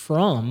exercises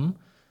from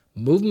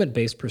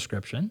movement-based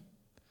prescription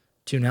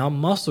to now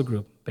muscle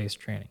group-based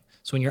training.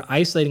 So when you're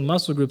isolating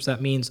muscle groups,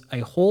 that means a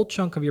whole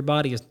chunk of your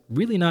body is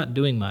really not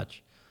doing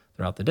much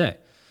throughout the day.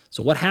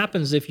 So what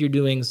happens if you're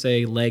doing,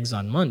 say, legs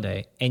on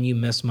Monday and you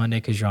miss Monday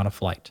because you're on a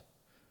flight?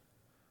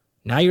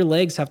 Now your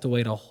legs have to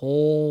wait a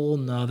whole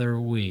nother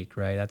week,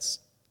 right? That's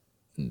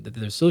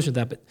the solution to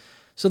that. But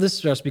so this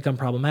starts to become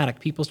problematic.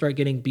 People start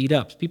getting beat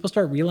up. People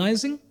start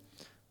realizing,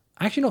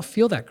 I actually don't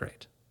feel that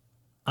great.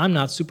 I'm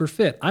not super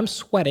fit. I'm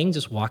sweating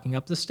just walking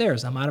up the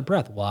stairs. I'm out of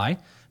breath. Why?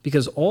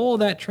 Because all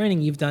that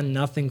training, you've done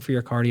nothing for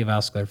your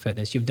cardiovascular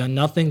fitness. You've done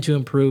nothing to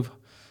improve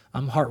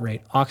heart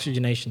rate,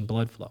 oxygenation,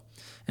 blood flow.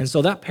 And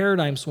so that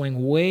paradigm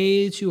swing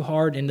way too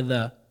hard into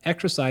the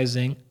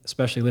exercising,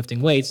 especially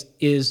lifting weights,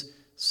 is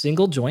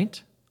single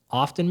joint,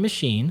 often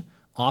machine,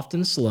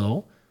 often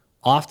slow,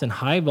 often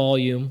high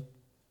volume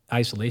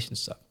isolation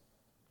stuff.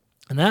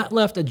 And that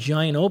left a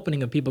giant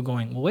opening of people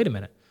going, well, wait a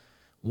minute.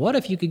 What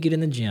if you could get in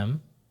the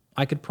gym?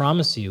 I could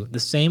promise you the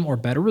same or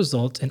better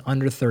results in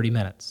under 30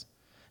 minutes.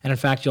 And in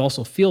fact, you'll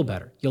also feel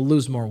better. You'll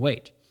lose more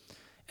weight.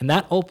 And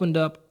that opened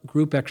up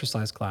group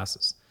exercise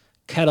classes,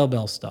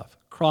 kettlebell stuff,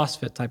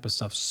 CrossFit type of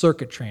stuff,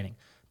 circuit training,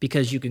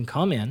 because you can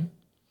come in,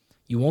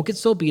 you won't get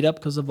so beat up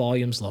because the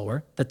volume's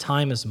lower. The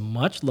time is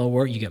much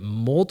lower. You get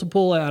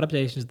multiple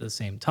adaptations at the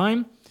same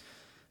time.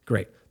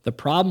 Great. The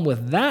problem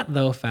with that,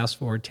 though, fast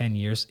forward 10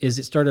 years, is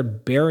it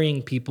started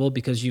burying people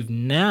because you've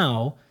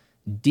now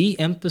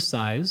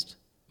de-emphasized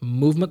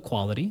movement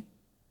quality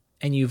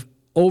and you've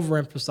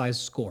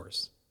overemphasized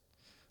scores,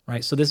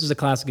 right? So this is a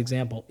classic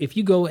example. If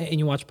you go and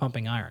you watch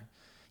Pumping Iron,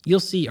 you'll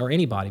see, or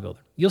any bodybuilder,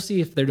 you'll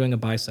see if they're doing a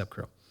bicep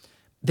curl.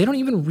 They don't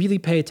even really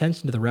pay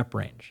attention to the rep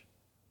range.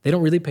 They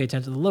don't really pay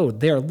attention to the load.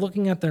 They are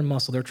looking at their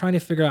muscle. They're trying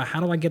to figure out, how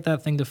do I get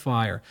that thing to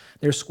fire?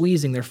 They're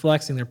squeezing, they're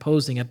flexing, they're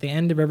posing. At the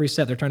end of every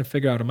set, they're trying to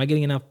figure out, am I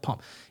getting enough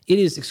pump? It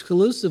is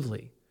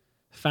exclusively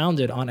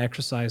founded on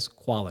exercise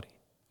quality.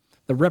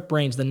 The rep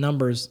range, the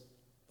numbers,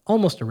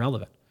 almost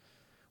irrelevant.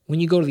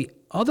 When you go to the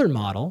other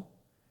model,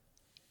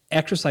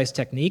 exercise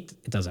technique,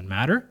 it doesn't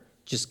matter.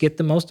 Just get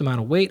the most amount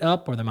of weight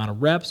up, or the amount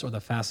of reps, or the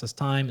fastest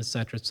time, et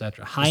cetera, et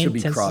cetera. High intensity.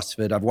 This would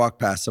be CrossFit. I've walked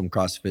past some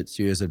CrossFit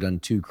studios. I've done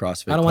 2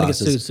 CrossFit I don't want to get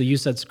classes. sued, so you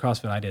said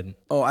CrossFit, I didn't.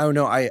 Oh, I don't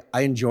know. I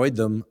enjoyed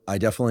them. I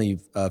definitely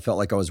felt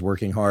like I was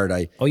working hard.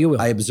 You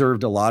will. I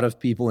observed a lot of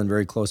people in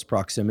very close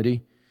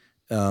proximity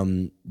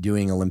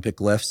doing Olympic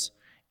lifts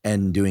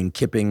and doing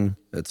kipping.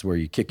 That's where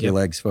you kick your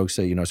legs, folks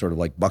say, sort of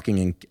like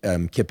bucking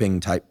and kipping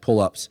type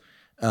pull-ups.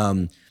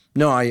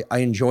 No, I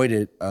enjoyed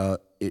it.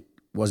 It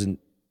wasn't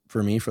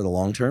for me for the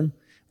long term.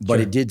 But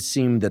It did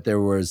seem that there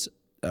was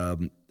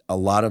a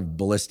lot of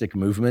ballistic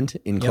movement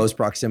in close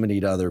proximity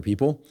to other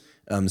people.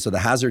 So the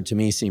hazard to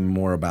me seemed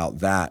more about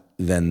that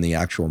than the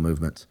actual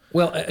movements.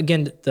 Well,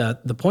 again,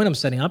 the point I'm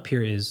setting up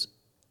here is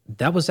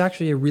that was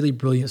actually a really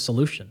brilliant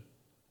solution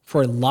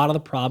for a lot of the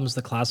problems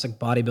the classic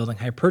bodybuilding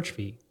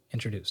hypertrophy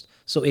introduced.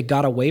 So it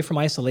got away from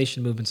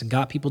isolation movements and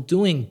got people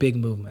doing big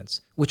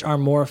movements, which are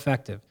more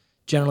effective,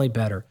 generally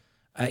better.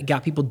 It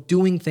got people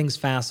doing things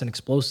fast and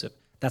explosive.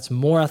 That's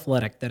more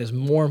athletic. That is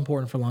more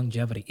important for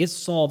longevity. It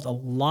solved a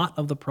lot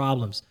of the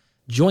problems.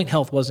 Joint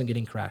health wasn't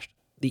getting crashed.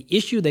 The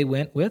issue they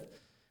went with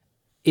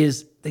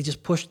is they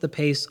just pushed the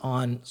pace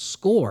on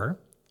score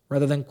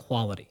rather than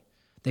quality.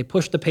 They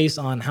pushed the pace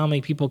on how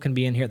many people can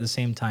be in here at the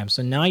same time.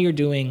 So now you're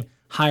doing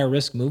higher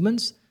risk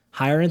movements,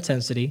 higher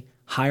intensity,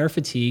 higher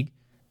fatigue,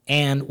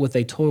 and with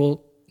a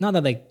total, not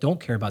that they don't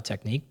care about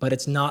technique, but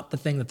it's not the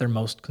thing that they're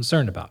most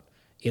concerned about.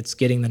 It's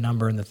getting the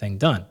number and the thing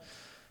done.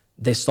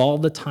 They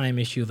solved the time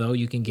issue, though.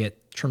 You can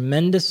get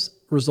tremendous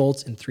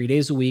results in 3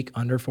 days a week,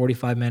 under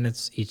 45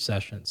 minutes each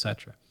session, et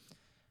cetera.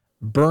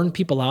 Burn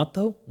people out,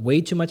 though.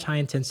 Way too much high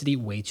intensity,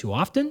 way too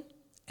often.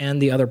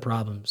 And the other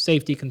problems,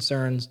 safety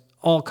concerns,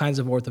 all kinds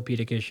of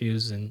orthopedic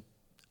issues and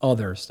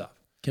other stuff.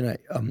 Can I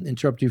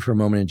interrupt you for a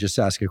moment and just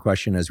ask a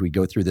question as we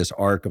go through this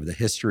arc of the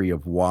history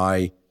of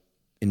why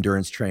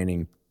endurance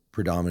training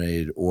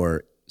predominated,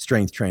 or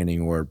strength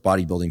training, or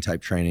bodybuilding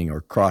type training,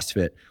 or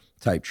CrossFit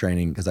type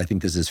training, because I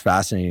think this is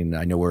fascinating.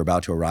 I know we're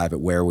about to arrive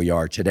at where we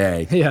are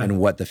today and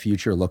what the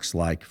future looks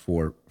like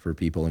for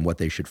people and what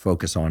they should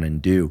focus on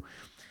and do.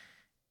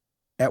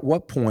 At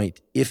what point,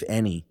 if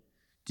any,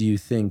 do you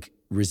think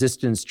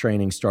resistance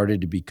training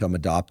started to become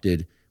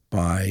adopted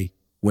by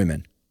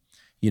women?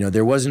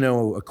 There was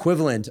no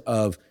equivalent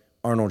of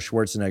Arnold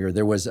Schwarzenegger.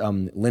 There was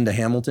Linda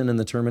Hamilton in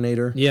The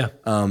Terminator.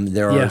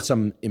 There are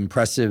some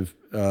impressive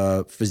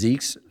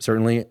physiques,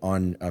 certainly,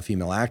 on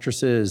female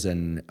actresses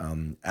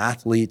and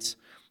athletes.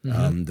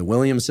 The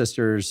Williams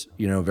sisters,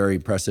 very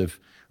impressive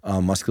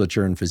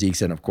musculature and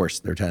physiques. And of course,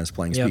 their tennis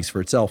playing speaks for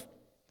itself.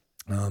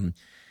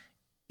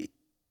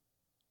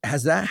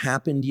 Has that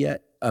happened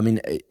yet? I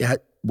mean,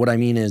 what I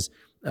mean is,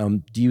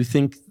 do you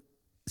think,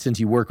 since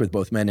you work with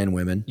both men and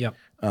women,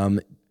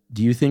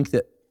 do you think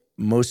that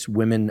most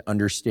women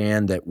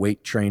understand that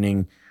weight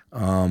training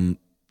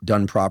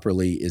done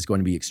properly is going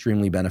to be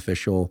extremely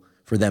beneficial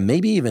for them,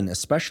 maybe even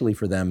especially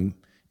for them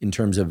in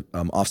terms of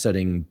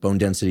offsetting bone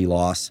density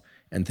loss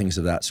and things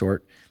of that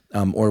sort?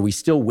 Or are we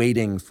still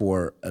waiting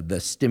for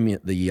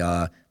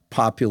the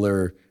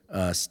popular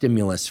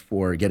stimulus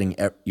for getting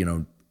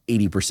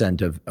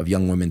 80% of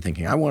young women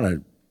thinking, I want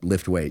to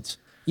lift weights?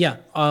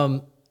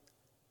 Hard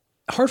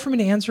for me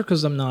to answer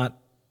because I'm not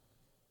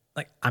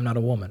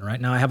a woman, right?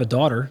 Now I have a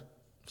daughter.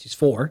 She's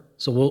 4,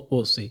 so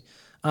we'll see.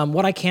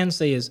 What I can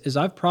say is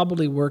I've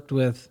probably worked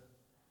with,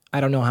 I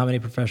don't know how many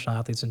professional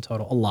athletes in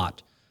total, a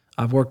lot.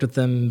 I've worked with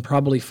them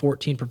probably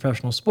 14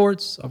 professional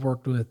sports. I've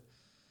worked with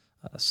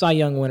Cy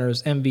Young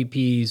winners,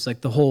 MVPs, like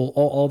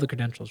all the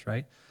credentials,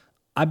 right?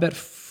 I bet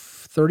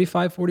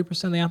 35,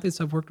 40% of the athletes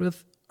I've worked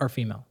with are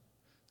female.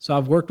 So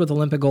I've worked with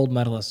Olympic gold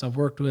medalists. I've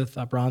worked with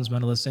bronze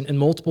medalists in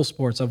multiple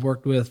sports. I've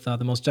worked with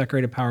the most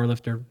decorated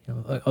powerlifter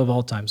of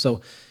all time.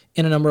 So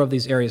in a number of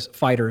these areas,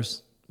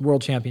 fighters,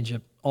 world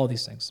championship, all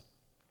these things.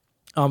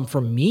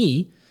 For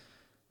me,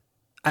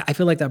 I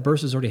feel like that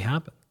burst has already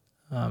happened.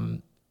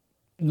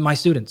 My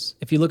students,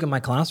 if you look at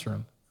my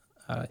classroom,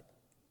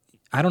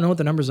 I don't know what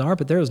the numbers are,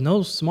 but there is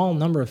no small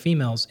number of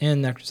females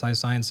in exercise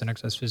science and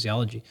exercise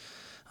physiology.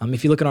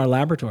 If you look at our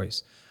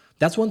laboratories,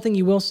 That's one thing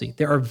you will see.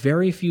 There are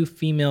very few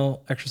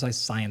female exercise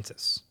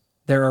scientists.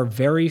 There are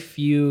very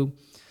few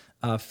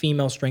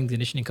female strength and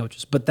conditioning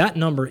coaches, but that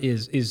number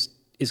is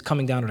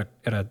coming down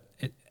at an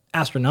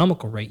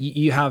astronomical rate.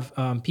 You have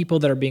people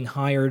that are being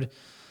hired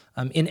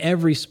in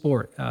every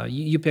sport.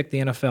 You pick the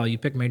NFL, you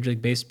pick Major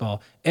League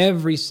Baseball.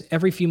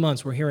 Every few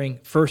months, we're hearing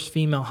first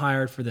female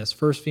hired for this,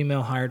 first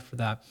female hired for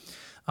that.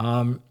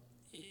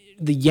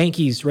 The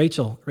Yankees,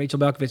 Rachel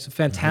Balkovich,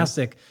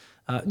 fantastic.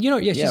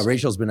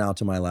 Rachel's been out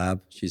to my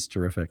lab. She's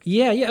terrific.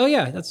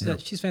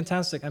 She's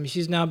fantastic. I mean,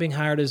 she's now being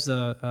hired as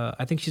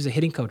I think she's a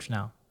hitting coach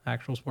now,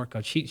 actual sport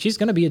coach. She's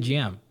going to be a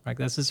GM. Right,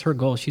 that's just her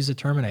goal. She's a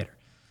Terminator.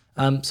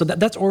 So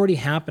that's already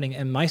happening,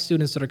 and my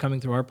students that are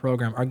coming through our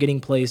program are getting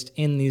placed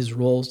in these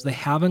roles. They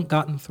haven't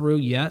gotten through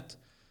yet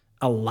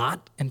a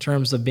lot in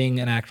terms of being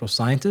an actual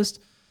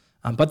scientist,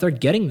 but they're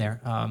getting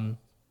there.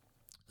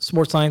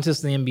 Sports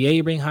scientists in the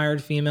NBA are being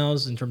hired,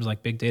 females, in terms of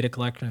like big data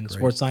collection, and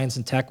sports science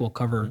and tech will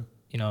cover,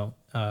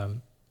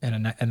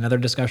 in another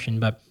discussion.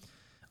 But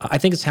I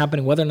think it's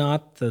happening. Whether or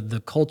not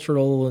the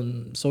cultural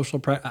and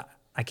social,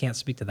 I can't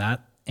speak to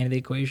that end of the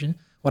equation.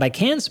 What I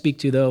can speak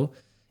to, though,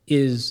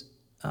 is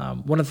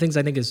one of the things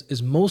I think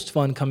is most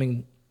fun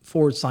coming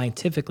forward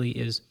scientifically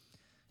is,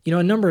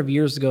 a number of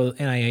years ago,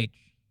 NIH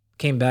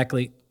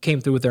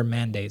came through with their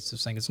mandates of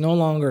saying it's no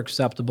longer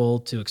acceptable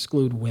to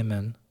exclude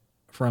women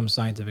from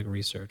scientific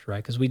research, right?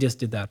 Because we just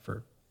did that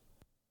for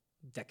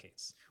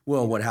decades.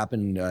 Well, what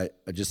happened,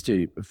 just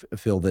to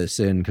fill this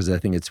in, because I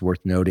think it's worth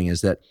noting,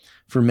 is that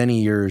for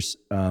many years,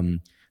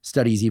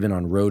 studies even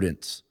on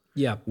rodents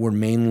were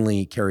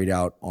mainly carried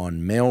out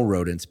on male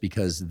rodents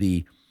because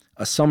the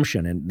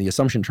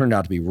assumption turned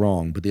out to be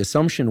wrong, but the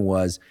assumption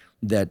was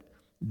that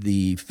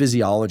the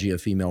physiology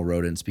of female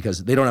rodents,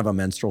 because they don't have a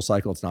menstrual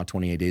cycle, it's not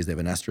 28 days, they have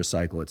an estrous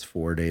cycle, it's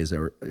 4 days,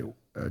 or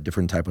a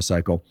different type of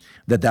cycle,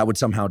 that would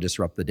somehow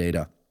disrupt the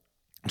data.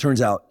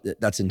 Turns out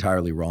that's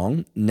entirely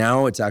wrong.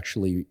 Now it's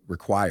actually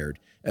required.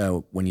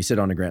 When you sit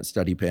on a grant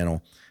study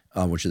panel,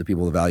 which are the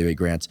people who evaluate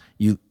grants,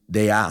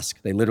 they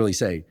literally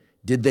say,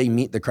 did they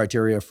meet the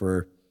criteria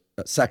for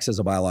sex as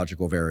a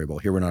biological variable?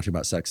 Here we're not talking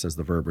about sex as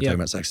the verb, we're talking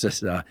about sex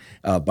as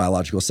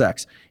biological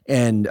sex.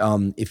 And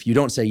if you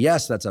don't say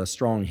yes, that's a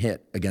strong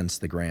hit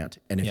against the grant.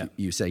 And if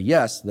you say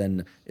yes,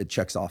 then it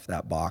checks off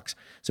that box.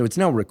 So it's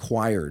now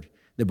required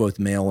that both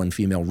male and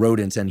female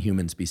rodents and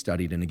humans be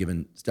studied in a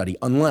given study,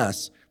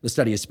 unless the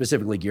study is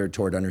specifically geared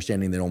toward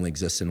understanding that only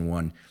exists in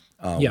one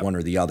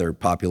or the other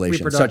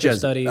population, such as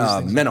studies,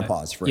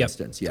 menopause, for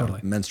instance, totally.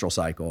 Menstrual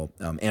cycle,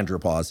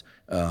 andropause,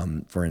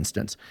 for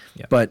instance.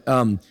 But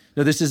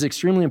this is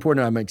extremely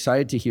important. I'm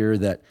excited to hear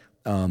that.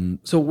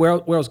 So where I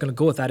was going to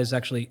go with that is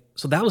actually,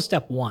 so that was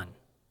step one,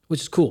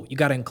 which is cool. You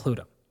got to include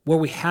them. Where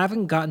we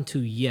haven't gotten to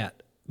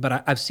yet,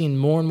 but I've seen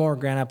more and more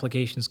grant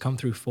applications come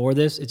through for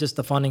this. It's just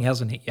the funding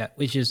hasn't hit yet,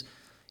 which is,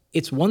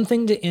 it's one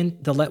thing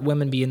to let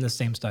women be in the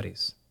same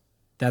studies.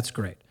 That's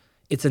great.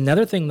 It's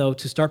another thing, though,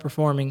 to start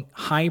performing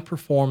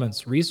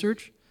high-performance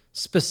research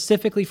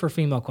specifically for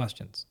female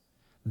questions.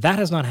 That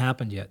has not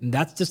happened yet, and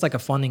that's just like a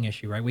funding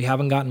issue, right? We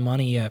haven't gotten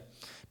money yet.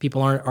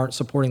 People aren't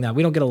supporting that.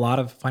 We don't get a lot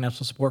of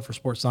financial support for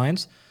sports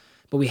science,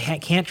 but we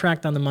can't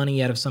track down the money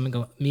yet of someone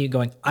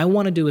going, I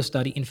want to do a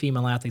study in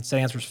female athletes that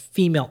answers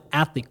female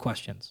athlete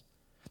questions.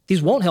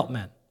 These won't help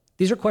men.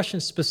 These are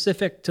questions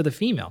specific to the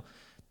female.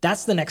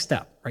 That's the next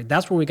step, right?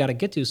 That's where we got to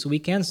get to, so we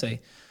can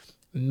say,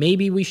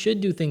 maybe we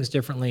should do things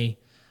differently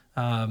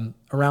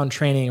around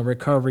training or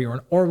recovery,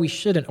 or we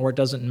shouldn't, or it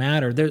doesn't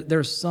matter.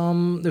 There's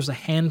a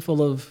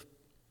handful of,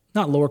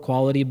 not lower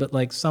quality, but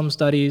like some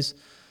studies.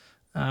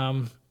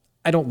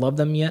 I don't love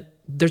them yet.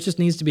 There just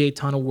needs to be a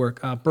ton of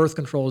work. Birth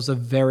control is a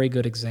very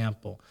good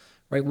example,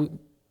 right?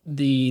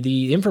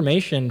 The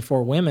information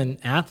for women,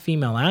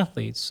 female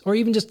athletes, or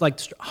even just like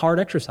hard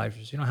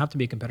exercisers, you don't have to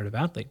be a competitive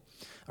athlete,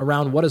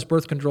 around what is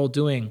birth control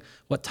doing,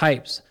 what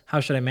types, how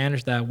should I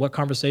manage that, what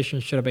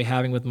conversations should I be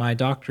having with my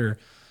doctor?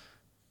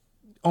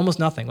 Almost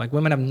nothing. Like,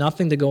 women have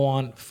nothing to go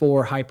on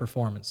for high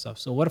performance stuff.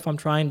 So what if I'm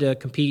trying to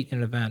compete in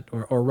an event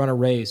or run a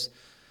race?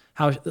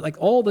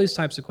 All those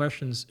types of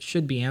questions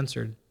should be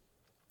answered.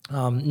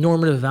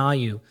 Normative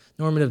value,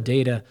 normative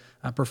data,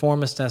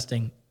 performance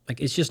testing,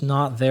 it's just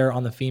not there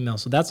on the female.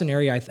 So that's an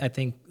area I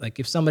think,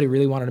 if somebody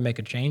really wanted to make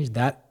a change,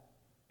 that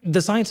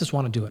the scientists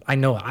want to do it. I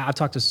know I've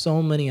talked to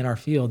so many in our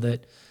field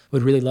that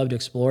would really love to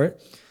explore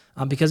it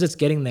because it's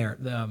getting there.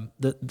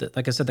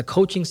 Like I said, the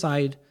coaching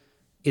side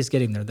is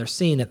getting there. They're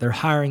seeing it. They're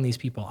hiring these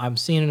people. I'm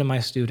seeing it in my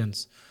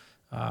students.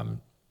 My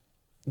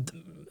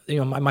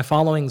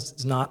following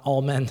is not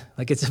all men.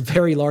 It's a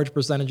very large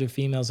percentage of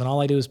females, and all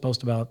I do is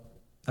post about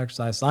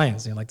exercise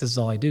science. This is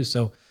all I do.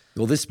 So,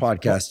 well, this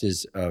podcast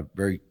is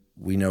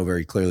we know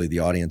very clearly the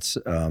audience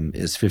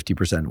is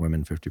 50%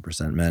 women,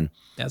 50% men.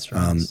 That's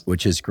right.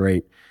 Which is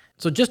great.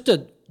 So just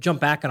to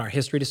jump back on our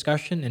history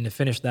discussion and to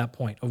finish that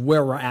point of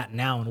where we're at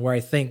now and where I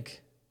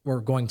think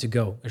we're going to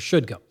go or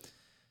should go.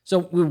 So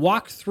we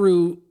walked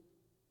through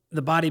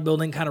the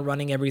bodybuilding, kind of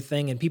running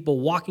everything, and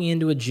people walking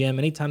into a gym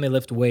anytime they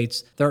lift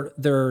weights,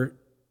 they're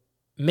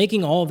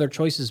making all of their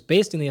choices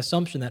based on the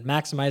assumption that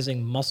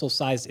maximizing muscle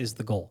size is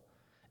the goal.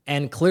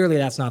 And clearly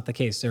that's not the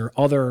case. There are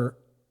other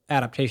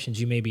adaptations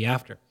you may be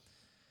after.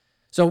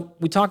 So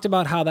we talked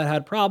about how that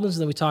had problems,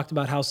 and then we talked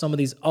about how some of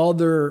these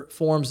other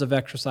forms of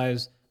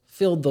exercise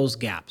filled those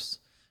gaps,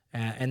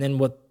 and then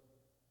what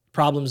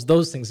problems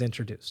those things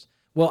introduced.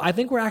 Well, I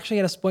think we're actually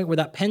at a point where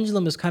that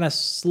pendulum is kind of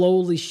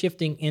slowly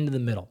shifting into the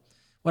middle.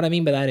 What I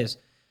mean by that is,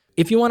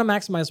 if you want to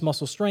maximize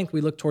muscle strength,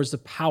 we look towards the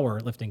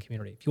powerlifting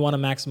community. If you want to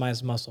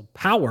maximize muscle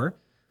power,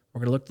 we're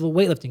going to look to the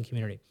weightlifting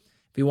community.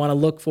 If you want to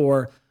look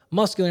for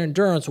muscular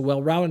endurance or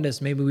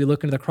well-roundedness, maybe we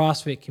look into the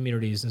CrossFit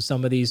communities and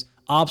some of these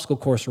obstacle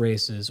course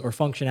races or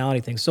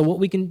functionality things. So what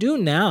we can do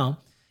now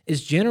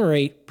is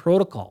generate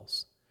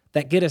protocols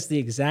that get us the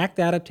exact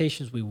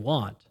adaptations we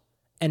want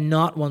and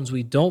not ones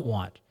we don't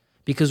want,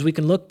 because we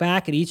can look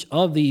back at each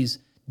of these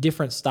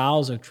different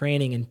styles of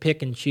training and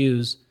pick and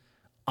choose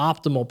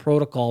optimal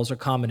protocols or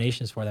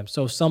combinations for them.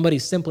 So if somebody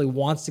simply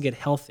wants to get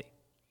healthy,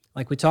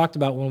 like we talked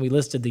about when we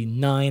listed the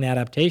 9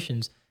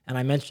 adaptations, and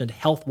I mentioned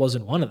health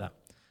wasn't one of them.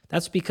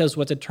 That's because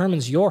what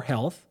determines your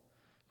health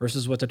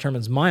versus what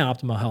determines my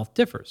optimal health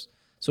differs.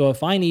 So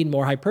if I need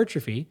more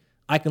hypertrophy,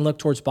 I can look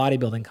towards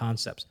bodybuilding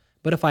concepts.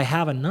 But if I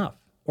have enough,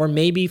 or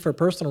maybe for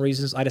personal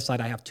reasons, I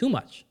decide I have too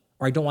much,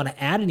 or I don't want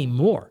to add any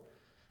more,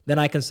 then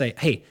I can say,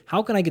 hey,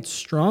 how can I get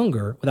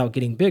stronger without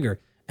getting bigger?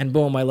 And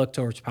boom, I look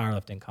towards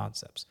powerlifting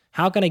concepts.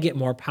 How can I get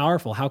more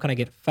powerful? How can I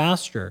get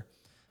faster?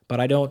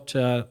 But I don't,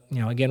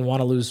 again,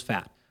 want to lose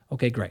fat.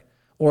 Okay, great.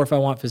 Or if I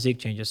want physique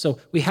changes. So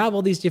we have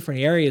all these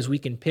different areas we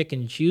can pick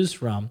and choose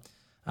from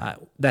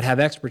that have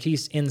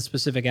expertise in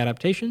specific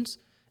adaptations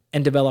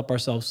and develop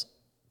ourselves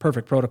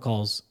perfect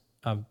protocols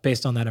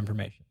based on that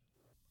information.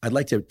 I'd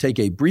like to take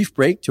a brief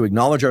break to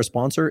acknowledge our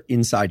sponsor,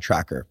 Inside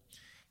Tracker.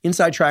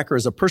 Inside Tracker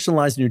is a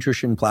personalized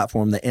nutrition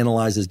platform that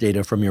analyzes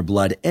data from your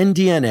blood and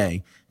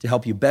DNA to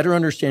help you better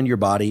understand your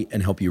body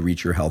and help you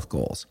reach your health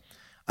goals.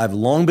 I've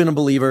long been a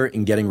believer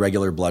in getting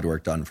regular blood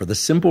work done for the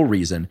simple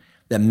reason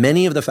that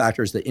many of the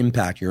factors that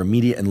impact your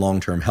immediate and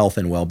long-term health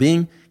and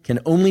well-being can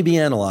only be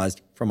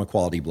analyzed from a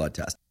quality blood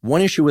test.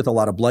 One issue with a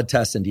lot of blood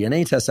tests and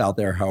DNA tests out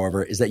there,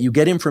 however, is that you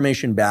get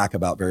information back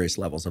about various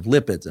levels of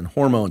lipids and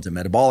hormones and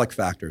metabolic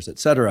factors,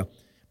 etc.,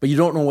 but you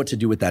don't know what to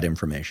do with that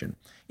information.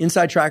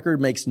 Inside Tracker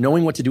makes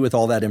knowing what to do with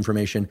all that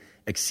information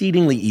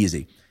exceedingly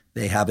easy.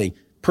 They have a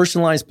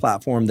personalized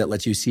platform that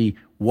lets you see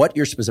what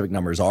your specific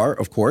numbers are,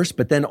 of course,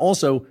 but then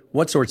also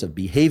what sorts of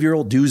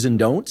behavioral do's and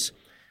don'ts,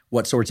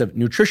 what sorts of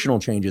nutritional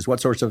changes, what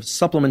sorts of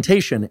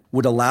supplementation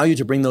would allow you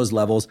to bring those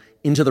levels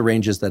into the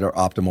ranges that are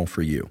optimal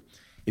for you.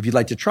 If you'd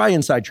like to try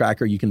Inside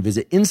Tracker, you can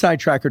visit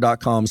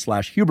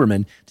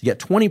insidetracker.com/Huberman to get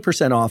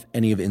 20% off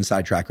any of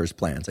Inside Tracker's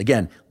plans.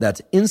 Again,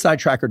 that's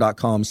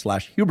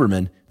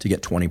insidetracker.com/Huberman to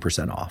get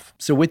 20% off.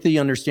 So with the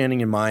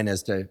understanding in mind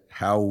as to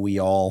how we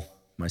all,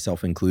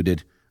 myself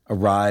included,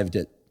 arrived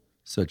at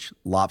such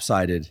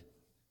lopsided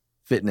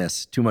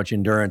fitness, too much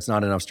endurance,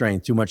 not enough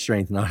strength, too much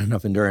strength, not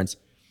enough endurance,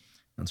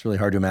 it's really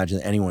hard to imagine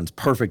that anyone's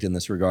perfect in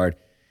this regard.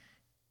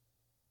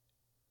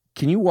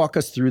 Can you walk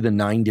us through the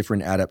 9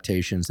 different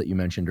adaptations that you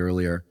mentioned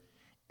earlier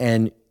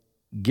and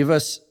give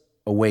us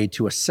a way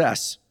to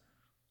assess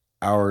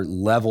our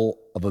level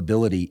of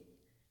ability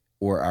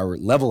or our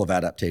level of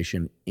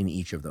adaptation in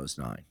each of those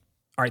 9?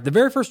 All right, the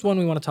very first one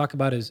we want to talk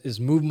about is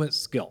movement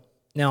skill.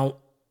 Now,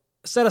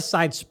 set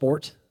aside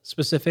sport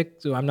specific,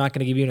 so I'm not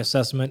going to give you an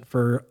assessment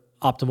for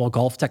optimal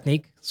golf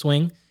technique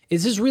swing.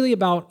 This is really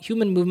about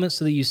human movement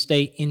so that you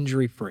stay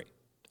injury-free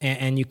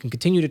and you can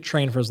continue to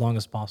train for as long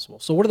as possible.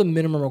 So what are the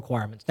minimum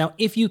requirements? Now,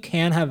 if you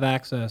can have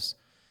access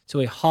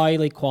to a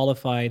highly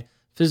qualified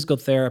physical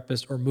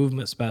therapist or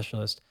movement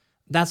specialist,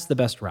 that's the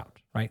best route,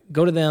 right?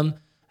 Go to them,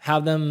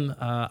 have them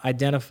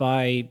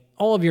identify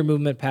all of your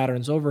movement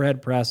patterns,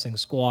 overhead pressing,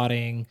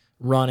 squatting,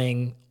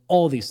 running,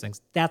 all these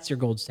things. That's your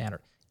gold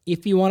standard.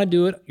 If you want to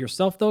do it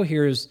yourself, though,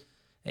 here's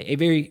a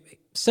very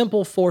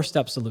simple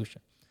 4-step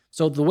solution.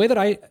 So the way that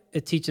I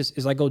teach this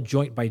is I go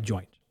joint by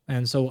joint.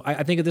 And so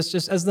I think of this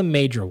just as the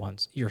major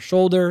ones: your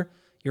shoulder,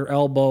 your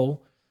elbow,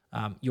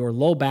 your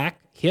low back,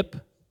 hip,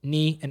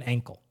 knee, and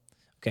ankle.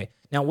 Okay.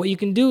 Now what you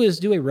can do is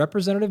do a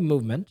representative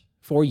movement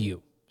for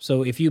you.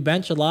 So if you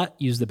bench a lot,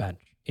 use the bench.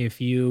 If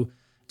you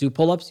do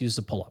pull-ups, use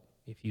the pull-up.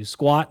 If you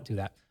squat, do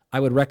that. I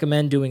would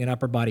recommend doing an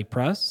upper body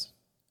press,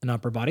 an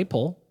upper body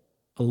pull,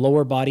 a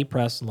lower body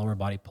press, and lower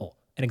body pull.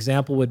 An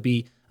example would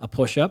be a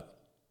push-up,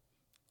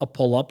 a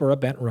pull-up or a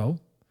bent row,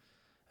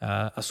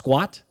 a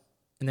squat,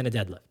 and then a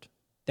deadlift.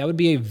 That would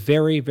be a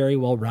very, very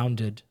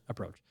well-rounded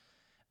approach.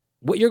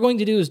 What you're going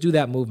to do is do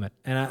that movement,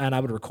 and I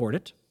would record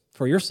it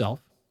for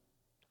yourself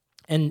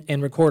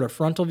and record a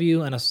frontal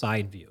view and a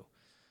side view.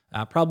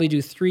 Probably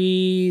do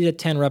 3 to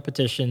 10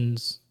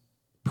 repetitions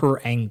per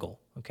angle,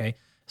 okay?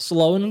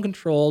 Slow and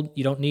controlled.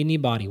 You don't need any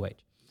body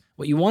weight.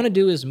 What you want to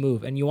do is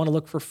move, and you want to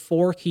look for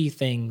 4 key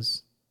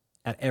things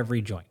at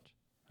every joint,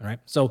 all right?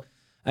 So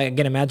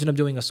again, imagine I'm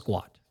doing a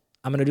squat.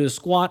 I'm going to do a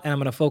squat, and I'm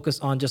going to focus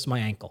on just my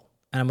ankle.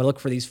 And I'm going to look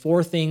for these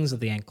 4 things of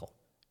the ankle.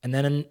 And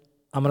then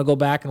I'm going to go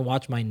back and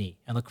watch my knee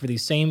and look for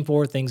these same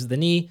 4 things of the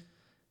knee,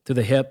 through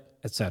the hip,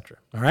 etc.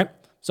 All right.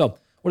 So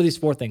what are these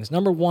 4 things?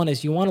 Number 1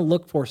 is you want to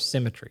look for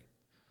symmetry.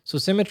 So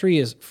symmetry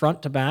is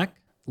front to back,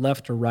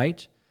 left to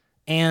right,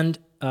 and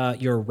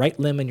your right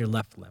limb and your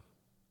left limb.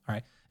 All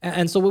right.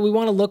 And so what we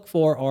want to look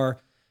for are,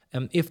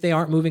 if they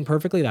aren't moving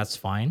perfectly, that's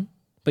fine.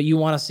 But you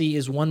want to see,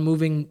 is one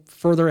moving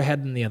further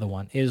ahead than the other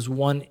one? Is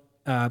one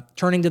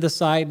turning to the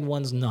side and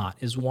one's not?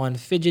 Is one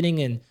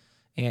fidgeting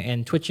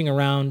and twitching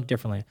around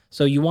differently?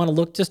 So you want to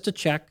look just to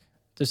check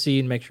to see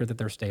and make sure that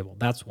they're stable.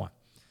 That's one.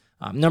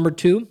 Number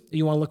 2,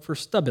 you want to look for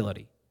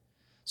stability.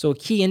 So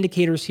key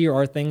indicators here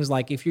are things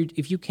like if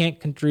you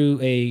can't do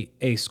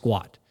a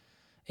squat,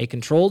 a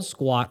controlled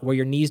squat where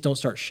your knees don't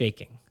start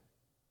shaking,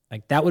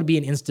 like that would be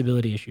an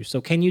instability issue. So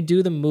can you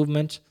do the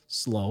movement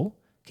slow?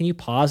 Can you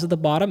pause at the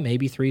bottom,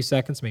 maybe 3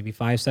 seconds, maybe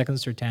 5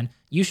 seconds or 10?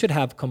 You should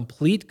have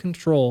complete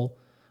control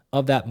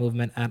of that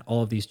movement at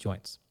all of these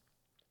joints.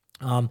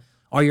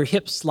 Are your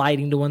hips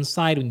sliding to one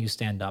side when you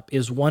stand up?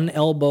 Is one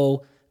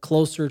elbow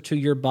closer to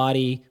your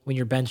body when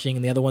you're benching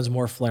and the other one's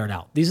more flared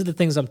out? These are the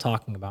things I'm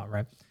talking about,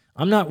 right?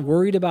 I'm not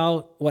worried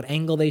about what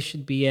angle they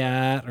should be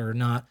at or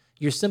not.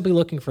 You're simply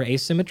looking for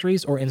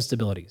asymmetries or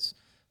instabilities.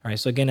 All right,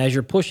 so again, as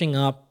you're pushing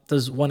up,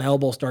 does one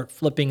elbow start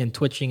flipping and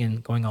twitching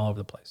and going all over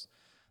the place?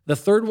 The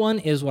third one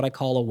is what I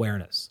call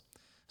awareness.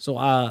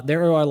 So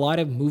there are a lot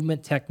of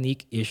movement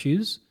technique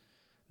issues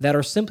that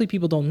are simply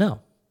people don't know.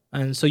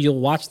 And so you'll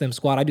watch them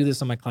squat. I do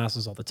this in my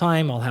classes all the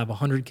time. I'll have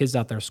 100 kids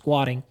out there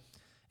squatting,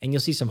 and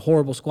you'll see some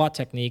horrible squat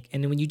technique.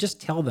 And then when you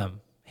just tell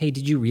them, hey,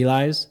 did you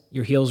realize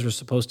your heels are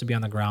supposed to be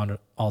on the ground at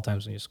all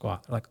times when you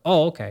squat? They're like,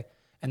 oh, okay.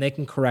 And they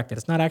can correct it.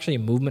 It's not actually a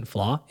movement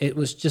flaw. It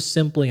was just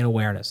simply an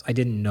awareness. I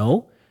didn't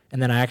know,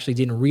 and then I actually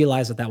didn't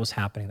realize that was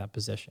happening in that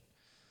position.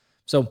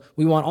 So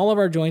we want all of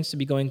our joints to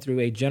be going through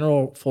a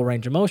general full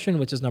range of motion,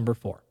 which is number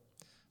 4.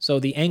 So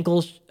the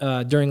ankles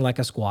during like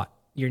a squat,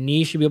 your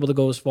knees should be able to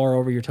go as far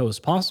over your toes as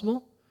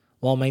possible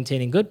while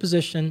maintaining good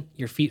position,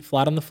 your feet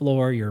flat on the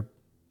floor, your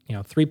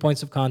 3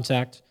 points of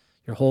contact,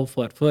 your whole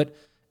foot,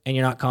 and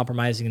you're not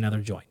compromising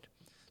another joint.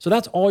 So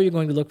that's all you're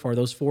going to look for,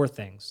 those 4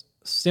 things: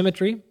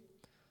 symmetry,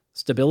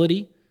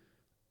 stability,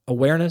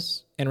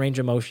 awareness, and range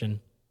of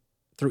motion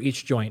through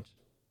each joint,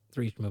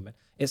 through each movement.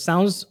 It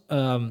sounds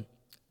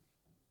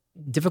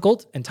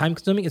difficult and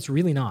time-consuming. It's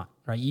really not,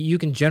 right? You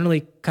can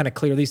generally kind of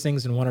clear these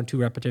things in 1 or 2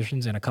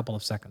 repetitions in a couple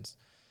of seconds.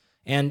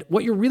 And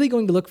what you're really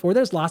going to look for,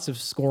 there's lots of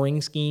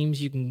scoring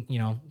schemes. You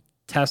can,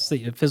 test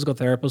that a physical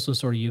therapist will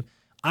sort of you.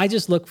 I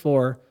just look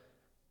for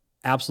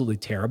absolutely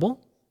terrible,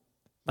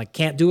 like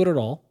can't do it at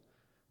all,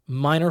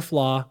 minor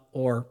flaw,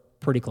 or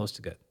pretty close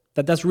to good.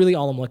 That's really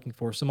all I'm looking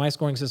for. So my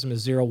scoring system is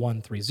 0,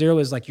 1, 3. 0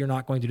 is like you're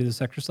not going to do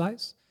this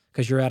exercise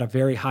because you're at a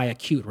very high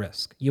acute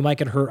risk. You might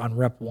get hurt on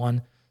rep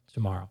 1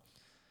 tomorrow.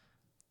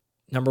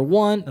 Number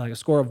 1, like a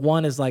score of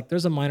 1 is like,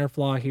 there's a minor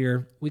flaw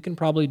here. We can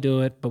probably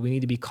do it, but we need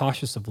to be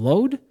cautious of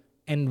load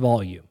and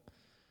volume.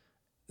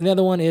 The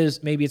other one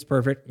is maybe it's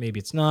perfect, maybe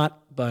it's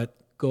not, but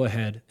go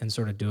ahead and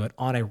sort of do it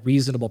on a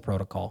reasonable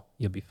protocol.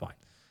 You'll be fine.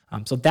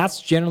 So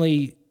that's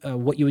generally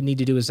what you would need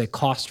to do, is a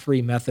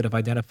cost-free method of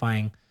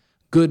identifying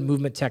good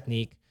movement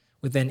technique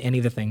within any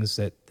of the things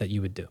that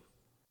you would do.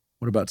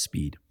 What about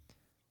speed?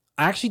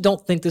 I actually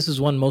don't think this is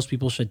one most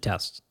people should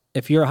test.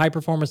 If you're a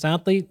high-performance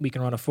athlete, we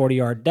can run a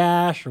 40-yard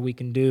dash, or we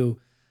can do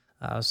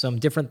some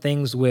different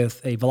things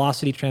with a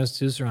velocity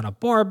transducer on a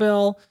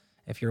barbell.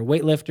 If you're a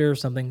weightlifter or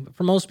something.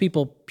 For most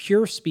people,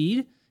 pure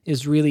speed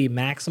is really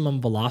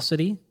maximum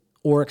velocity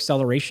or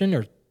acceleration,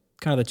 or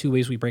kind of the 2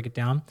 ways we break it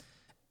down.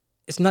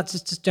 It's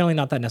just generally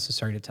not that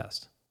necessary to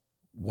test.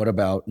 What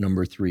about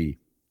number 3,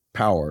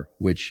 power,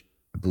 which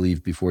I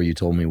believe before you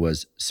told me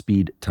was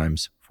speed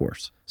times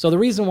force? So the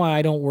reason why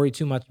I don't worry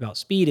too much about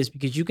speed is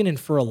because you can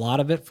infer a lot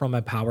of it from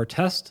a power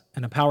test,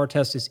 and a power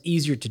test is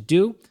easier to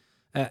do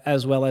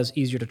as well as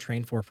easier to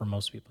train for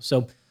most people.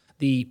 So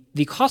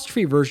the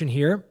cost-free version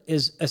here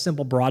is a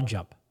simple broad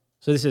jump.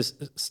 So this is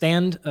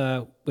stand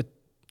with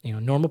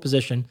normal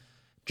position,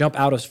 jump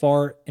out as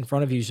far in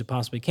front of you as you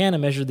possibly can,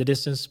 and measure the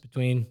distance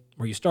between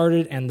where you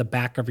started and the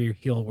back of your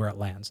heel where it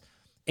lands.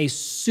 A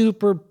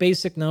super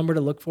basic number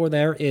to look for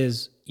there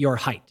is your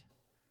height.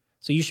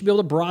 So you should be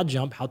able to broad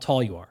jump how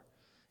tall you are.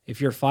 If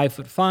you're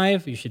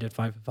 5'5", you should hit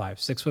 5'5",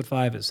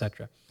 6'5",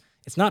 etc.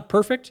 It's not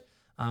perfect.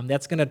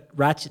 That's going to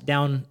ratchet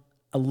down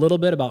a little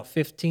bit, about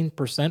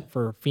 15%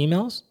 for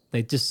females.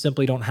 They just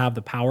simply don't have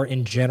the power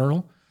in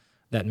general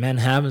that men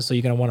have, and so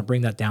you're going to want to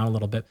bring that down a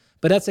little bit.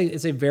 But it's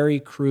a very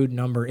crude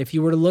number. If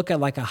you were to look at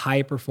like a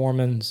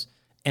high-performance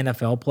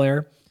NFL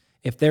player,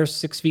 if they're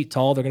 6 feet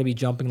tall, they're going to be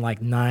jumping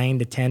like 9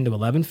 to 10 to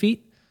 11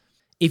 feet.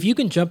 If you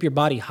can jump your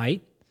body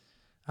height,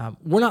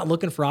 we're not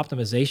looking for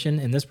optimization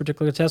in this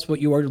particular test.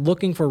 What you are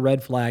looking for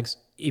red flags.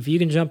 If you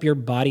can jump your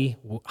body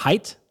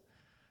height,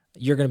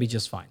 you're going to be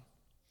just fine.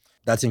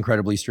 That's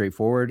incredibly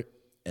straightforward.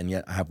 And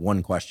yet I have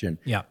one question.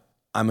 Yeah.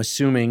 I'm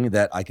assuming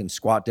that I can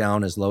squat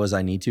down as low as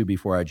I need to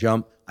before I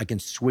jump. I can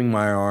swing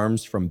my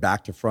arms from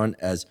back to front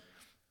as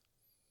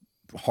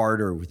hard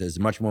or with as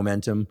much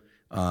momentum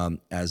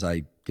as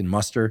I can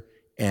muster.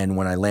 And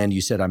when I land,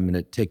 you said I'm going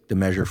to take the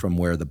measure from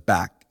where the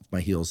back of my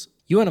heels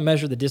You want to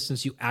measure the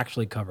distance you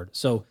actually covered.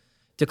 So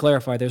to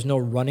clarify, there's no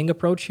running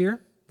approach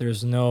here.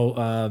 There's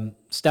no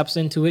steps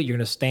into it. You're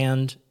going to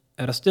stand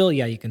at a still.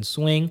 Yeah, you can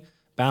swing,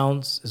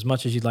 bounce as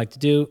much as you'd like to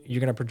do. You're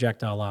going to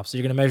projectile off. So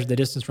you're going to measure the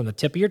distance from the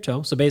tip of your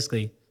toe. So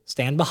basically,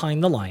 stand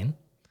behind the line,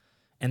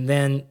 and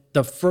then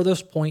the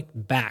furthest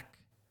point back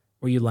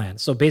where you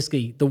land. So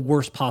basically, the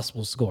worst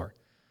possible score,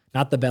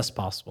 not the best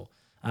possible,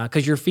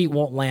 because your feet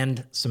won't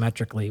land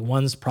symmetrically.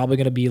 One's probably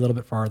going to be a little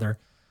bit farther.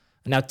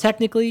 Now,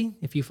 technically,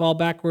 if you fall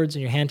backwards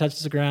and your hand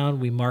touches the ground,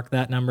 we mark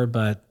that number.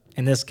 But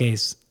in this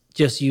case,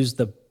 just use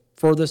the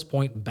furthest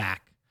point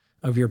back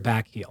of your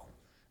back heel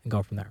and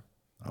go from there.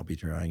 I'll be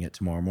trying it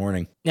tomorrow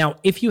morning. Now,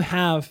 if you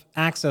have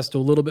access to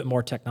a little bit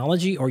more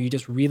technology, or you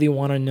just really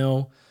want to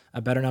know a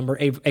better number,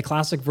 a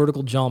classic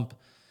vertical jump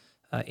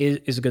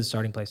is a good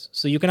starting place.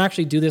 So you can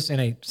actually do this in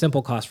a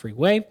simple, cost-free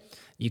way.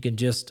 You can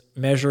just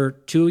measure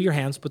two of your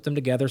hands, put them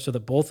together so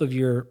that both of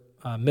your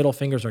middle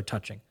fingers are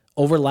touching.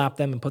 Overlap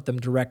them and put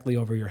them directly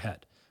over your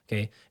head,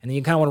 okay? And then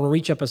you kind of want to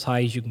reach up as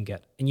high as you can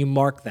get, and you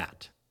mark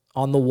that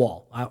on the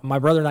wall. My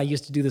brother and I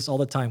used to do this all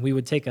the time. We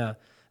would take a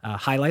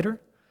highlighter,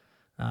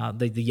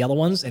 the yellow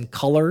ones, and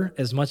color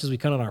as much as we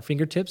could on our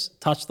fingertips,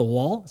 touch the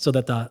wall so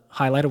that the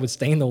highlighter would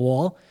stain the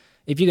wall.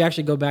 If you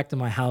actually go back to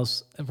my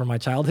house from my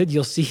childhood,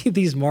 you'll see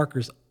these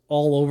markers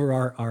all over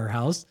our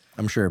house.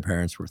 I'm sure your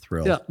parents were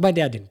thrilled. Yeah, my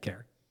dad didn't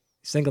care.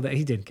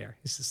 He didn't care.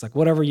 He's just like,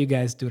 whatever you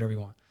guys do, whatever you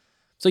want.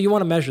 So you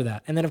want to measure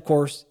that. And then, of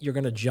course, you're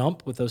going to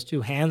jump with those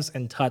two hands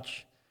and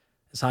touch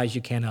as high as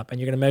you can up. And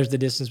you're going to measure the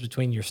distance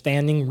between your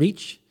standing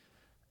reach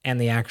and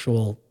the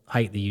actual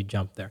height that you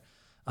jump there.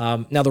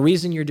 Now, the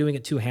reason you're doing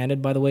it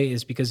two-handed, by the way,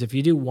 is because if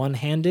you do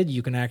one-handed,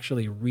 you can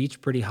actually reach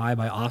pretty high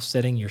by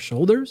offsetting your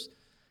shoulders.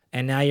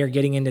 And now you're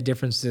getting into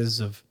differences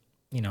of,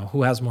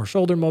 who has more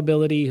shoulder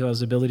mobility, who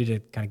has the ability to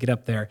kind of get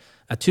up there.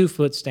 A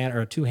 2-foot standard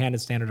or a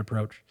two-handed standard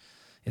approach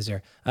is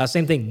there.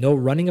 Same thing, no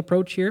running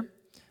approach here.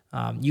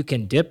 You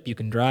can dip, you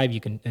can drive,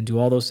 you can and do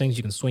all those things.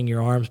 You can swing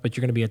your arms, but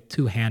you're going to be a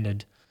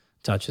two-handed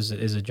touch is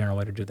a general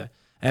way to do that.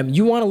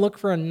 You want to look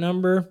for a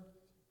number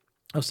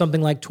of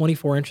something like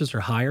 24 inches or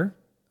higher.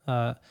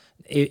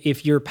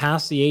 If you're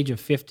past the age of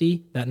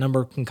 50, that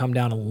number can come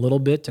down a little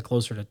bit to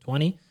closer to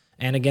 20.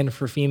 And again,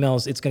 for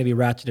females, it's going to be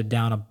ratcheted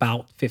down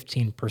about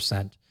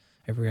 15%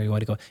 every way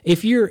to go.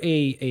 If you're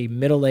a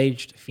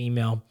middle-aged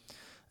female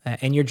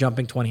and you're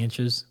jumping 20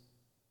 inches,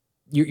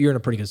 you're in a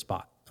pretty good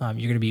spot. You're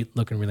going to be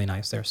looking really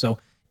nice there. So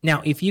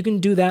now, if you can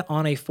do that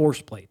on a force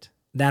plate,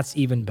 that's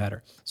even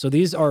better. So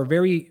these are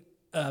very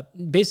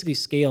basically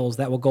scales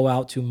that will go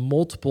out to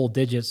multiple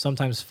digits,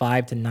 sometimes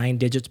 5 to 9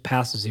 digits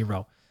past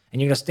 0.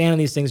 And you're going to stand on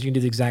these things, you can do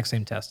the exact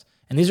same test.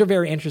 And these are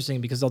very interesting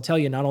because they'll tell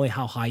you not only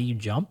how high you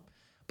jump,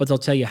 but they'll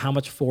tell you how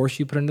much force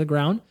you put into the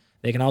ground.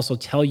 They can also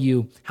tell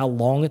you how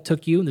long it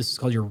took you. This is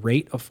called your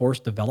rate of force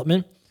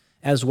development,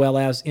 as well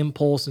as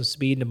impulse and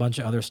speed and a bunch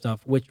of other stuff,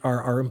 which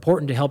are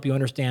important to help you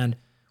understand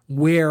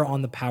where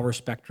on the power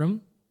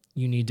spectrum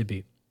you need to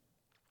be.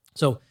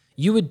 So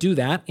you would do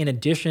that in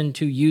addition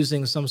to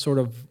using some sort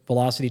of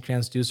velocity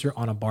transducer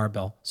on a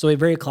barbell. So a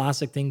very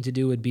classic thing to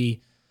do would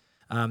be,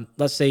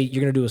 let's say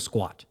you're going to do a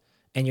squat,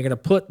 and you're going to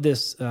put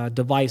this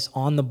device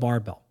on the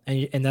barbell,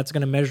 and that's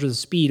going to measure the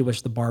speed at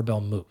which the barbell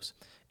moves.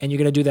 And you're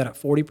going to do that at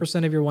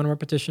 40% of your one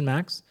repetition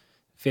max,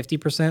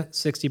 50%,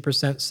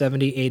 60%,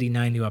 70, 80,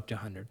 90, up to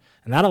 100.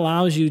 And that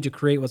allows you to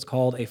create what's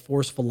called a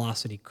force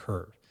velocity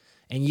curve.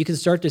 And you can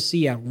start to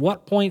see at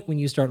what point when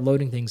you start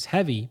loading things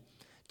heavy,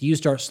 do you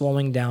start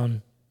slowing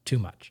down too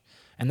much.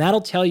 And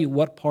that'll tell you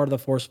what part of the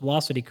force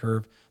velocity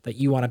curve that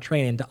you want to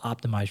train in to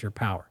optimize your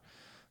power.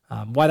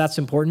 Why that's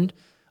important?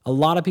 A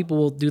lot of people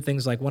will do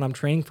things like, when I'm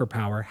training for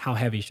power, how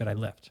heavy should I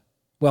lift?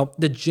 Well,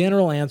 the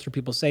general answer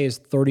people say is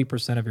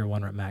 30% of your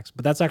one rep max,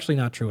 but that's actually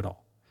not true at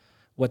all.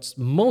 What's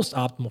most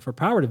optimal for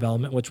power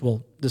development, which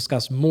we'll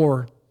discuss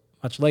more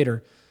much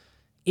later,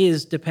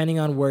 is depending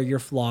on where you're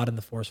flawed in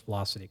the force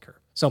velocity curve.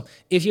 So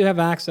if you have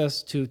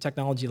access to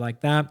technology like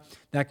that,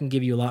 that can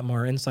give you a lot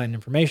more insight and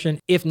information.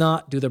 If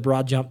not, do the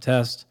broad jump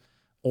test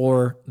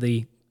or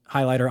the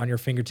highlighter on your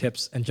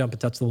fingertips and jump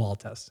and touch the wall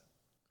test.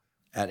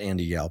 At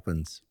Andy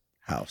Galpin's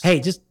house.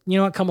 Hey, just,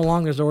 come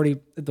along. The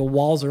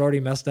walls are already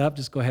messed up.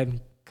 Just go ahead and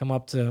come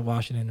up to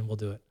Washington and we'll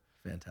do it.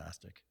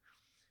 Fantastic.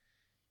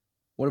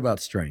 What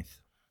about strength?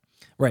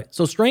 Right.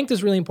 So strength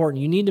is really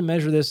important. You need to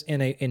measure this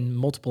in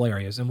multiple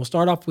areas, and we'll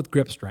start off with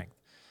grip strength.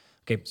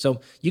 Okay, so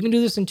you can do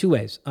this in two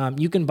ways.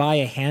 You can buy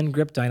a hand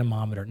grip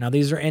dynamometer. Now,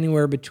 these are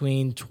anywhere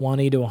between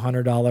 $20 to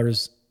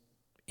 $100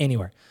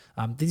 anywhere.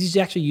 These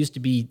actually used to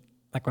be,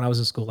 like when I was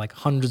in school, like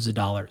hundreds of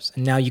dollars,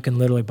 and now you can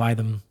literally buy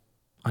them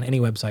on any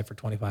website for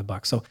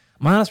 $25. So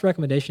my honest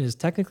recommendation is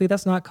technically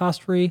that's not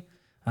cost-free.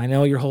 I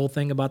know your whole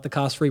thing about the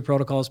cost-free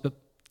protocols, but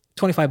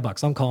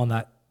 $25, I'm calling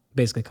that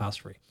basically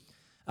cost-free.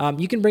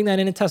 You can bring that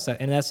in and test that.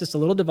 And that's just a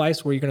little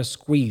device where you're going to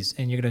squeeze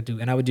and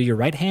and I would do your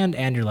right hand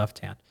and your left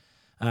hand.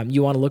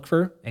 You want to look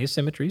for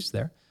asymmetries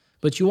there,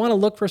 but you want to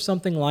look for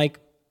something like,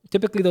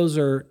 typically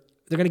they're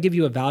going to give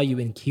you a value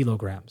in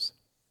kilograms.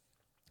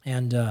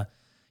 And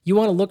you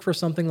want to look for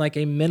something like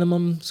a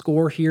minimum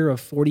score here of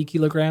 40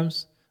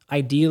 kilograms.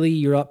 Ideally,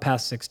 you're up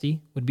past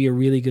 60 would be a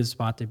really good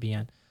spot to be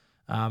in.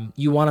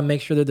 You want to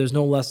make sure that there's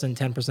no less than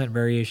 10%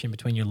 variation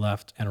between your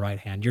left and right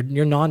hand.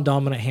 Your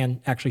non-dominant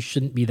hand actually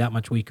shouldn't be that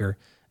much weaker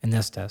in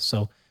this test.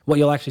 So what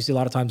you'll actually see a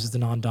lot of times is the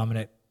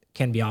non-dominant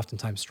can be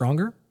oftentimes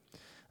stronger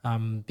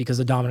because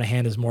the dominant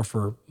hand is more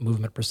for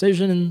movement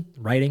precision and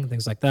writing,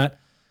 things like that.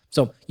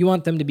 So you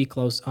want them to be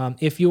close.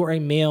 If you are a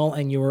male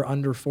and you're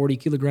under 40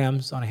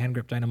 kilograms on a hand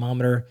grip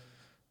dynamometer,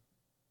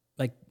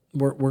 like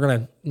we're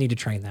going to need to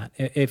train that.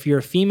 If you're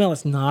a female,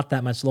 it's not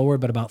that much lower,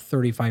 but about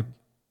 35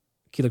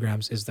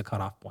 kilograms is the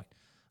cutoff point.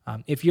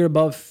 If you're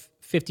above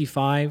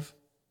 55,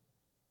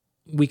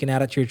 we can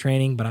add it to your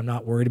training, but I'm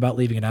not worried about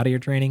leaving it out of your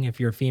training. If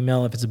you're a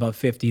female, if it's above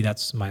 50,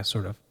 that's my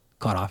sort of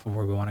cutoff of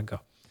where we want to go.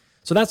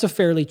 So that's a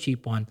fairly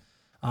cheap one.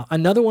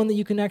 Another one that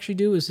you can actually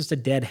do is just a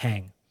dead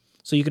hang.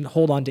 So you can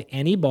hold on to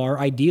any bar,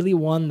 ideally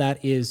one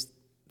that is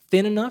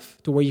thin enough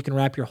to where you can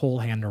wrap your whole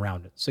hand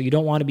around it. So you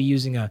don't want to be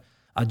using a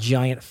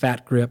giant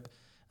fat grip.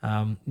 You're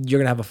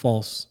going to have a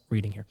false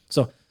reading here.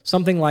 So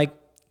something like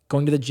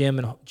going to the gym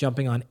and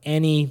jumping on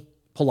any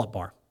pull-up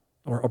bar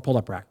or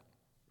pull-up rack.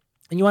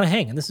 And you want to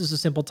hang, and this is a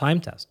simple time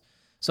test.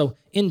 So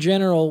in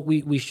general,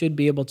 we should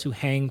be able to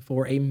hang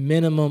for a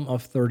minimum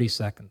of 30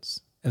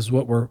 seconds is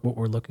what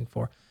we're looking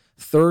for.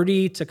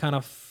 30 to kind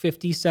of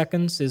 50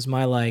 seconds is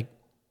my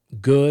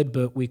good,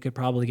 but we could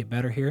probably get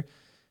better here.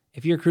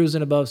 If you're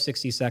cruising above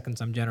 60 seconds,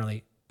 I'm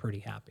generally pretty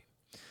happy.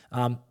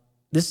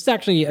 This is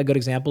actually a good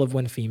example of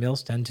when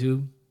females tend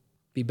to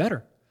be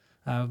better.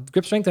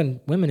 Grip strength on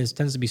women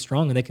tends to be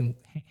strong, and they can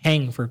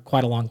hang for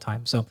quite a long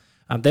time. So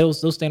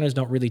those standards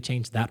don't really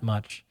change that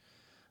much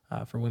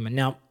for women.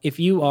 Now, if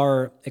you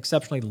are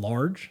exceptionally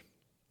large,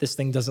 this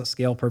thing doesn't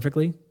scale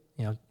perfectly.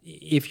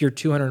 If you're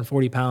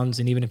 240 pounds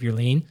and even if you're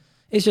lean,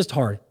 it's just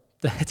hard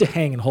to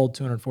hang and hold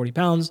 240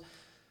 pounds.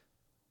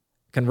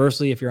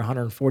 Conversely, if you're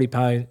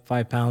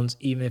 145 pounds,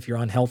 even if you're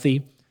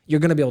unhealthy,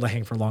 you're going to be able to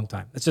hang for a long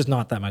time. It's just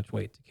not that much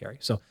weight to carry.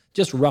 So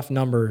just rough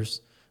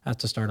numbers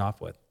to start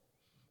off with.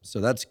 So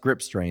that's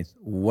grip strength.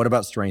 What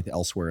about strength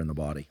elsewhere in the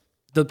body?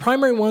 The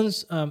primary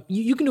ones,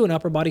 you can do an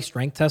upper body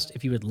strength test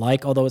if you would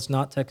like, although it's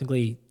not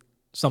technically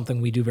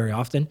something we do very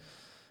often.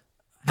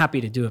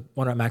 Happy to do a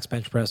 1 rep max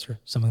bench press or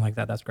something like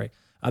that. That's great.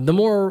 The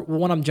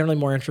one I'm generally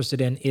more interested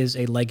in is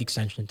a leg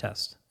extension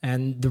test.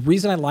 And the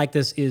reason I like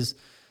this is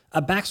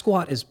a back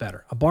squat is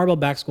better. A barbell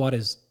back squat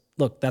is,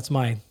 that's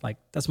my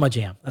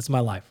jam. That's my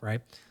life,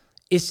 right?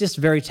 It's just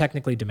very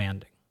technically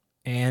demanding.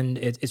 And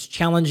it's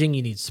challenging.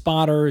 You need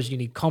spotters. You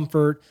need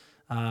comfort.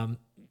 A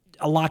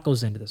lot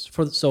goes into this.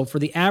 So for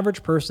the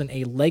average person,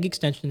 a leg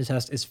extension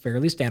test is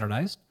fairly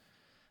standardized.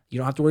 You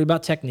don't have to worry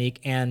about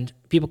technique, and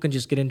people can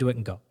just get into it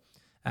and go.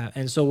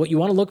 And so what you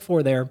want to look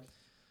for there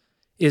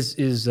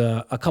is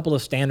a couple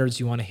of standards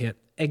you want to hit.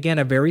 Again,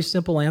 a very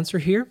simple answer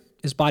here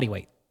is body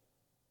weight.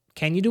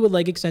 Can you do a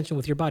leg extension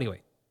with your body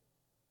weight?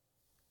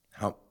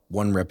 How?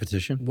 One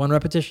repetition? One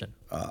repetition.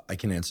 I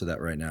can answer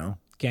that right now.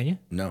 Can you?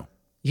 No.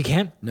 You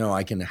can't? No,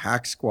 I can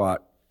hack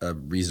squat a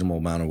reasonable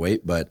amount of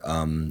weight, but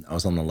I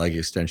was on the leg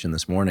extension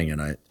this morning,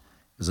 and it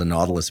was a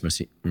Nautilus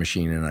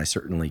machine, and I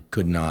certainly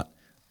could not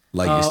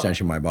leg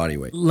extension my body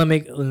weight. Let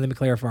me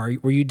clarify.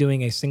 Were you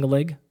doing a single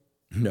leg?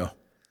 No.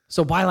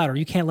 So bilateral,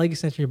 you can't leg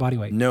extension your body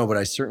weight? No, but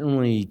I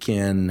certainly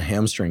can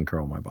hamstring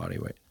curl my body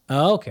weight.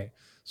 Oh, okay.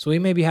 So we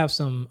maybe have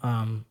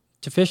some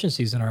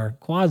deficiencies in our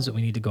quads that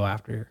we need to go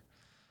after here.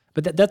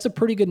 But that's a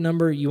pretty good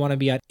number you want to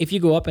be at. If you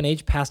go up in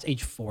age past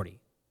age 40,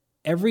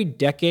 every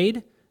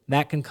decade,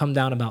 that can come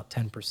down about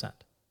 10%,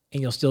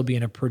 and you'll still be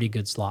in a pretty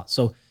good slot.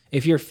 So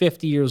if you're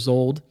 50 years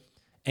old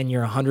and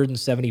you're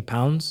 170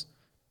 pounds,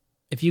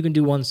 if you can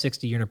do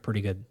 160, you're in a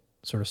pretty good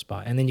sort of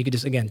spot. And then you could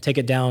just, again, take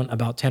it down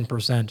about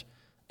 10%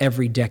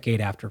 every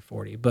decade after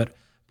 40. But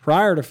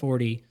prior to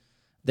 40,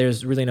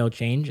 there's really no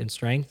change in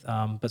strength.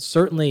 But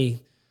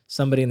certainly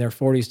somebody in their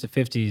 40s to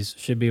 50s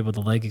should be able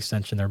to leg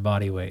extension their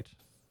body weight.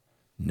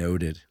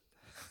 Noted.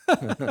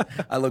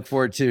 I look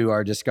forward to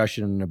our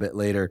discussion a bit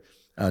later,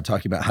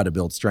 talking about how to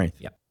build strength.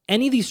 Yeah.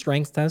 Any of these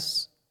strength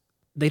tests,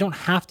 they don't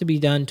have to be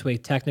done to a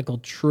technical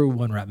true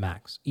 1 rep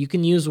max. You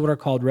can use what are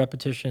called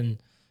repetition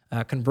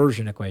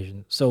conversion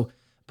equations. So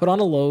put on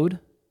a load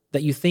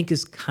that you think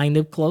is kind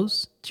of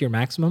close to your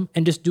maximum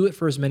and just do it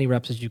for as many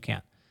reps as you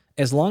can.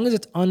 As long as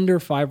it's under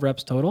 5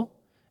 reps total,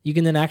 you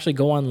can then actually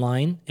go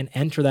online and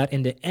enter that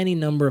into any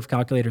number of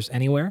calculators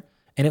anywhere,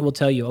 and it will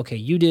tell you, okay,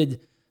 you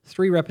did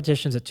 3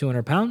 repetitions at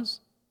 200 pounds.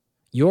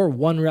 Your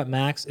 1 rep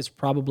max is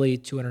probably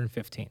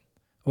 215,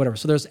 whatever.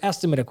 So there's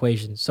estimate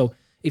equations. So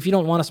if you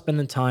don't want to spend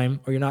the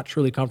time or you're not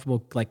truly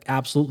comfortable,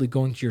 absolutely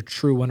going to your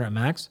true 1 rep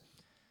max,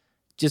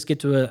 just get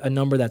to a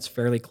number that's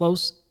fairly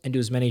close and do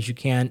as many as you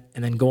can,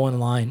 and then go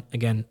online.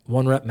 Again,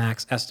 1 rep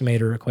max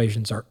estimator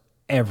equations are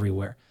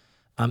everywhere.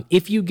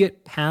 If you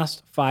get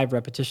past 5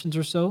 repetitions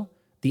or so,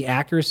 the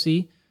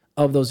accuracy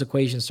of those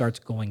equations starts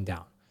going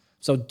down.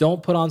 So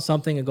don't put on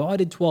something and go, I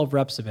did 12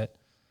 reps of it,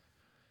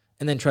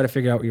 and then try to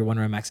figure out what your 1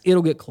 rep max.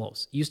 It'll get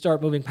close. You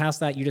start moving past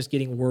that, you're just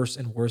getting worse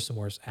and worse and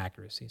worse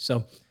accuracy.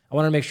 So I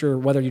want to make sure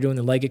whether you're doing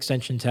the leg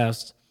extension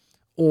test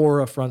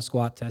or a front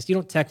squat test. You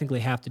don't technically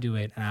have to do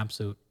an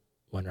absolute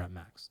 1 rep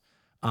max.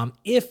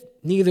 If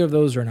neither of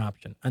those are an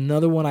option,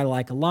 another one I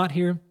like a lot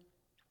here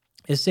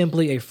is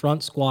simply a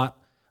front squat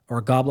or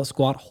a goblet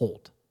squat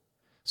hold.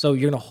 So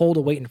you're going to hold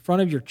a weight in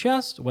front of your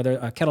chest, whether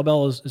a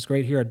kettlebell is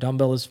great here, a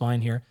dumbbell is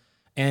fine here,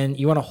 and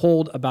you want to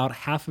hold about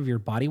half of your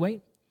body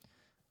weight.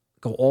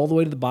 Go all the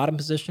way to the bottom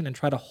position and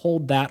try to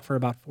hold that for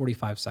about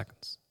 45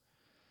 seconds.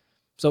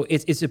 So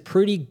it's a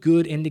pretty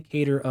good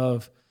indicator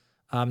of,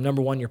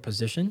 number one, your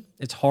position.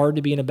 It's hard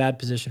to be in a bad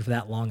position for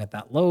that long at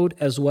that load,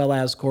 as well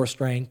as core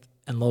strength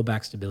and low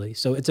back stability.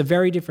 So it's a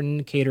very different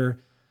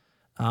indicator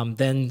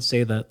than,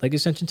 say, the leg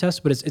extension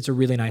test, but it's a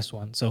really nice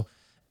one. So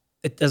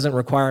it doesn't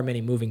require many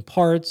moving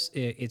parts.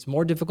 It's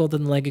more difficult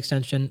than the leg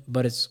extension,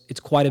 but it's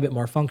quite a bit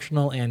more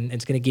functional, and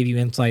it's going to give you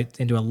insight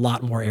into a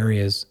lot more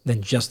areas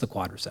than just the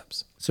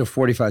quadriceps. So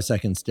 45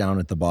 seconds down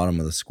at the bottom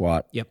of the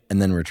squat. Yep.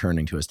 And then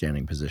returning to a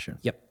standing position.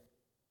 Yep.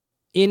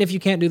 And if you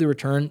can't do the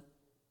return,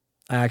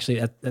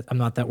 I'm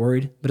not that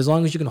worried. But as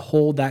long as you can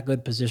hold that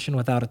good position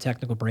without a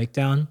technical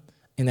breakdown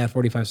in that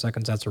 45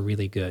 seconds, that's a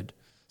really good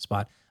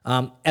spot.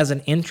 As an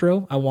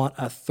intro, I want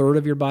a third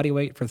of your body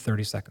weight for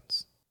 30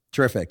 seconds.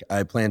 Terrific.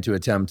 I plan to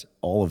attempt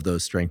all of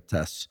those strength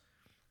tests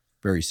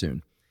very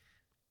soon.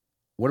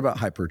 What about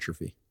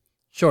hypertrophy?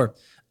 Sure.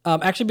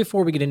 Actually,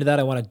 before we get into that,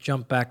 I want to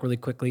jump back really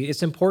quickly.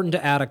 It's important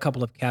to add a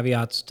couple of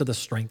caveats to the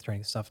strength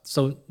training stuff.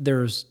 So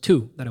there's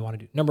two that I want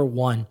to do. Number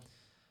one,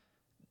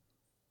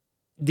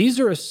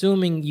 these are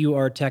assuming you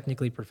are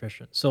technically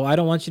proficient. So I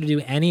don't want you to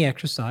do any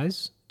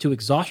exercise to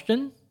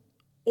exhaustion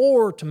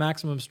or to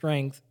maximum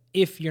strength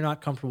if you're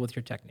not comfortable with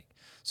your technique.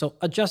 So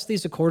adjust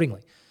these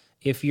accordingly.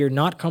 If you're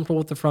not comfortable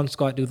with the front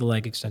squat, do the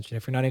leg extension.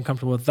 If you're not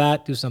comfortable with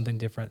that, do something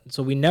different.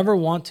 So we never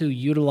want to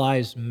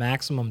utilize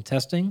maximum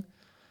testing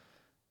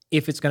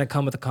if it's going to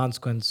come with the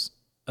consequence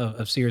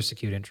of serious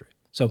acute injury.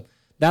 So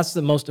that's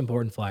the most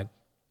important flag.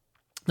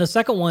 The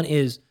second one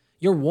is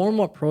your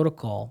warm-up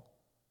protocol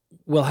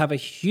will have a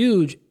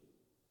huge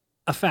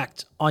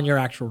effect on your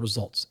actual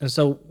results. And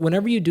so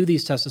whenever you do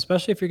these tests,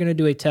 especially if you're going to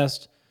do a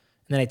test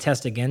and then a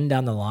test again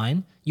down the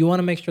line, you want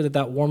to make sure that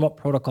that warm-up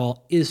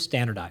protocol is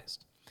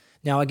standardized.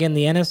 Now, again,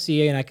 the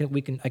NSCA,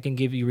 and I can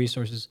give you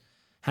resources,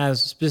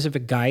 has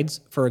specific guides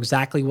for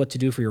exactly what to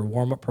do for your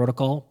warm-up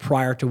protocol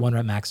prior to 1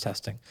 rep max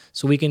testing.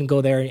 So we can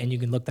go there and you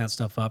can look that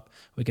stuff up.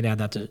 We can add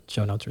that to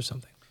show notes or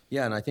something.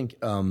 Yeah, and I think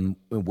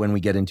when we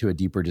get into a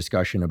deeper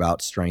discussion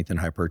about strength and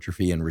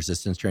hypertrophy and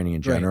resistance training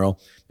in general,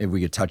 maybe we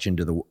could touch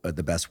into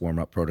the best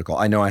warm-up protocol.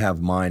 I know I have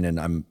mine, and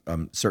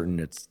I'm certain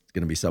it's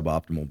going to be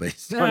suboptimal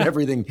based on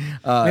everything.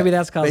 Maybe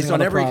that's causing based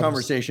on every problems.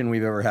 conversation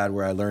we've ever had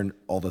where I learn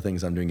all the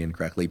things I'm doing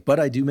incorrectly.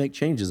 But I do make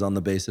changes on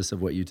the basis of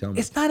what you tell me.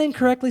 It's not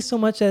incorrectly so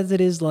much as it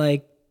is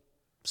like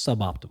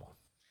suboptimal.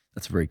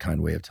 That's a very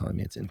kind way of telling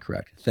me it's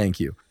incorrect.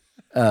 Thank you.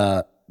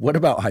 What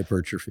about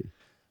hypertrophy?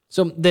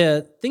 So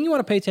the thing you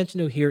want to pay attention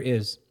to here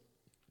is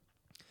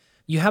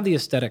you have the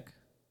aesthetic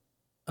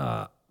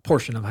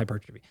portion of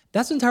hypertrophy.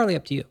 That's entirely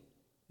up to you.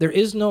 There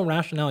is no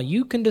rationale.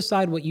 You can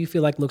decide what you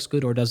feel like looks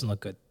good or doesn't look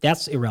good.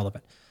 That's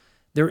irrelevant.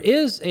 There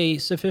is a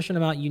sufficient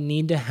amount you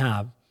need to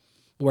have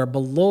where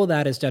below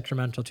that is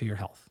detrimental to your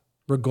health,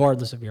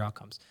 regardless of your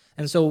outcomes.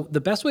 And so the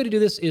best way to do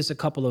this is a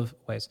couple of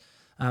ways.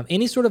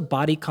 Any sort of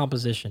body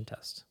composition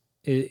test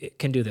it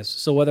can do this.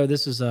 So whether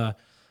this is a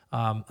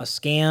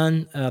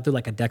scan through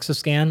like a DEXA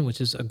scan, which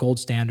is a gold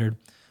standard,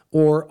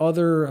 or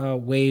other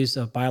ways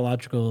of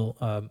bioelectrical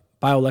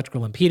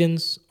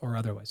impedance or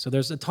other ways. So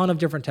there's a ton of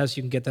different tests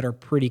you can get that are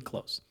pretty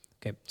close.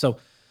 Okay, so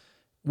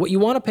what you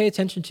want to pay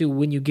attention to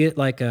when you get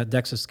like a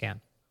DEXA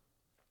scan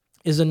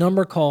is a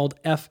number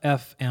called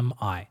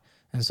FFMI.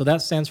 And so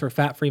that stands for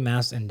Fat-Free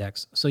Mass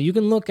Index. So you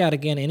can look at,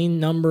 again, any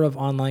number of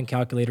online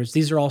calculators.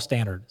 These are all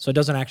standard. So it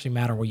doesn't actually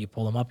matter where you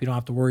pull them up. You don't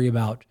have to worry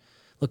about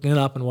looking it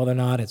up and whether or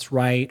not it's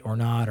right or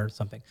not or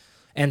something.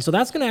 And so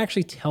that's going to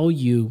actually tell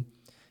you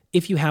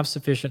if you have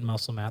sufficient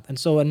muscle mass. And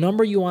so a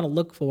number you want to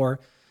look for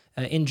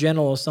in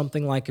general is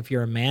something like, if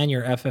you're a man,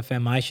 your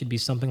FFMI should be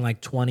something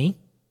like 20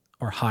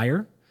 or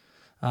higher.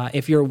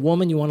 If you're a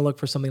woman, you want to look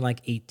for something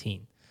like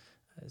 18.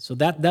 So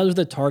those are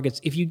the targets.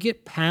 If you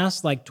get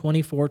past like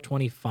 24,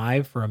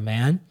 25 for a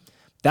man,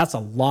 that's a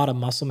lot of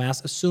muscle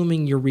mass,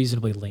 assuming you're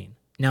reasonably lean.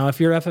 Now, if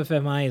your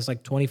FFMI is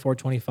like 24,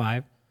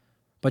 25,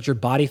 but your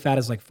body fat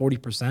is like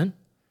 40%,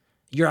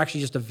 you're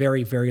actually just a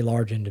very, very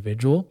large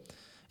individual.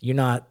 You're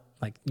not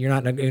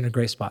in a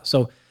great spot.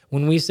 So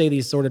when we say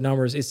these sort of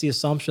numbers, it's the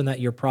assumption that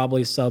you're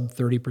probably sub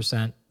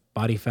 30%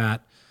 body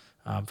fat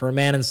for a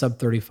man and sub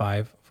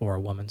 35 for a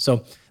woman.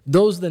 So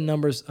those are the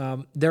numbers.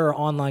 There are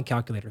online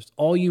calculators.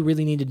 All you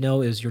really need to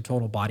know is your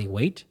total body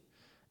weight,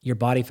 your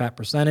body fat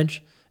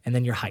percentage, and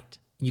then your height.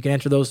 You can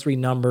enter those three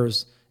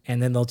numbers,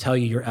 and then they'll tell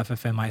you your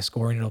FFMI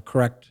score, and it'll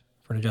correct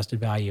for an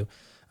adjusted value.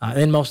 And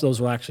then most of those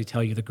will actually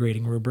tell you the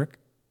grading rubric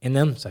in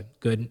them, so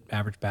good,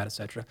 average, bad,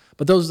 etc.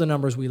 But those are the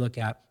numbers we look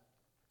at.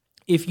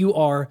 If you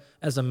are,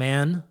 as a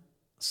man,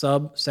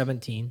 sub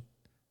 17,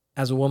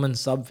 as a woman,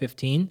 sub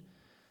 15,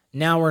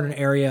 now we're in an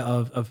area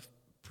of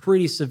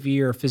pretty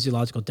severe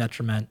physiological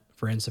detriment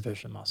for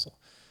insufficient muscle.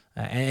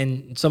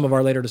 And some of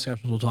our later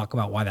discussions will talk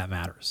about why that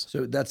matters.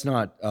 So that's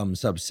not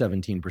sub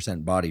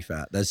 17% body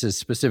fat. This is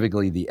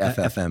specifically the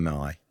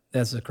FFMI.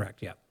 That's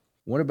correct, yeah.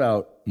 What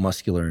about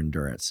muscular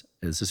endurance?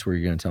 Is this where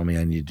you're going to tell me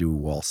I need to do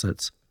wall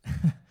sits?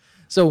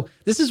 So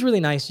this is really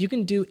nice. You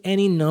can do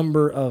any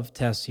number of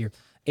tests here.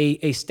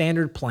 A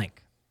standard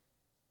plank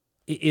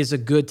is a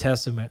good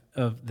test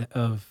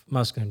of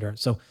muscular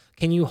endurance. So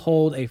can you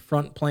hold a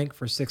front plank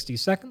for 60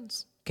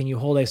 seconds? Can you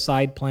hold a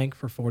side plank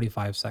for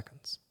 45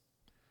 seconds?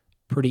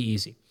 Pretty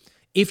easy.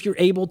 If you're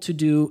able to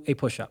do a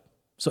push-up.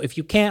 So if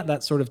you can't,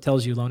 that sort of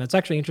tells you alone. It's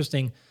actually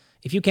interesting.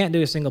 If you can't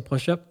do a single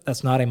push-up,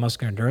 that's not a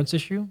muscular endurance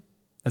issue.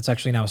 That's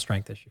actually now a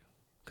strength issue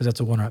because that's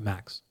a 1 rep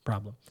max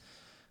problem.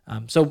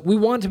 So we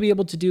want to be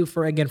able to do,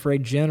 for a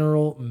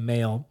general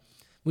male,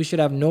 we should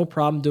have no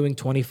problem doing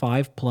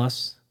 25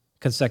 plus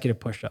consecutive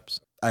push-ups.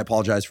 I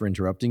apologize for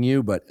interrupting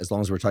you, but as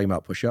long as we're talking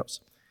about push-ups,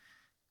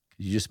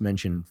 you just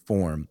mentioned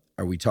form.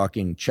 Are we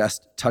talking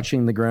chest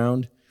touching the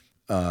ground,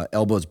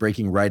 elbows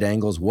breaking right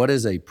angles? What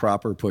is a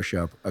proper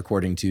push-up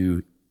according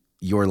to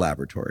your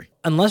laboratory?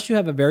 Unless you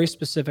have a very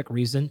specific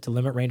reason to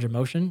limit range of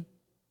motion,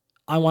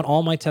 I want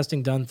all my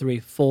testing done through a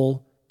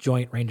full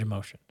joint range of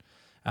motion.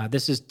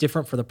 This is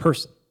different for the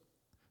person.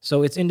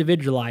 So it's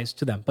individualized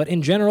to them. But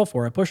in general,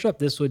 for a push-up,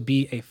 this would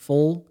be a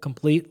full,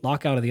 complete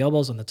lockout of the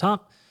elbows on the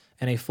top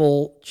and a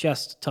full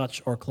chest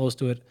touch or close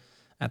to it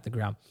at the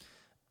ground.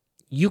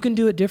 You can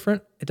do it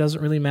different. It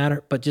doesn't really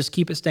matter, but just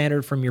keep it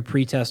standard from your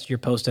pre-test to your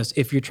post-test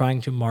if you're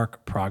trying to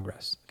mark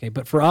progress. Okay,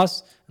 but for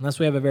us, unless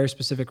we have a very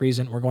specific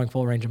reason, we're going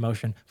full range of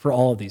motion for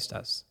all of these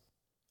tests.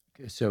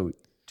 Okay, so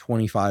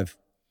 25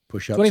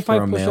 push-ups 25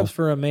 for a male? push-ups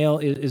for a male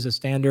is a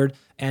standard,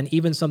 and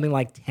even something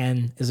like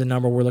 10 is a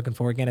number we're looking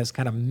for. Again, it's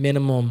kind of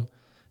minimum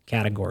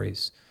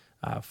categories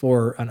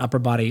for an upper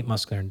body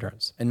muscular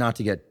endurance. And not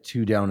to get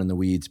too down in the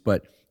weeds,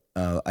 but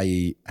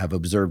I have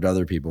observed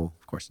other people,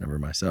 of course, never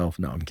myself.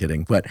 No, I'm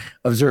kidding. But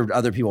observed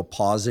other people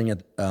pausing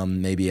at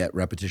maybe at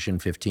repetition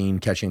 15,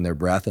 catching their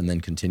breath, and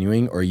then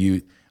continuing. Or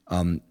you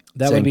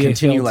that would be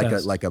continue a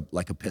failed like test.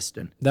 like a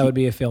piston. That would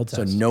be a failed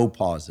test. So no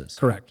pauses.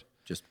 Correct.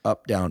 Just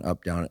up, down,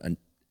 and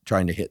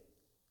trying to hit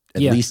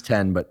at least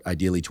 10, but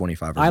ideally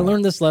 25 or more. I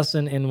learned this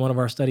lesson in one of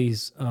our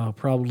studies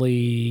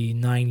probably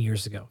 9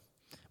 years ago,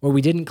 where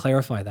we didn't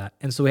clarify that.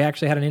 And so we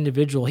actually had an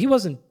individual. He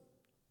wasn't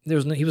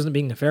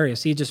being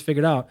nefarious. He just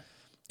figured out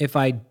if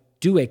I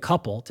do a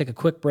couple, take a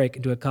quick break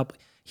and do a couple,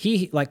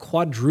 he like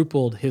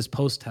quadrupled his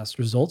post-test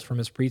results from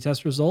his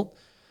pre-test result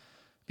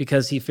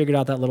because he figured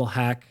out that little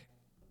hack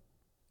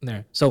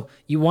there. So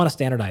you want to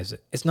standardize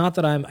it. It's not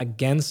that I'm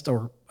against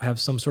or have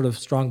some sort of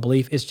strong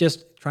belief. It's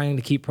just trying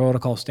to keep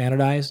protocol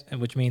standardized,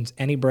 and which means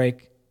any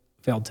break,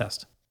 failed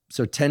test.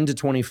 So 10 to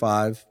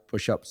 25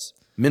 push-ups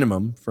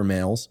minimum for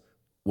males.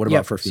 What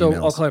about for females?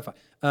 So I'll clarify.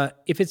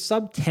 If it's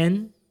sub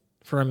 10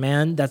 for a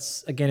man,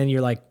 that's again in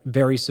your like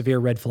very severe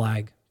red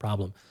flag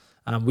problem.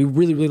 We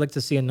really like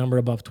to see a number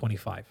above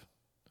 25.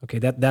 Okay,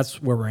 that's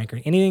where we're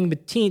anchoring. Anything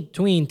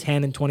between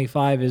 10 and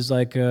 25 is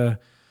like, but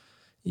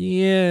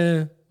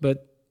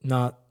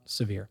not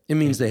severe. It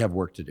means they have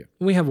work to do.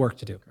 We have work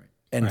to do. Right.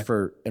 And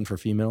for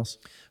females?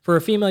 For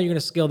a female, you're going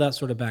to scale that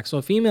sort of back. So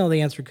a female,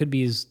 the answer could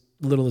be as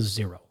little as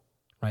 0,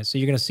 right? So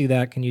you're going to see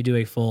that. Can you do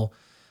a full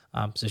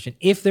position?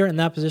 If they're in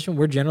that position,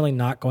 we're generally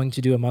not going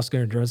to do a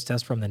muscular endurance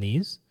test from the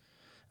knees.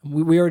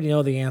 We already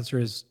know the answer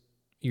is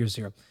year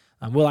 0.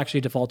 We'll actually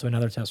default to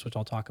another test, which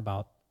I'll talk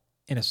about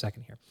in a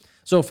second here.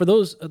 So for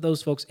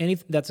those folks,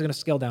 anything that's going to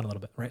scale down a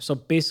little bit, right? So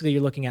basically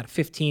you're looking at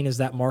 15 is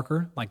that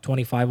marker, like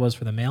 25 was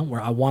for the male,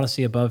 where I want to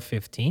see above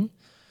 15.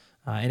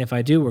 And if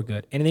I do, we're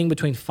good. Anything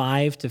between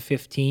 5 to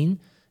 15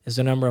 is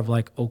a number of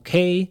like,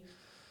 okay.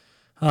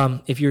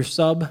 If you're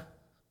sub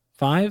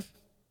 5,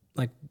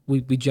 like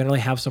we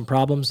generally have some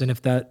problems. And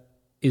if that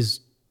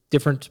is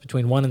different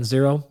between 1 and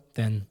 0,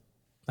 then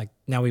like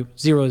now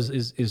 0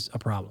 is a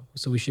problem.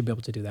 So we should be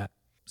able to do that.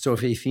 So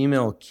if a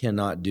female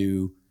cannot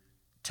do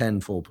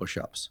 10 full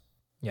push-ups.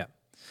 Yeah.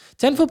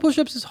 10 full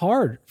push-ups is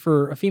hard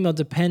for a female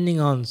depending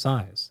on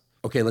size.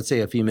 Okay, let's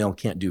say a female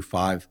can't do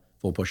 5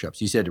 full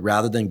push-ups. You said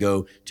rather than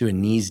go to a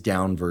knees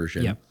down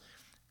version,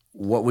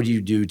 what would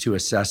you do to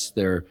assess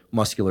their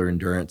muscular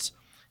endurance?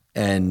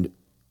 And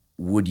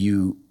would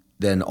you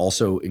then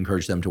also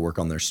encourage them to work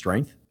on their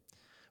strength?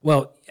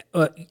 Well,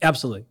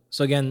 absolutely.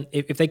 So again,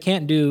 if they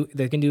can do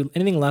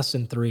anything less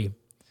than 3,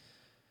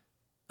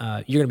 you're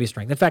going to be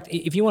strength. In fact,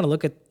 if you want to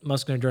look at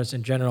muscular endurance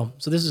in general,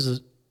 so this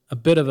is a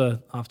bit of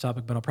a off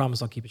topic, but I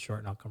promise I'll keep it short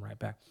and I'll come right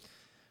back.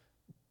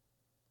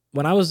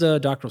 When I was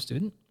a doctoral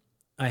student,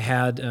 I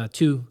had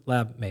 2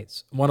 lab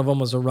mates. One of them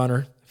was a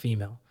runner,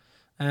 female,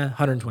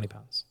 120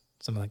 pounds,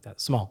 something like that,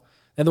 small.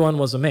 The other one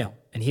was a male,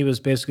 and he was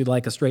basically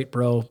like a straight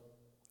bro.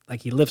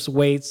 Like he lifts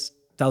weights,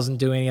 doesn't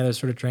do any other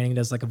sort of training,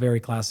 does like a very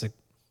classic,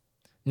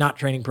 not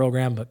training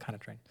program, but kind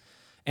of training.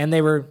 And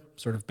they were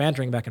sort of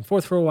bantering back and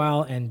forth for a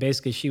while, and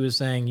basically she was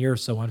saying, you're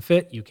so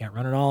unfit, you can't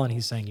run at all, and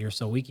he's saying, you're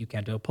so weak, you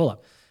can't do a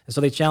pull-up. And so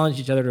they challenged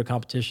each other to a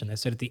competition. They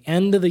said at the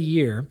end of the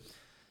year,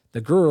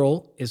 the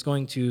girl is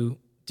going to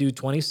do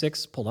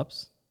 26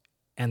 pull-ups,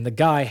 And the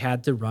guy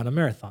had to run a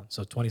marathon,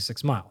 so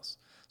 26 miles.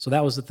 So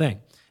that was the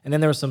thing. And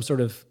then there was some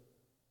sort of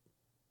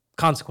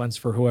consequence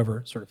for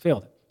whoever sort of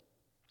failed it.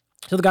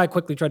 So the guy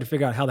quickly tried to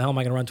figure out, how the hell am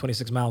I going to run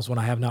 26 miles when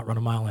I have not run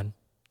a mile in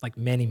like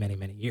many, many,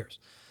 many years?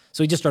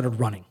 So he just started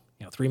running,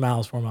 3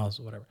 miles, 4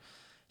 miles, whatever.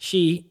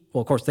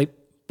 Of course,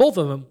 both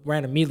of them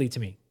ran immediately to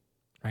me,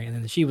 right? And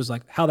then she was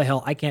like, how the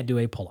hell, I can't do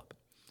a pull-up.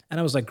 And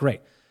I was like,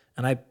 great.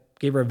 And I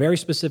gave her a very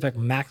specific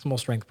maximal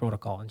strength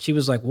protocol. And she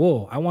was like,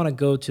 whoa, I want to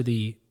go to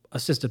the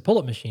assisted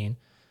pull-up machine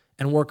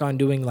and work on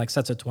doing like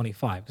sets of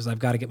 25 because I've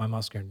got to get my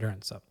muscular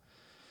endurance up.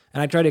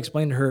 And I tried to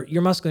explain to her,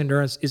 your muscular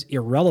endurance is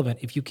irrelevant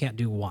if you can't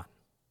do one.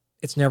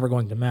 It's never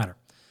going to matter.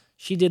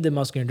 She did the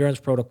muscular endurance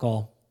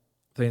protocol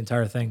for the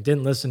entire thing,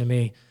 didn't listen to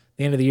me.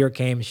 The end of the year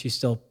came, and she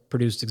still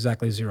produced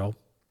exactly 0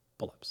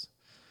 pull-ups.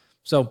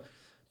 So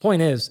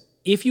point is,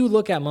 if you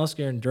look at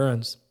muscular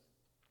endurance,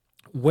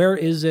 where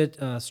is it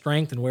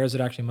strength and where is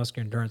it actually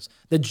muscular endurance?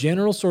 The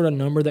general sort of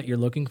number that you're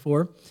looking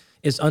for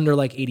is under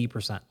like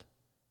 80%.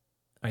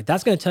 Right,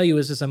 that's going to tell you,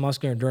 is this a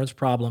muscular endurance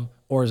problem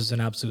or is this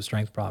an absolute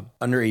strength problem?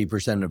 Under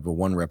 80% of a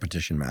 1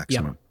 repetition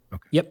maximum. Yep.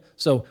 Okay. Yep.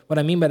 So what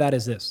I mean by that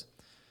is this.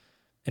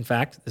 In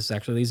fact, this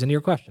actually leads into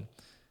your question.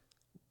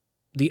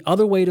 The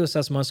other way to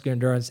assess muscular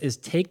endurance is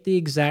take the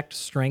exact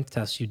strength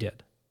test you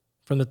did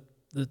from the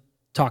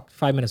talk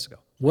 5 minutes ago.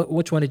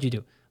 Which one did you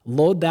do?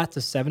 Load that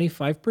to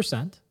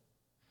 75%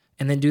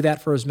 and then do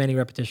that for as many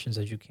repetitions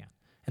as you can.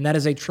 And that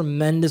is a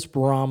tremendous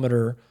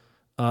barometer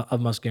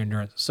of muscular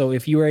endurance. So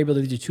if you were able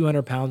to do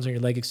 200 pounds on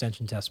your leg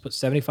extension test, put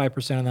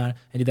 75% on that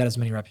and do that as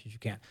many reps as you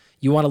can.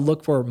 You want to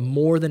look for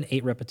more than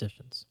 8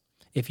 repetitions.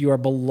 If you are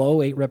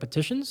below 8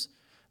 repetitions,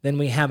 then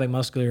we have a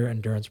muscular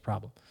endurance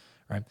problem,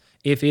 right?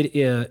 If it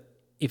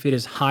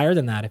is higher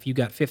than that, if you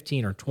got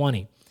 15 or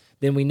 20,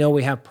 then we know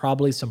we have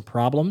probably some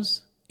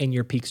problems in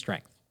your peak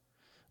strength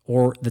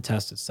or the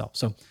test itself.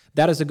 So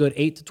that is a good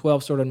 8 to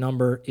 12 sort of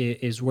number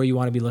is where you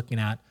want to be looking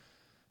at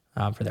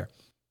for there.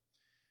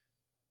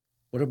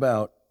 What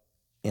about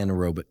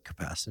anaerobic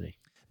capacity?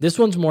 This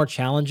one's more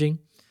challenging.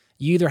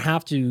 You either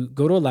have to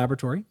go to a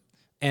laboratory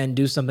and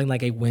do something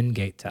like a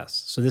Wingate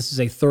test. So this is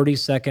a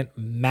 30-second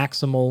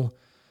maximal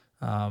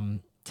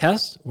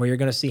test where you're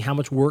going to see how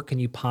much work can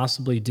you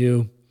possibly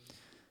do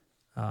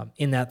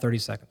in that 30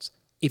 seconds.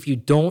 If you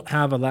don't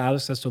have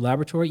access to a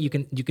laboratory, you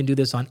can do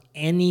this on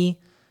any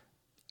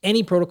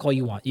protocol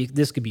you want.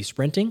 This could be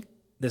sprinting.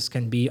 This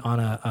can be on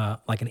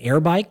like an air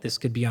bike. This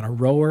could be on a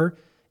rower.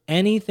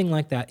 Anything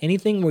like that.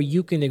 Anything where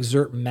you can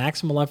exert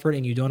maximal effort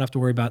and you don't have to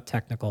worry about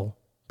technical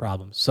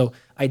problems. So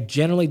I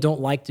generally don't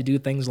like to do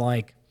things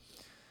like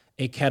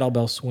a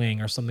kettlebell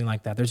swing or something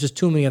like that. There's just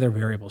too many other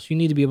variables. You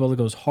need to be able to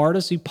go as hard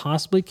as you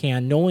possibly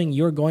can, knowing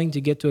you're going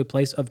to get to a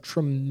place of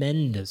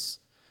tremendous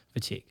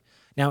fatigue.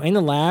 Now, in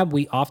the lab,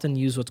 we often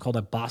use what's called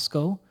a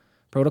Bosco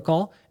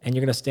protocol, and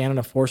you're going to stand on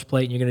a force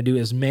plate and you're going to do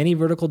as many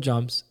vertical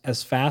jumps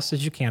as fast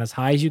as you can, as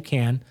high as you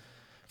can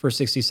for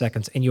 60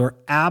 seconds, and you're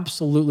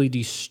absolutely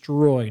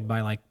destroyed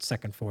by like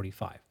second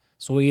 45.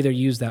 So we either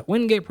use that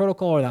Wingate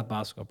protocol or that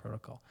Bosco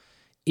protocol.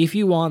 If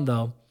you want,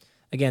 though,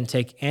 again,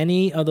 take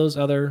any of those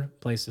other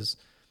places,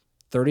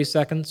 30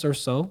 seconds or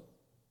so,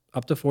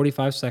 up to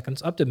 45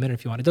 seconds, up to a minute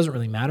if you want. It doesn't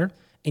really matter.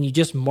 And you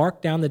just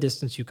mark down the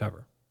distance you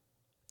cover.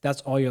 That's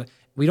all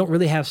we don't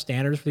really have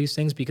standards for these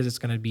things because it's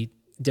going to be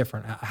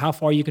different. How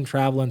far you can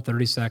travel in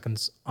 30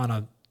 seconds on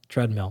a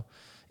treadmill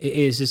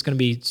is just going to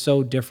be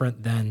so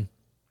different than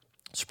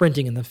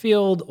sprinting in the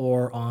field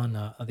or on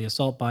the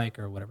assault bike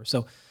or whatever.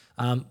 So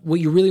what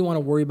you really want to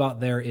worry about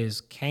there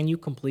is, can you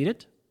complete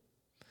it?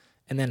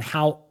 And then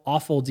how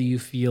awful do you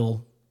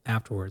feel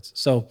afterwards?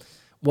 So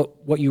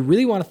what you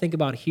really want to think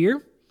about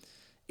here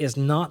is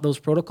not those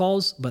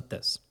protocols, but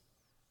this.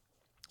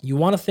 You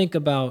want to think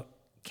about,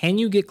 can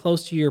you get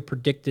close to your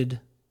predicted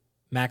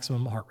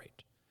maximum heart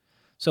rate?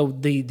 So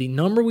the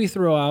number we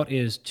throw out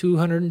is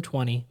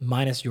 220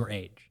 minus your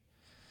age.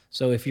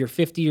 So if you're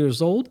 50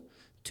 years old,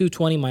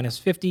 220 minus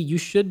 50, you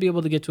should be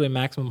able to get to a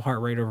maximum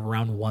heart rate of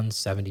around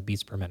 170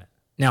 beats per minute.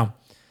 Now,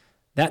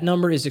 that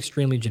number is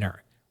extremely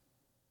generic.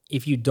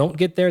 If you don't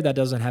get there, that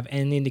doesn't have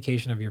any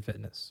indication of your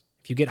fitness.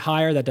 If you get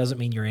higher, that doesn't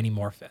mean you're any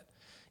more fit.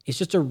 It's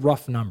just a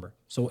rough number.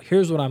 So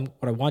here's what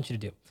I want you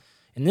to do.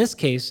 In this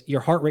case,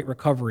 your heart rate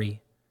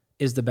recovery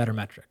is the better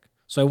metric.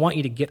 So I want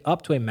you to get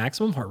up to a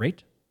maximum heart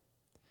rate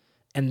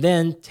and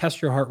then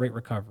test your heart rate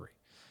recovery.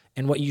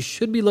 And what you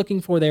should be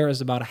looking for there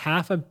is about a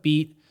half a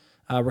beat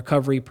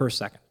recovery per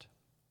second.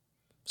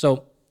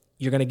 So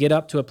you're going to get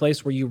up to a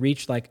place where you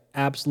reach like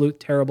absolute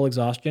terrible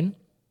exhaustion,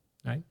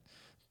 right?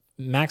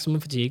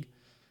 Maximum fatigue.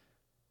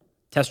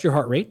 Test your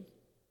heart rate,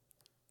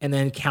 and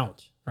then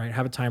count, right?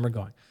 Have a timer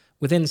going.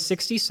 Within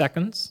 60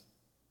 seconds,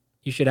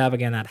 you should have,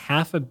 again, that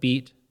half a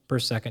beat per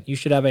second. You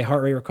should have a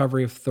heart rate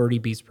recovery of 30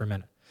 beats per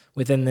minute.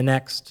 Within the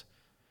next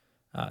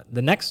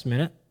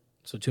minute,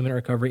 so 2-minute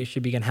recovery, it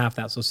should be, again, half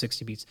that, so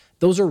 60 beats.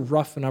 Those are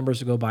rough numbers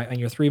to go by, and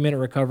your 3-minute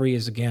recovery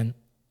is, again,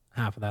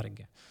 half of that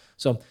again.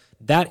 So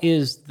that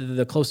is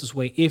the closest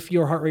way. If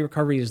your heart rate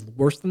recovery is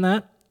worse than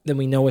that, then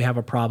we know we have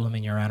a problem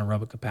in your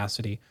anaerobic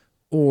capacity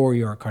or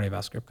your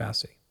cardiovascular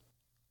capacity.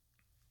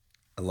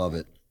 I love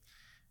it.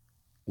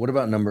 What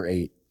about number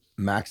 8,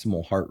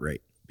 maximal heart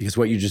rate? Because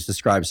what you just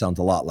described sounds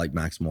a lot like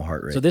maximal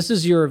heart rate. So this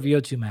is your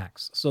VO2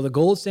 max. So the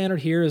gold standard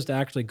here is to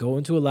actually go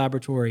into a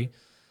laboratory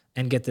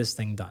and get this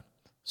thing done.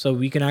 So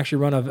we can actually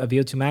run a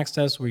VO2 max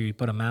test where you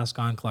put a mask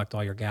on, collect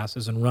all your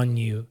gases, and run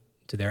you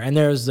to there. And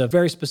there's a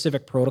very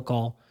specific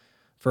protocol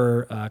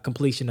for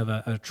completion of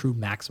a true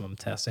maximum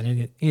test.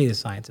 And any of the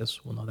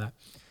scientists will know that.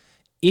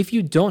 If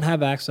you don't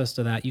have access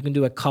to that, you can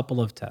do a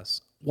couple of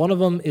tests. One of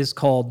them is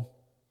called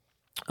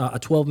a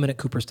 12-minute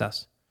Cooper's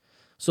test.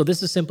 So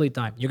this is simply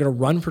time. You're going to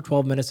run for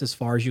 12 minutes as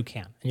far as you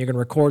can, and you're going to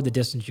record the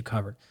distance you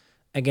covered.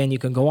 Again, you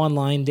can go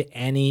online to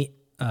any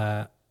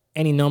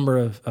number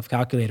of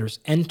calculators,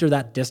 enter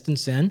that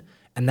distance in,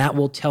 and that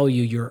will tell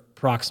you your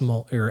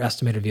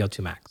estimated VO2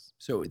 max.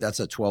 So that's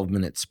a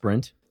 12-minute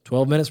sprint?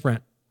 12-minute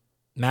sprint.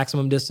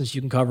 Maximum distance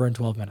you can cover in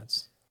 12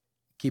 minutes.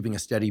 Keeping a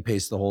steady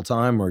pace the whole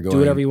time, or going? Do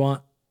whatever you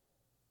want.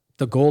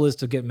 The goal is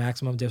to get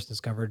maximum distance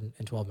covered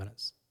in 12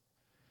 minutes.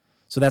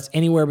 So that's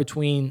anywhere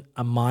between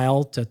a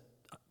mile to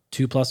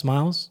 2+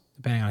 miles,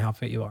 depending on how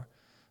fit you are.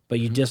 But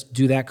you just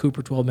do that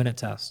Cooper 12-minute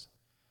test.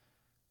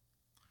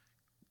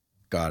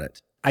 Got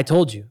it. I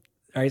told you.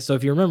 All right. So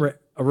if you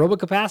remember, aerobic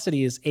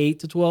capacity is 8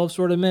 to 12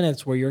 sort of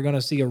minutes where you're going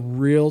to see a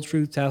real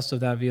true test of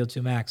that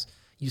VO2 max.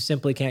 You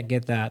simply can't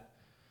get that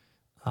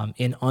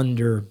in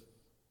under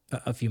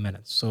a few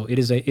minutes. So it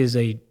is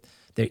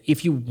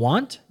if you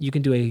want, you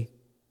can do a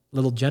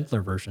little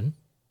gentler version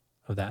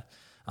of that.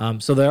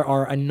 So there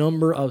are a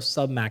number of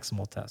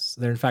sub-maximal tests.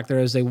 In fact, there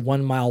is a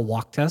 1-mile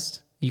walk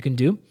test you can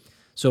do.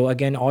 So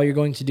again, all you're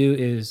going to do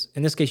is,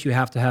 in this case, you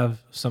have to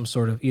have some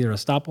sort of either a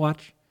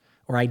stopwatch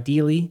or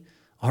ideally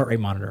a heart rate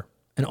monitor.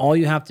 And all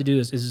you have to do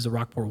is a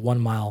Rockport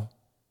 1-mile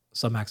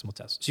sub-maximal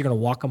test. So you're going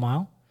to walk a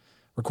mile,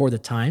 record the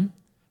time,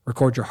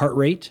 record your heart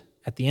rate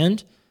at the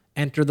end,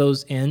 enter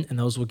those in, and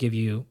those will give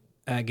you,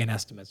 again,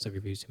 estimates of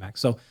your VO2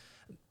 max. So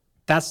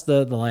that's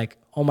the like,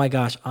 oh my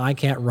gosh, I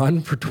can't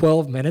run for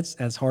 12 minutes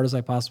as hard as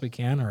I possibly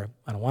can, or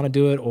I don't want to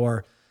do it.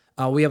 Or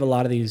we have a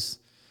lot of these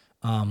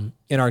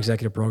in our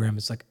executive program.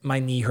 It's like, my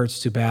knee hurts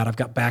too bad. I've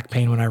got back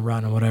pain when I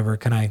run or whatever.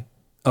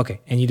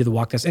 Okay. And you do the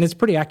walk test, and it's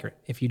pretty accurate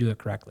if you do it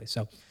correctly.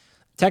 So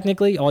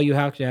technically, all you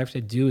have to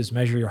actually do is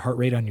measure your heart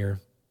rate on your,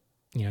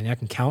 I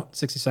can count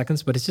 60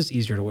 seconds, but it's just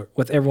easier to work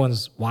with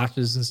everyone's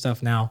watches and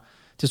stuff now.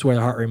 Just wear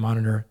the heart rate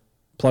monitor,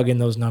 plug in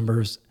those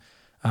numbers.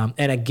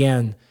 And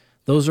again,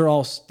 those are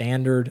all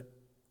standard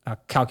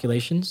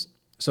calculations.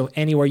 So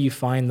anywhere you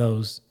find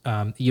those,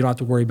 you don't have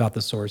to worry about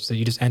the source. So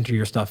you just enter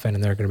your stuff in,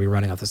 and they're going to be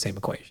running off the same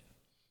equation.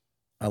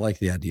 I like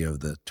the idea of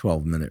the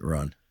 12-minute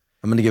run.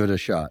 I'm going to give it a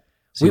shot.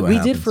 We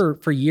did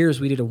for years,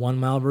 we did a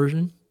 1-mile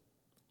version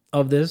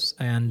of this,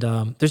 and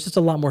there's just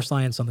a lot more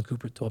science on the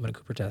 12-minute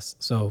Cooper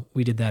test. So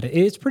we did that.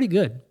 It's pretty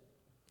good,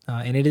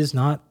 and it is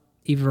not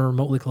even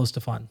remotely close to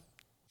fun.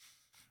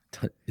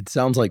 It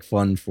sounds like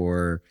fun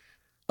for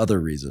other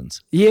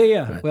reasons.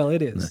 Yeah. Well,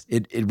 it is.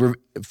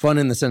 Fun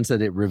in the sense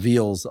that it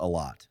reveals a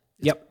lot.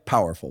 It's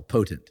powerful,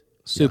 potent.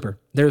 Super.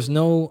 Yeah. There's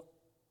no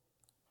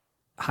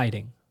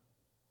hiding.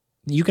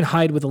 You can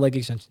hide with a leg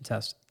extension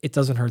test. It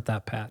doesn't hurt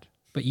that bad.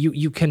 But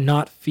you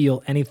cannot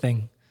feel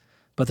anything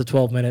but the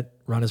 12-minute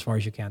run as far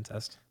as you can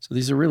test. So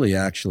these are really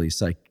actually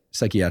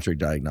psychiatric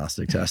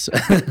diagnostic tests.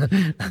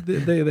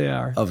 they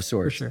are. Of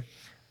sorts. For sure.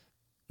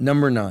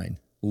 Number 9,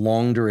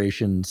 long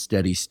duration,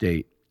 steady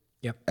state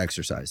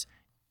exercise.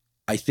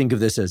 I think of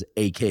this as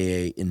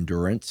AKA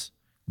endurance,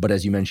 but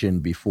as you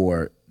mentioned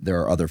before,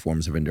 there are other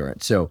forms of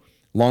endurance. So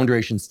long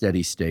duration,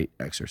 steady state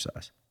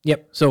exercise.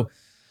 Yep. So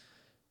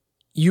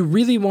you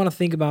really want to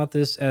think about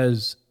this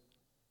as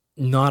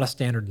not a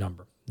standard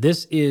number.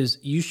 This is,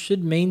 you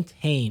should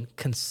maintain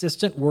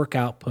consistent work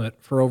output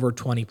for over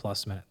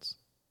 20+ minutes.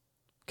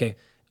 Okay.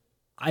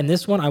 In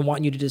this one, I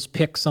want you to just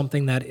pick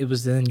something that it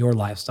was in your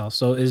lifestyle.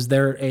 So is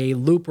there a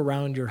loop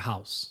around your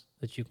house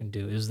that you can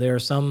do? Is there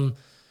some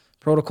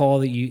protocol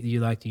that you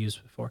like to use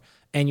before?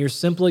 And you're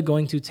simply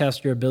going to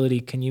test your ability.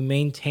 Can you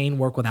maintain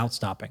work without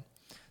stopping?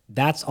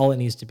 That's all it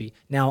needs to be.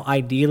 Now,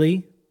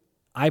 ideally,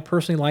 I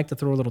personally like to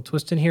throw a little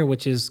twist in here,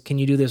 which is, can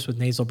you do this with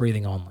nasal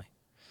breathing only?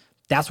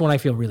 That's when I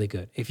feel really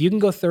good. If you can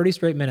go 30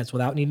 straight minutes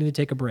without needing to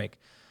take a break,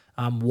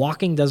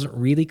 walking doesn't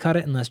really cut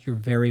it unless you're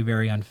very,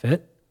 very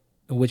unfit,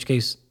 in which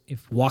case,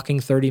 if walking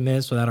 30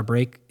 minutes without a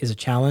break is a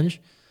challenge,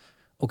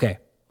 okay,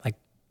 like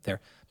there.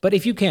 But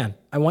if you can,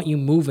 I want you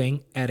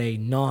moving at a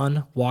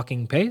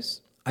non-walking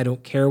pace. I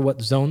don't care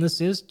what zone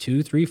this is,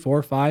 2, 3,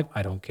 4, 5,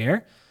 I don't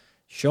care.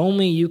 Show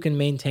me you can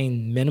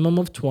maintain minimum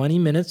of 20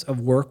 minutes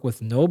of work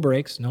with no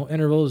breaks, no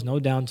intervals, no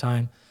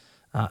downtime.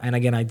 And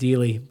again,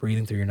 ideally,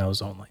 breathing through your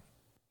nose only.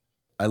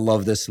 I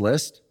love this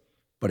list,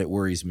 but it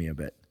worries me a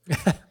bit.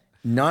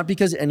 Not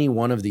because any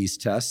one of these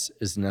tests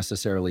is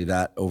necessarily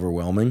that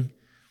overwhelming,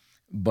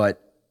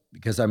 but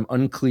because I'm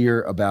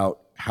unclear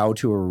about how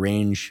to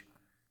arrange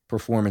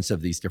performance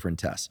of these different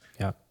tests.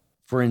 Yeah.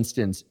 For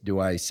instance, do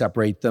I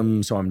separate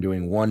them so I'm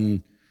doing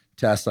one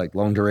test like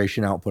long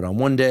duration output on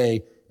one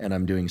day and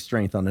I'm doing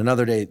strength on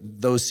another day?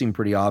 Those seem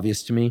pretty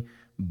obvious to me,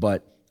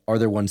 but Are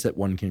there ones that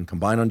one can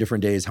combine on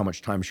different days? How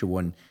much time should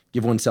one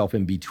give oneself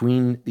in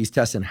between these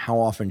tests? And how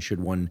often should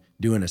one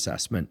do an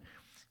assessment?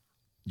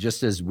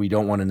 Just as we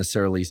don't want to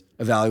necessarily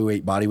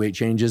evaluate body weight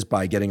changes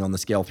by getting on the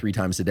scale 3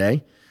 times a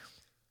day,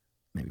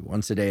 maybe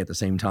once a day at the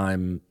same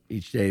time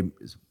each day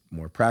is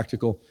more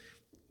practical.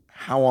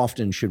 How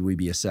often should we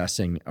be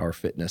assessing our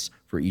fitness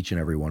for each and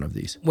every one of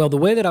these? Well, the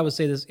way that I would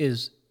say this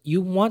is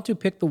you want to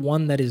pick the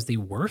one that is the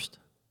worst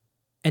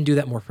and do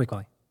that more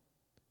frequently.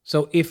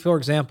 So if, for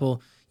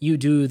example, you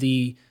do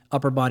the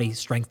upper body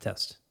strength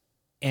test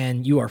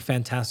and you are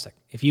fantastic,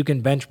 if you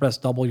can bench press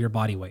double your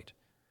body weight,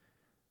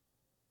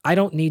 I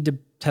don't need to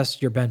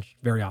test your bench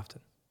very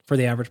often for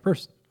the average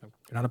person. If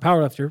you're not a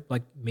powerlifter,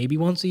 like maybe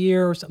once a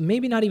year or something,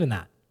 maybe not even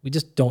that. We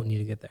just don't need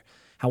to get there.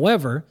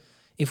 However,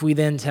 if we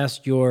then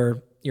test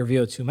your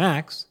VO2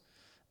 max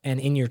and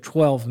in your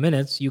 12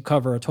 minutes, you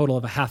cover a total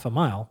of a half a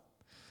mile,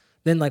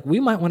 then like we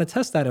might want to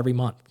test that every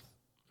month,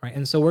 right?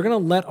 And so we're going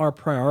to let our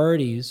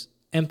priorities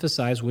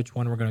emphasize which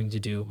one we're going to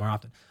do more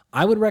often.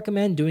 I would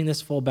recommend doing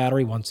this full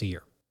battery once a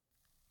year.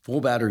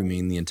 Full battery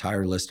mean the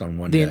entire list on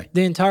one day?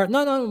 The entire,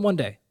 not on one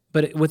day,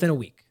 but within a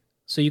week.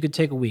 So you could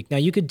take a week. Now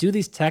you could do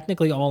these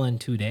technically all in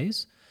 2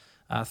 days.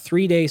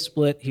 3-day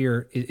split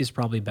here is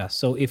probably best.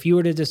 So if you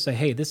were to just say,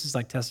 hey, this is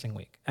like testing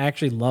week. I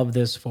actually love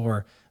this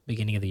for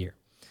beginning of the year.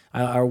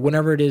 Or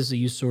whenever it is that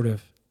you sort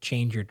of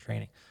change your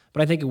training.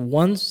 But I think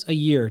once a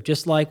year,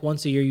 just like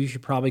once a year, you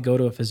should probably go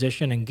to a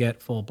physician and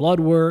get full blood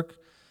work,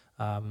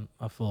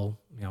 a full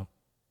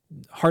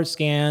heart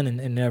scan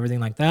and everything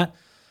like that.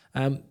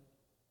 And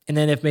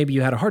then if maybe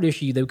you had a heart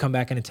issue, they would come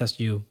back in and test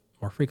you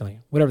more frequently,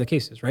 whatever the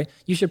case is, right?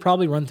 You should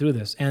probably run through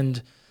this. And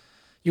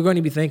you're going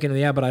to be thinking,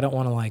 yeah, but I don't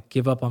want to like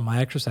give up on my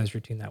exercise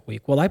routine that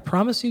week. Well, I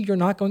promise you're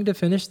not going to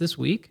finish this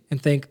week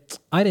and think,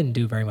 I didn't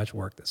do very much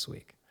work this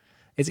week.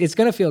 It's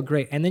going to feel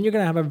great. And then you're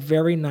going to have a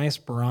very nice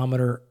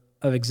barometer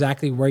of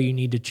exactly where you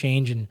need to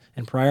change and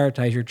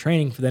prioritize your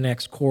training for the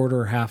next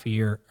quarter or half a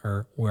year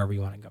or wherever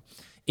you want to go.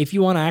 If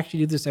you want to actually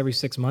do this every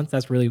 6 months,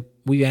 that's really,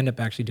 we end up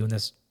actually doing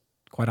this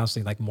quite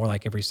honestly, like more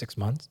like every 6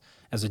 months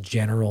as a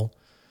general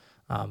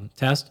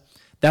test.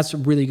 That's a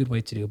really good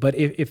way to do. But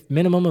if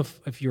minimum,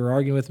 if you're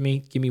arguing with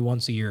me, give me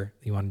once a year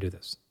that you want to do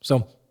this.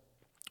 So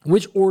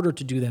which order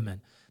to do them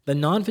in? The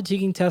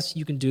non-fatiguing tests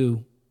you can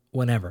do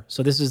whenever.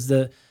 So this is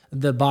the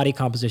body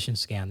composition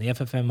scan, the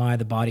FFMI,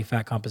 the body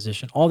fat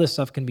composition. All this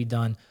stuff can be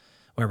done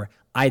wherever.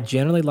 I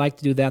generally like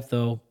to do that,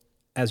 though,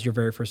 as your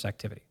very first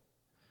activity.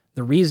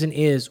 The reason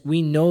is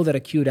we know that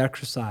acute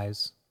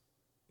exercise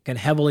can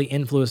heavily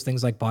influence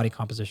things like body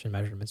composition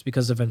measurements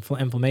because of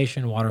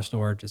inflammation, water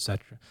storage,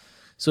 etc.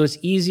 So it's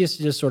easiest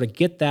to just sort of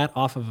get that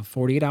off of a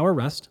 48-hour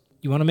rest.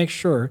 You want to make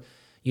sure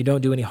you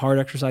don't do any hard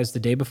exercise the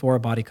day before a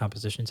body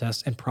composition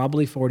test and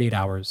probably 48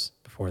 hours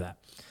before that.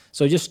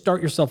 So just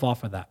start yourself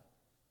off with that.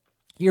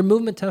 Your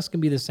movement test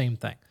can be the same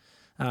thing.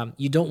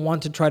 You don't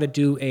want to try to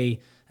do a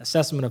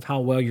assessment of how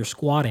well you're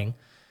squatting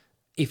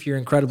if you're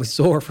incredibly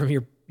sore from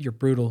your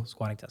brutal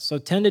squatting test. So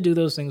tend to do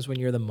those things when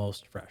you're the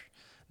most fresh.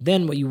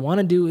 Then what you want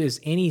to do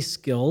is any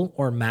skill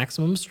or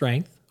maximum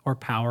strength or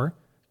power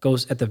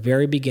goes at the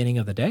very beginning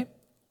of the day,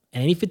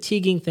 and any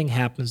fatiguing thing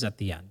happens at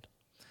the end.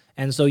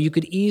 And so you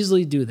could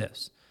easily do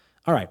this.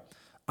 All right,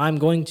 I'm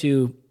going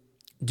to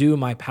do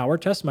my power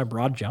test, my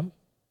broad jump.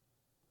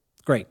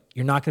 Great.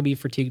 You're not going to be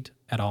fatigued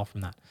at all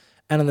from that.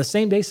 And on the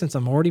same day, since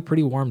I'm already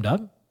pretty warmed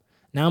up,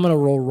 now I'm going to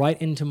roll right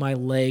into my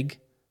leg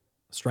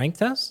strength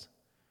test.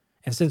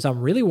 And since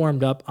I'm really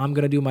warmed up, I'm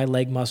going to do my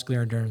leg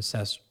muscular endurance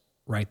test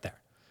right there.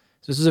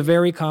 So this is a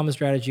very common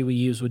strategy we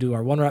use. We do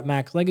our 1 rep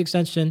max leg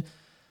extension,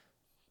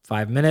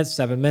 5 minutes,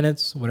 7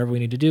 minutes, whatever we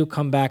need to do.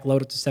 Come back,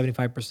 load it to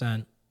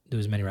 75%, do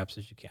as many reps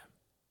as you can.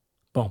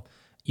 Boom.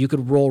 You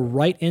could roll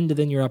right into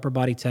then your upper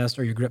body test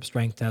or your grip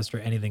strength test or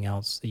anything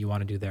else that you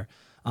want to do there.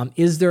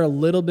 Is there a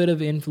little bit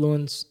of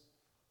influence?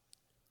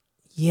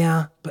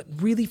 Yeah, but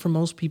really for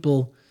most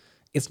people,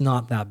 it's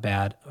not that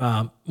bad.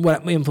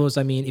 What influence,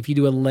 I mean, if you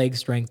do a leg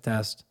strength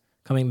test,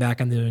 coming back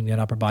and doing an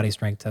upper body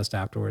strength test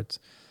afterwards,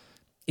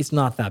 it's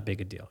not that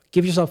big a deal.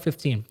 Give yourself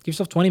 15, give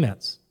yourself 20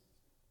 minutes.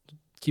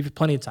 Keep it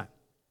plenty of time.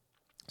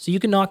 So you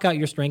can knock out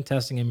your strength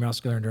testing and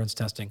muscular endurance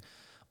testing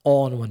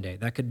all in one day.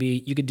 That could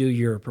be, you could do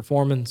your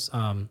performance,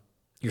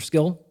 your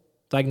skill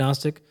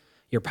diagnostic,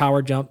 your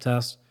power jump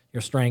test,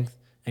 your strength,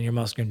 and your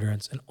muscular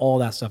endurance, and all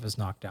that stuff is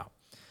knocked out.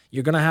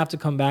 You're going to have to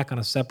come back on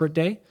a separate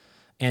day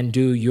and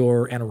do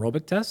your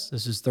anaerobic test.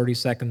 This is 30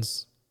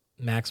 seconds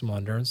maximal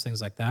endurance,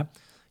 things like that.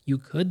 You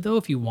could, though,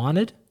 if you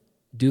wanted,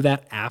 do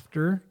that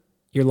after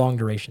your long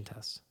duration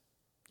test.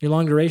 Your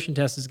long duration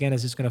test is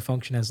just going to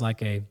function as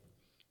like a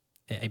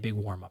big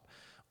warm-up.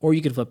 Or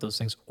you could flip those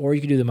things, or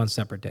you could do them on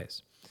separate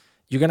days.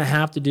 You're going to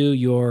have to do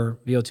your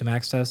VO2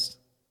 max test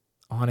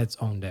on its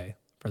own day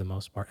for the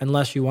most part,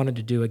 unless you wanted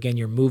to do, again,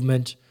 your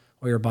movement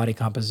or your body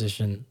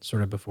composition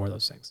sort of before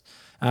those things.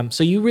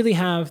 So you really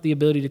have the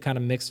ability to kind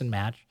of mix and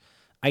match.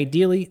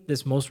 Ideally,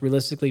 this most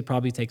realistically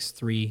probably takes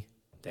 3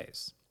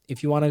 days.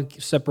 If you want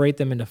to separate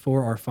them into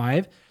 4 or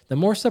 5, the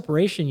more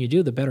separation you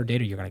do, the better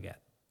data you're going to get.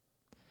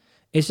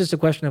 It's just a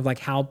question of like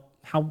how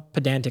how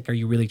pedantic are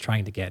you really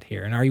trying to get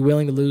here? And are you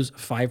willing to lose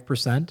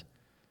 5%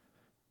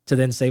 to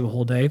then save a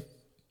whole day?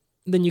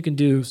 Then you can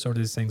do sort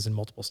of these things in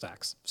multiple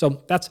stacks.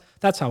 So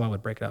that's how I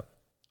would break it up.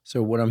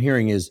 So what I'm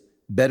hearing is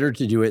better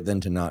to do it than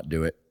to not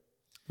do it.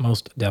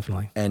 Most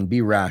definitely. And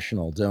be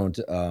rational.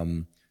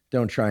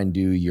 Don't try and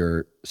do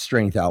your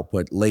strength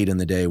output late in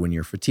the day when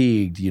you're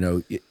fatigued. You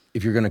know,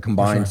 if you're going to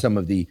combine some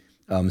of the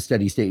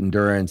steady state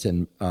endurance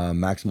and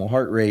maximal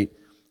heart rate,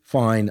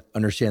 fine.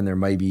 Understand there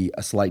might be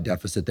a slight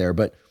deficit there,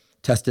 but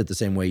test it the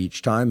same way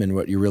each time. And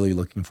what you're really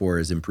looking for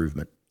is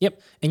improvement. Yep.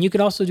 And you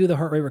could also do the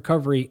heart rate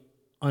recovery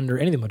under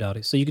any of the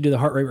modalities. So you could do the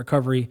heart rate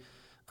recovery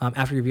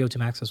after your VO2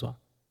 max as well.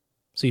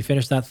 So you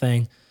finish that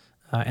thing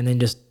and then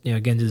just,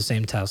 again, do the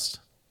same test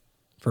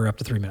for up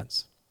to 3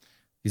 minutes.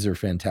 These are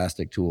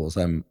fantastic tools.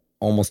 I'm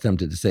almost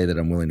tempted to say that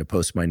I'm willing to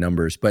post my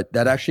numbers, but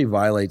that actually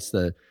violates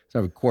the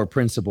sort of core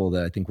principle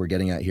that I think we're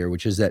getting at here,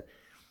 which is that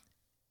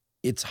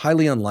it's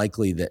highly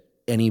unlikely that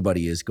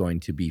anybody is going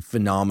to be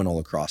phenomenal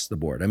across the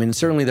board. I mean,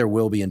 certainly there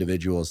will be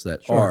individuals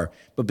that are,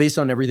 but based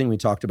on everything we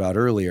talked about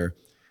earlier,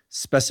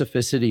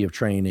 specificity of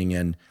training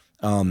and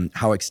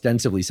how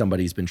extensively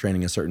somebody's been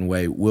training a certain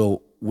way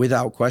will,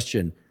 without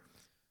question,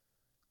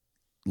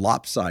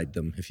 lopside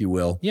them, if you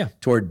will,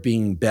 toward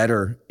being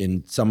better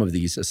in some of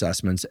these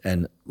assessments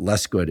and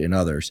less good in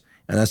others.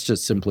 And that's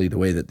just simply the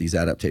way that these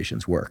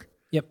adaptations work.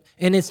 Yep.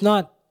 And it's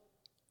not,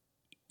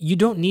 you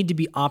don't need to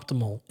be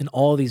optimal in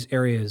all these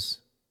areas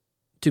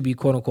to be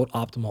quote unquote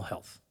optimal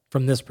health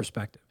from this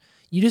perspective.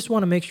 You just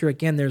want to make sure,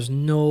 again, there's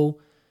no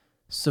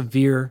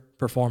severe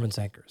performance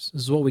anchors.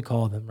 This is what we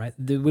call them, right?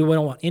 We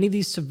don't want any of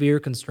these severe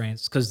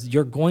constraints because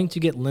you're going to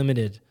get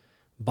limited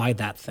by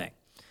that thing.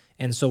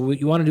 And so what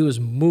you want to do is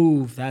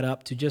move that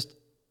up to just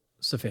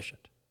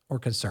sufficient or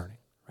concerning,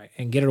 right?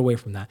 And get it away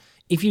from that.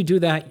 If you do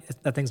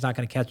that, that thing's not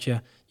going to catch you.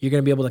 You're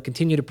going to be able to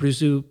continue to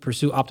pursue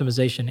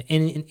optimization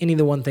in any of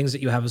the things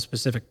that you have a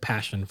specific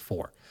passion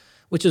for,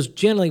 which is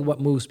generally what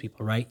moves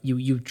people, right?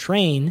 You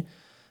train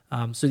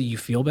so that you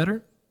feel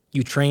better.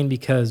 You train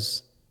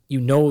because you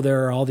know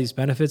there are all these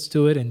benefits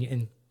to it,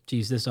 and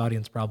geez, this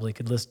audience probably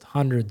could list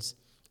hundreds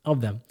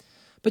of them.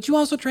 But you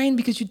also train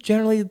because you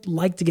generally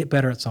like to get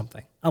better at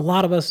something. A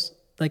lot of us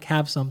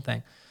have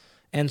something.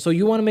 And so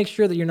you want to make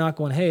sure that you're not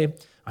going, hey,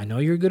 I know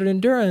you're good at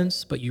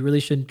endurance, but you really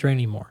shouldn't train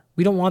anymore.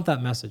 We don't want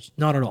that message.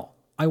 Not at all.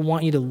 I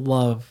want you to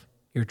love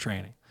your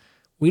training.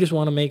 We just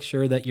want to make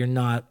sure that you're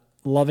not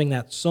loving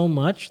that so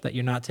much that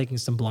you're not taking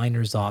some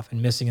blinders off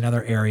and missing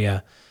another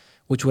area,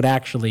 which would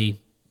actually,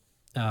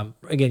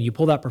 again, you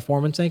pull that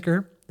performance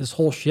anchor, this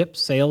whole ship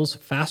sails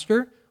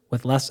faster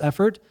with less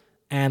effort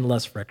and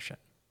less friction.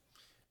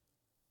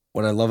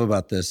 What I love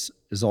about this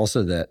is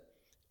also that,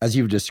 as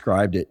you've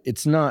described it,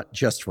 it's not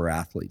just for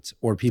athletes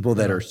or people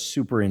that are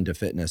super into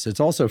fitness.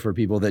 It's also for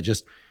people that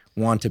just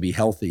want to be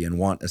healthy and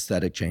want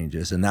aesthetic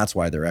changes, and that's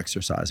why they're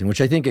exercising, which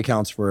I think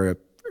accounts for a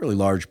fairly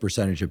large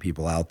percentage of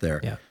people out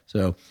there. Yeah.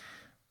 So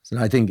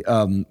I think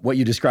what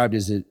you described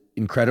is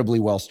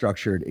incredibly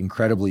well-structured,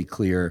 incredibly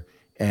clear,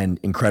 and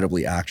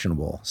incredibly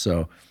actionable.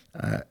 So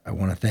I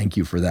want to thank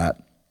you for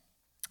that.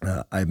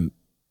 I'm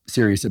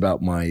serious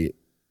about my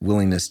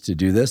willingness to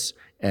do this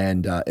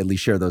and at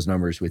least share those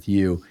numbers with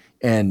you.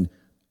 And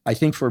I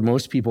think for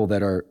most people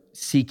that are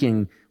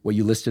seeking what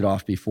you listed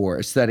off before,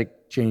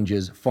 aesthetic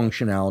changes,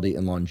 functionality,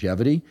 and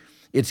longevity,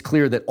 it's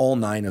clear that all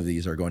 9 of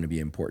these are going to be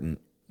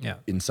important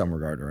in some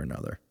regard or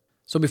another.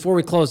 So before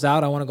we close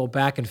out, I want to go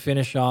back and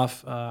finish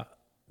off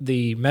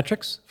the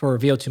metrics for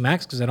VO2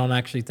 max because I don't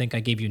actually think I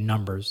gave you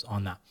numbers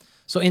on that.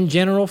 So in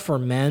general, for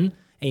men,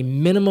 a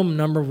minimum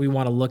number we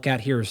want to look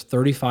at here is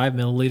 35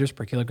 milliliters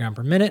per kilogram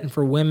per minute. And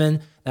for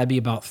women, that'd be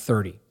about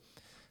 30.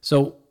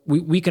 So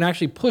we can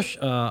actually push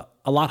a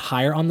lot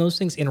higher on those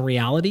things. In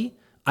reality,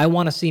 I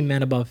want to see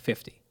men above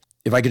 50.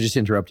 If I could just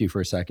interrupt you for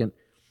a second.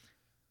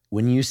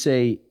 When you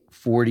say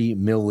 40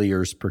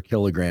 milliliters per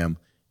kilogram,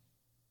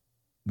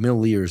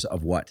 milliliters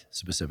of what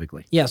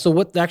specifically? Yeah, so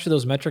what actually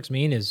those metrics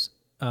mean is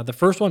the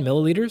first one,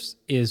 milliliters,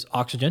 is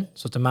oxygen.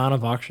 So it's amount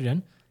of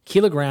oxygen.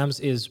 Kilograms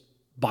is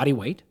body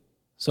weight.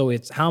 So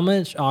it's how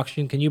much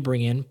oxygen can you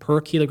bring in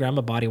per kilogram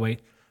of body weight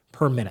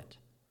per minute.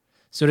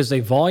 So it is a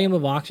volume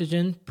of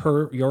oxygen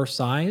per your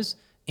size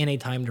in a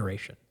time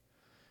duration.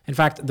 In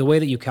fact, the way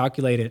that you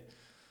calculate it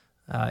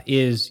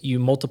is you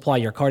multiply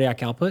your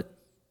cardiac output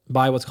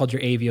by what's called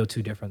your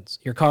AVO2 difference.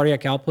 Your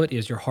cardiac output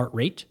is your heart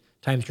rate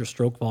times your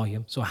stroke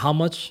volume. So how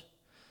much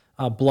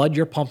blood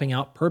you're pumping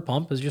out per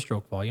pump is your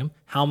stroke volume.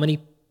 How many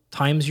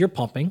times you're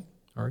pumping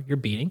or you're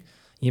beating.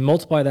 You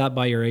multiply that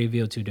by your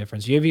AVO2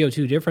 difference. Your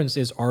AVO2 difference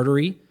is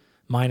artery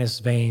minus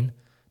vein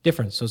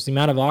difference. So it's the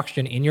amount of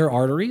oxygen in your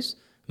arteries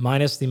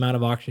minus the amount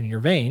of oxygen in your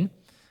vein,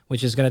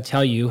 which is going to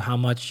tell you how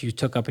much you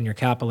took up in your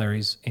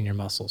capillaries in your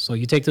muscles. So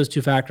you take those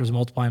two factors,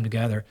 multiply them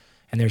together,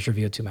 and there's your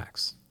VO2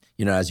 max.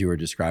 You know, as you were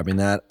describing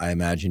that, I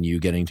imagine you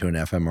getting to an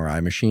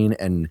fMRI machine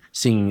and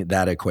seeing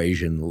that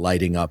equation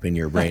lighting up in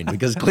your brain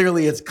because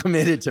clearly it's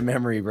committed to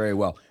memory very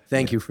well.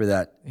 Thank you for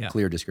that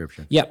clear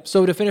description. Yeah.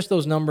 So to finish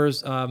those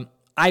numbers,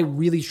 I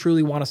really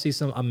truly want to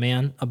see a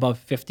man above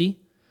 50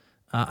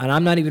 And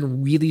I'm not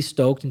even really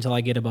stoked until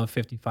I get above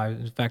 55.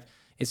 In fact,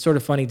 it's sort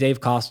of funny.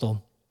 Dave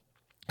Kostel,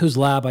 whose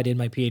lab I did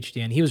my PhD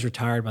in, he was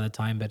retired by the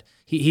time, but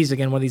he's,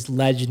 again, one of these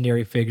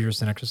legendary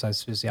figures in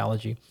exercise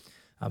physiology,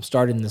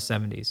 started in the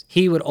 70s.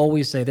 He would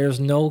always say there's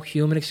no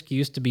human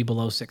excuse to be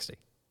below 60,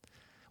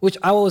 which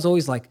I was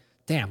always like,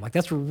 damn, like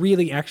that's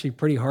really actually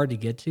pretty hard to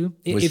get to.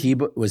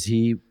 Was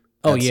he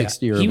oh, at yeah.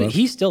 60 or above?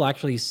 He's still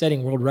actually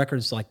setting world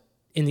records like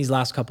in these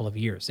last couple of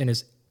years, and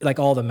is like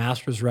all the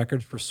masters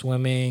records for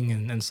swimming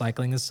and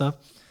cycling and stuff.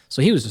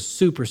 So he was a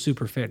super,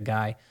 super fit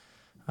guy.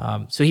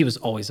 So he was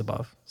always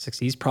above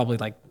 60. He's probably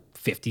like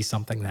 50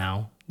 something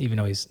now, even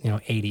though he's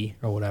 80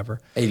 or whatever.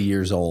 80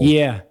 years old.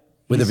 Yeah.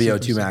 With a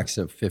VO2 max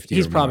of 50.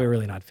 He's probably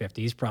really not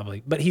 50. He's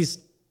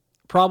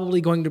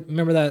probably going to,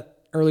 remember that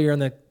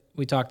earlier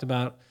we talked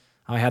about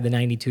how I had the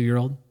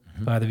 92-year-old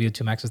by the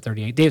VO2 max of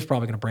 38. Dave's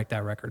probably going to break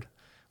that record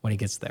when he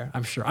gets there.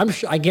 I'm sure.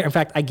 In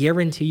fact, I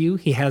guarantee you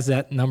he has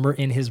that number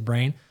in his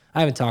brain. I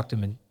haven't talked to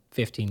him in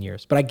 15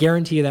 years, but I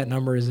guarantee you that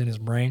number is in his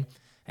brain,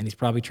 and he's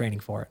probably training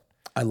for it.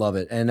 I love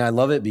it. And I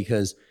love it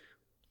because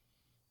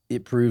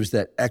it proves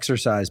that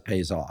exercise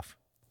pays off.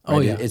 Right? Oh,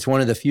 yeah. It's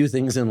one of the few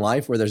things in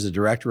life where there's a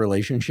direct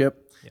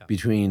relationship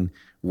between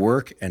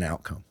work and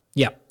outcome.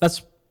 Yeah,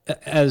 that's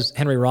as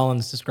Henry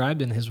Rollins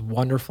described in his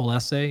wonderful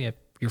essay, if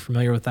you're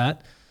familiar with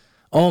that.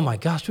 Oh my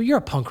gosh, well, you're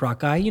a punk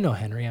rock guy. You know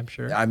Henry, I'm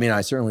sure. I mean,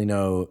 I certainly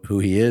know who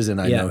he is, and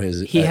I know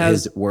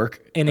his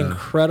work. An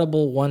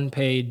incredible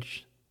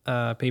one-page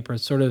paper.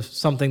 It's sort of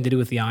something to do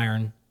with the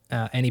iron.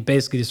 And he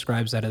basically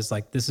describes that as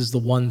like, this is the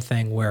one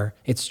thing where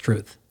it's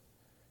truth.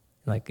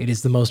 Like, it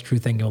is the most true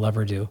thing you'll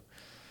ever do,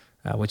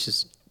 which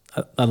is,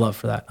 I love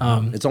for that.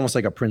 It's almost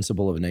like a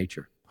principle of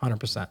nature.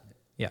 100%.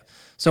 Yeah.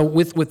 So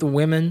with the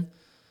women,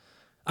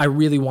 I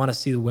really want to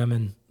see the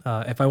women.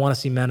 If I want to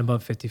see men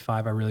above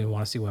 55, I really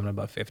want to see women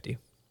above 50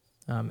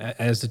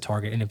 as the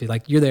target. And if you're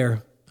like, you're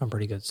there, I'm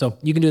pretty good. So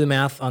you can do the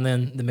math on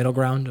then the middle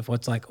ground of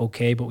what's like,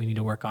 okay, but we need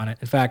to work on it.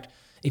 In fact,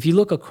 if you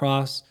look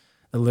across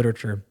the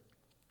literature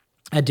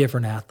at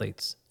different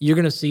athletes, you're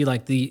going to see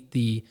like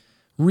the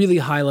really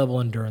high level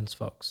endurance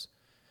folks.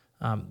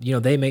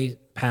 They may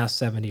pass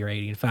 70 or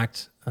 80. In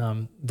fact,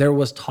 there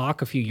was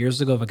talk a few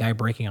years ago of a guy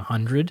breaking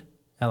 100.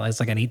 It's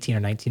like an 18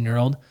 or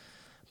 19-year-old.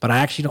 But I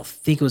actually don't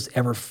think it was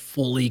ever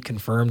fully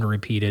confirmed or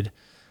repeated.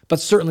 But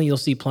certainly you'll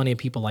see plenty of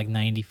people like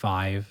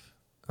 95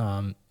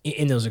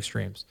 in those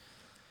extremes.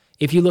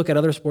 If you look at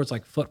other sports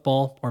like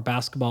football or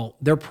basketball,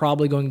 they're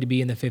probably going to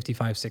be in the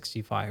 55,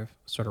 65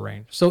 sort of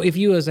range. So if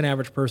you as an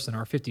average person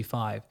are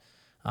 55,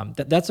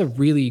 that's a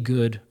really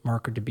good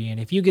marker to be in.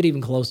 If you get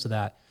even close to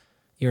that,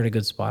 you're in a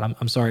good spot.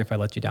 I'm sorry if I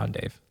let you down,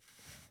 Dave.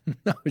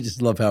 I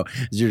just love how,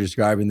 as you're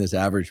describing this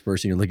average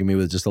person, you're looking at me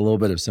with just a little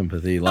bit of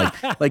sympathy. Like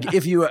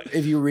if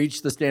you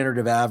reach the standard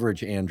of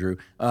average, Andrew,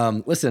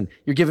 listen,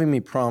 you're giving me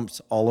prompts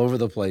all over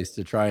the place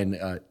to try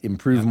and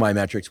improve my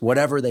metrics,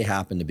 whatever they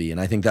happen to be. And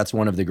I think that's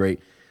one of the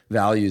great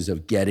values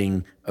of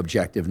getting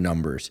objective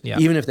numbers,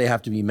 even if they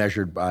have to be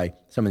measured by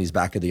some of these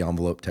back of the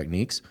envelope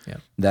techniques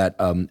that,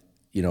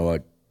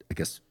 I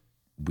guess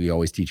we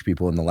always teach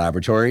people in the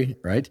laboratory,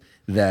 right?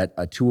 That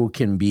a tool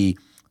can be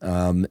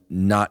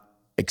not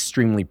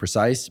extremely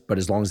precise, but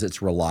as long as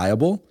it's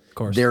reliable, of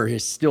course, there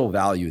is still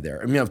value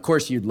there. I mean, of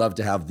course, you'd love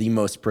to have the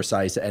most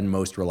precise and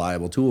most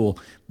reliable tool,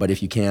 but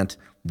if you can't,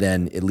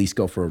 then at least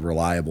go for a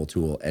reliable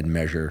tool and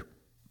measure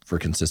for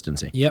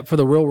consistency. Yep, for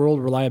the real world,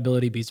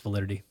 reliability beats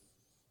validity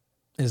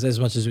as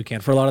much as we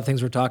can. For a lot of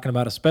things we're talking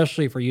about,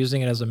 especially if we're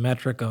using it as a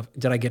metric of,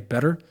 did I get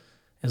better?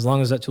 As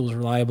long as that tool is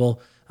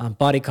reliable,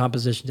 body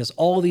composition, just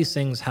all these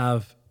things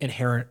have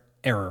inherent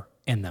error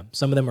in them.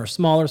 Some of them are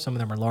smaller, some of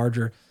them are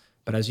larger.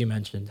 But as you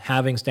mentioned,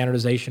 having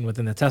standardization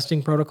within the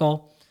testing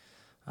protocol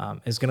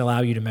is going to allow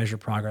you to measure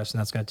progress, and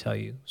that's going to tell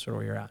you sort of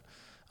where you're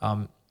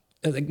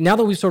at. Now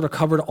that we've sort of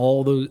covered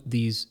all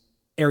these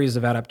areas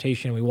of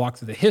adaptation, we walk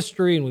through the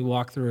history and we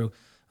walk through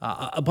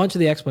a bunch of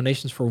the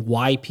explanations for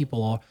why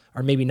people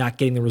are maybe not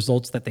getting the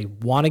results that they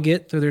want to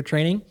get through their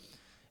training.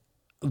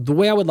 The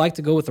way I would like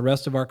to go with the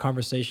rest of our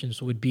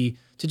conversations would be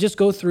to just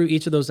go through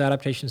each of those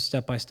adaptations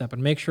step by step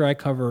and make sure I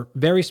cover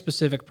very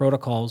specific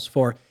protocols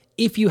for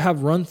if you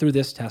have run through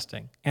this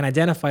testing and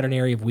identified an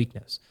area of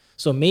weakness.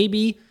 So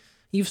maybe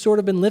you've sort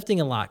of been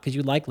lifting a lot because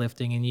you like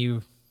lifting and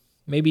you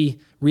maybe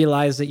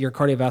realize that your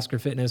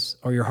cardiovascular fitness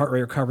or your heart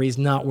rate recovery is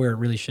not where it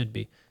really should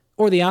be.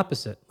 Or the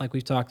opposite, like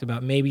we've talked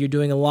about. Maybe you're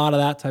doing a lot of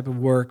that type of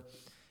work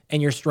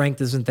and your strength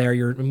isn't there,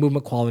 your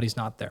movement quality is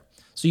not there.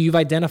 So you've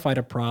identified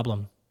a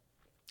problem.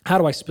 How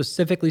do I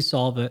specifically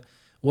solve it?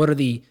 What are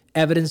the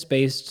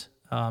evidence-based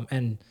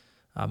and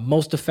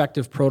most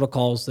effective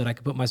protocols that I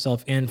could put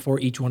myself in for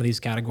each one of these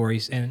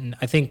categories? And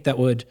I think that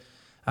would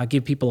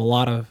give people a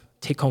lot of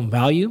take-home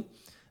value,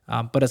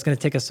 but it's going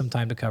to take us some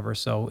time to cover.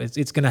 So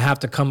it's going to have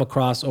to come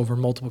across over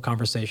multiple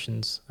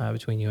conversations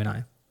between you and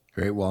I.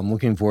 Great. Well, I'm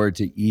looking forward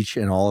to each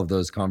and all of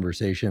those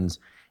conversations.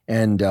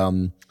 And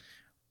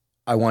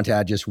I want to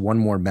add just one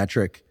more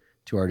metric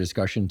to our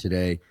discussion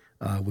today,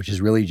 which is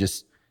really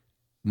just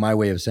my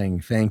way of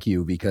saying thank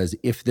you, because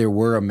if there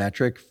were a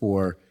metric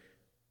for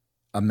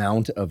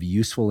amount of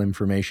useful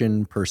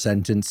information per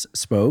sentence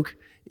spoke,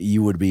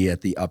 you would be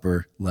at the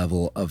upper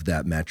level of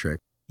that metric.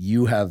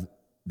 You have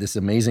this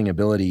amazing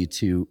ability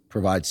to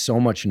provide so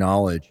much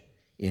knowledge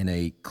in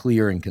a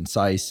clear and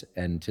concise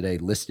and today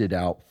listed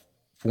out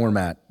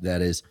format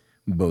that is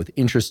both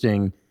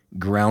interesting,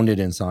 grounded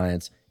in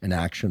science, and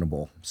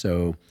actionable.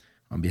 So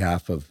on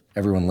behalf of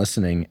everyone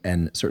listening,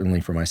 and certainly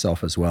for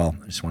myself as well,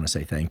 I just want to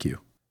say thank you.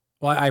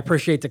 Well, I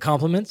appreciate the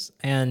compliments,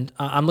 and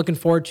I'm looking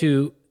forward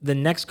to the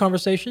next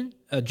conversation,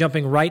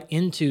 jumping right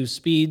into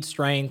speed,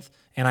 strength,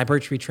 and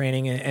hypertrophy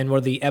training, and what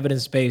are the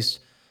evidence-based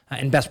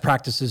and best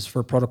practices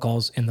for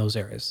protocols in those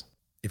areas.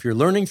 If you're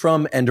learning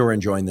from and/or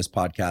enjoying this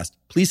podcast,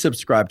 please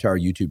subscribe to our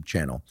YouTube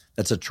channel.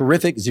 That's a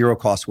terrific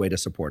zero-cost way to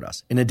support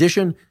us. In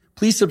addition,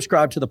 please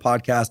subscribe to the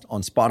podcast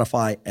on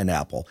Spotify and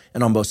Apple.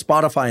 And on both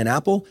Spotify and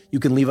Apple, you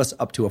can leave us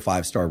up to a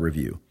 5-star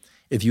review.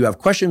 If you have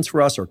questions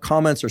for us or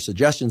comments or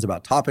suggestions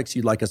about topics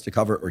you'd like us to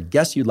cover or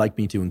guests you'd like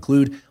me to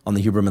include on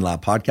the Huberman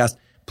Lab podcast,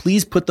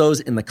 please put those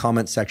in the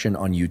comments section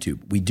on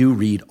YouTube. We do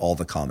read all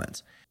the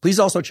comments. Please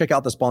also check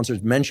out the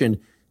sponsors mentioned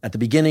at the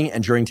beginning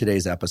and during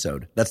today's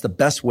episode. That's the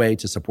best way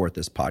to support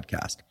this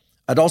podcast.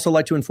 I'd also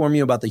like to inform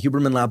you about the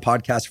Huberman Lab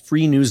podcast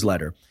free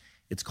newsletter.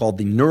 It's called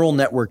the Neural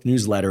Network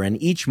Newsletter,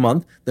 and each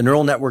month the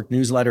Neural Network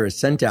Newsletter is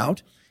sent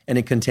out, and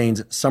it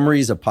contains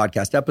summaries of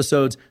podcast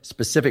episodes,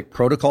 specific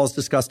protocols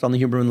discussed on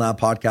the Huberman Lab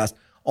podcast,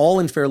 all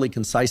in fairly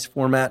concise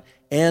format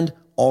and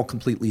all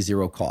completely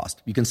zero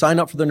cost. You can sign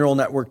up for the Neural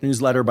Network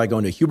Newsletter by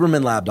going to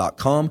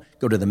hubermanlab.com,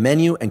 go to the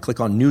menu and click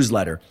on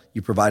Newsletter.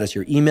 You provide us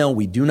your email.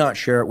 We do not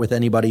share it with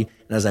anybody.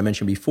 And as I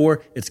mentioned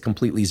before, it's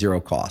completely zero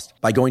cost.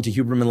 By going to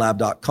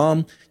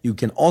hubermanlab.com, you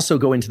can also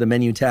go into the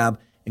menu tab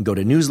and go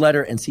to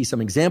Newsletter and see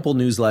some example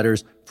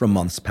newsletters from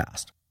months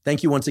past.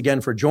 Thank you once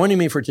again for joining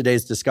me for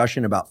today's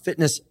discussion about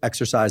fitness,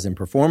 exercise, and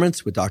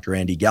performance with Dr.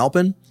 Andy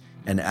Galpin.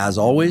 And as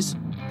always,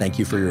 thank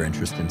you for your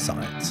interest in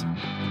science.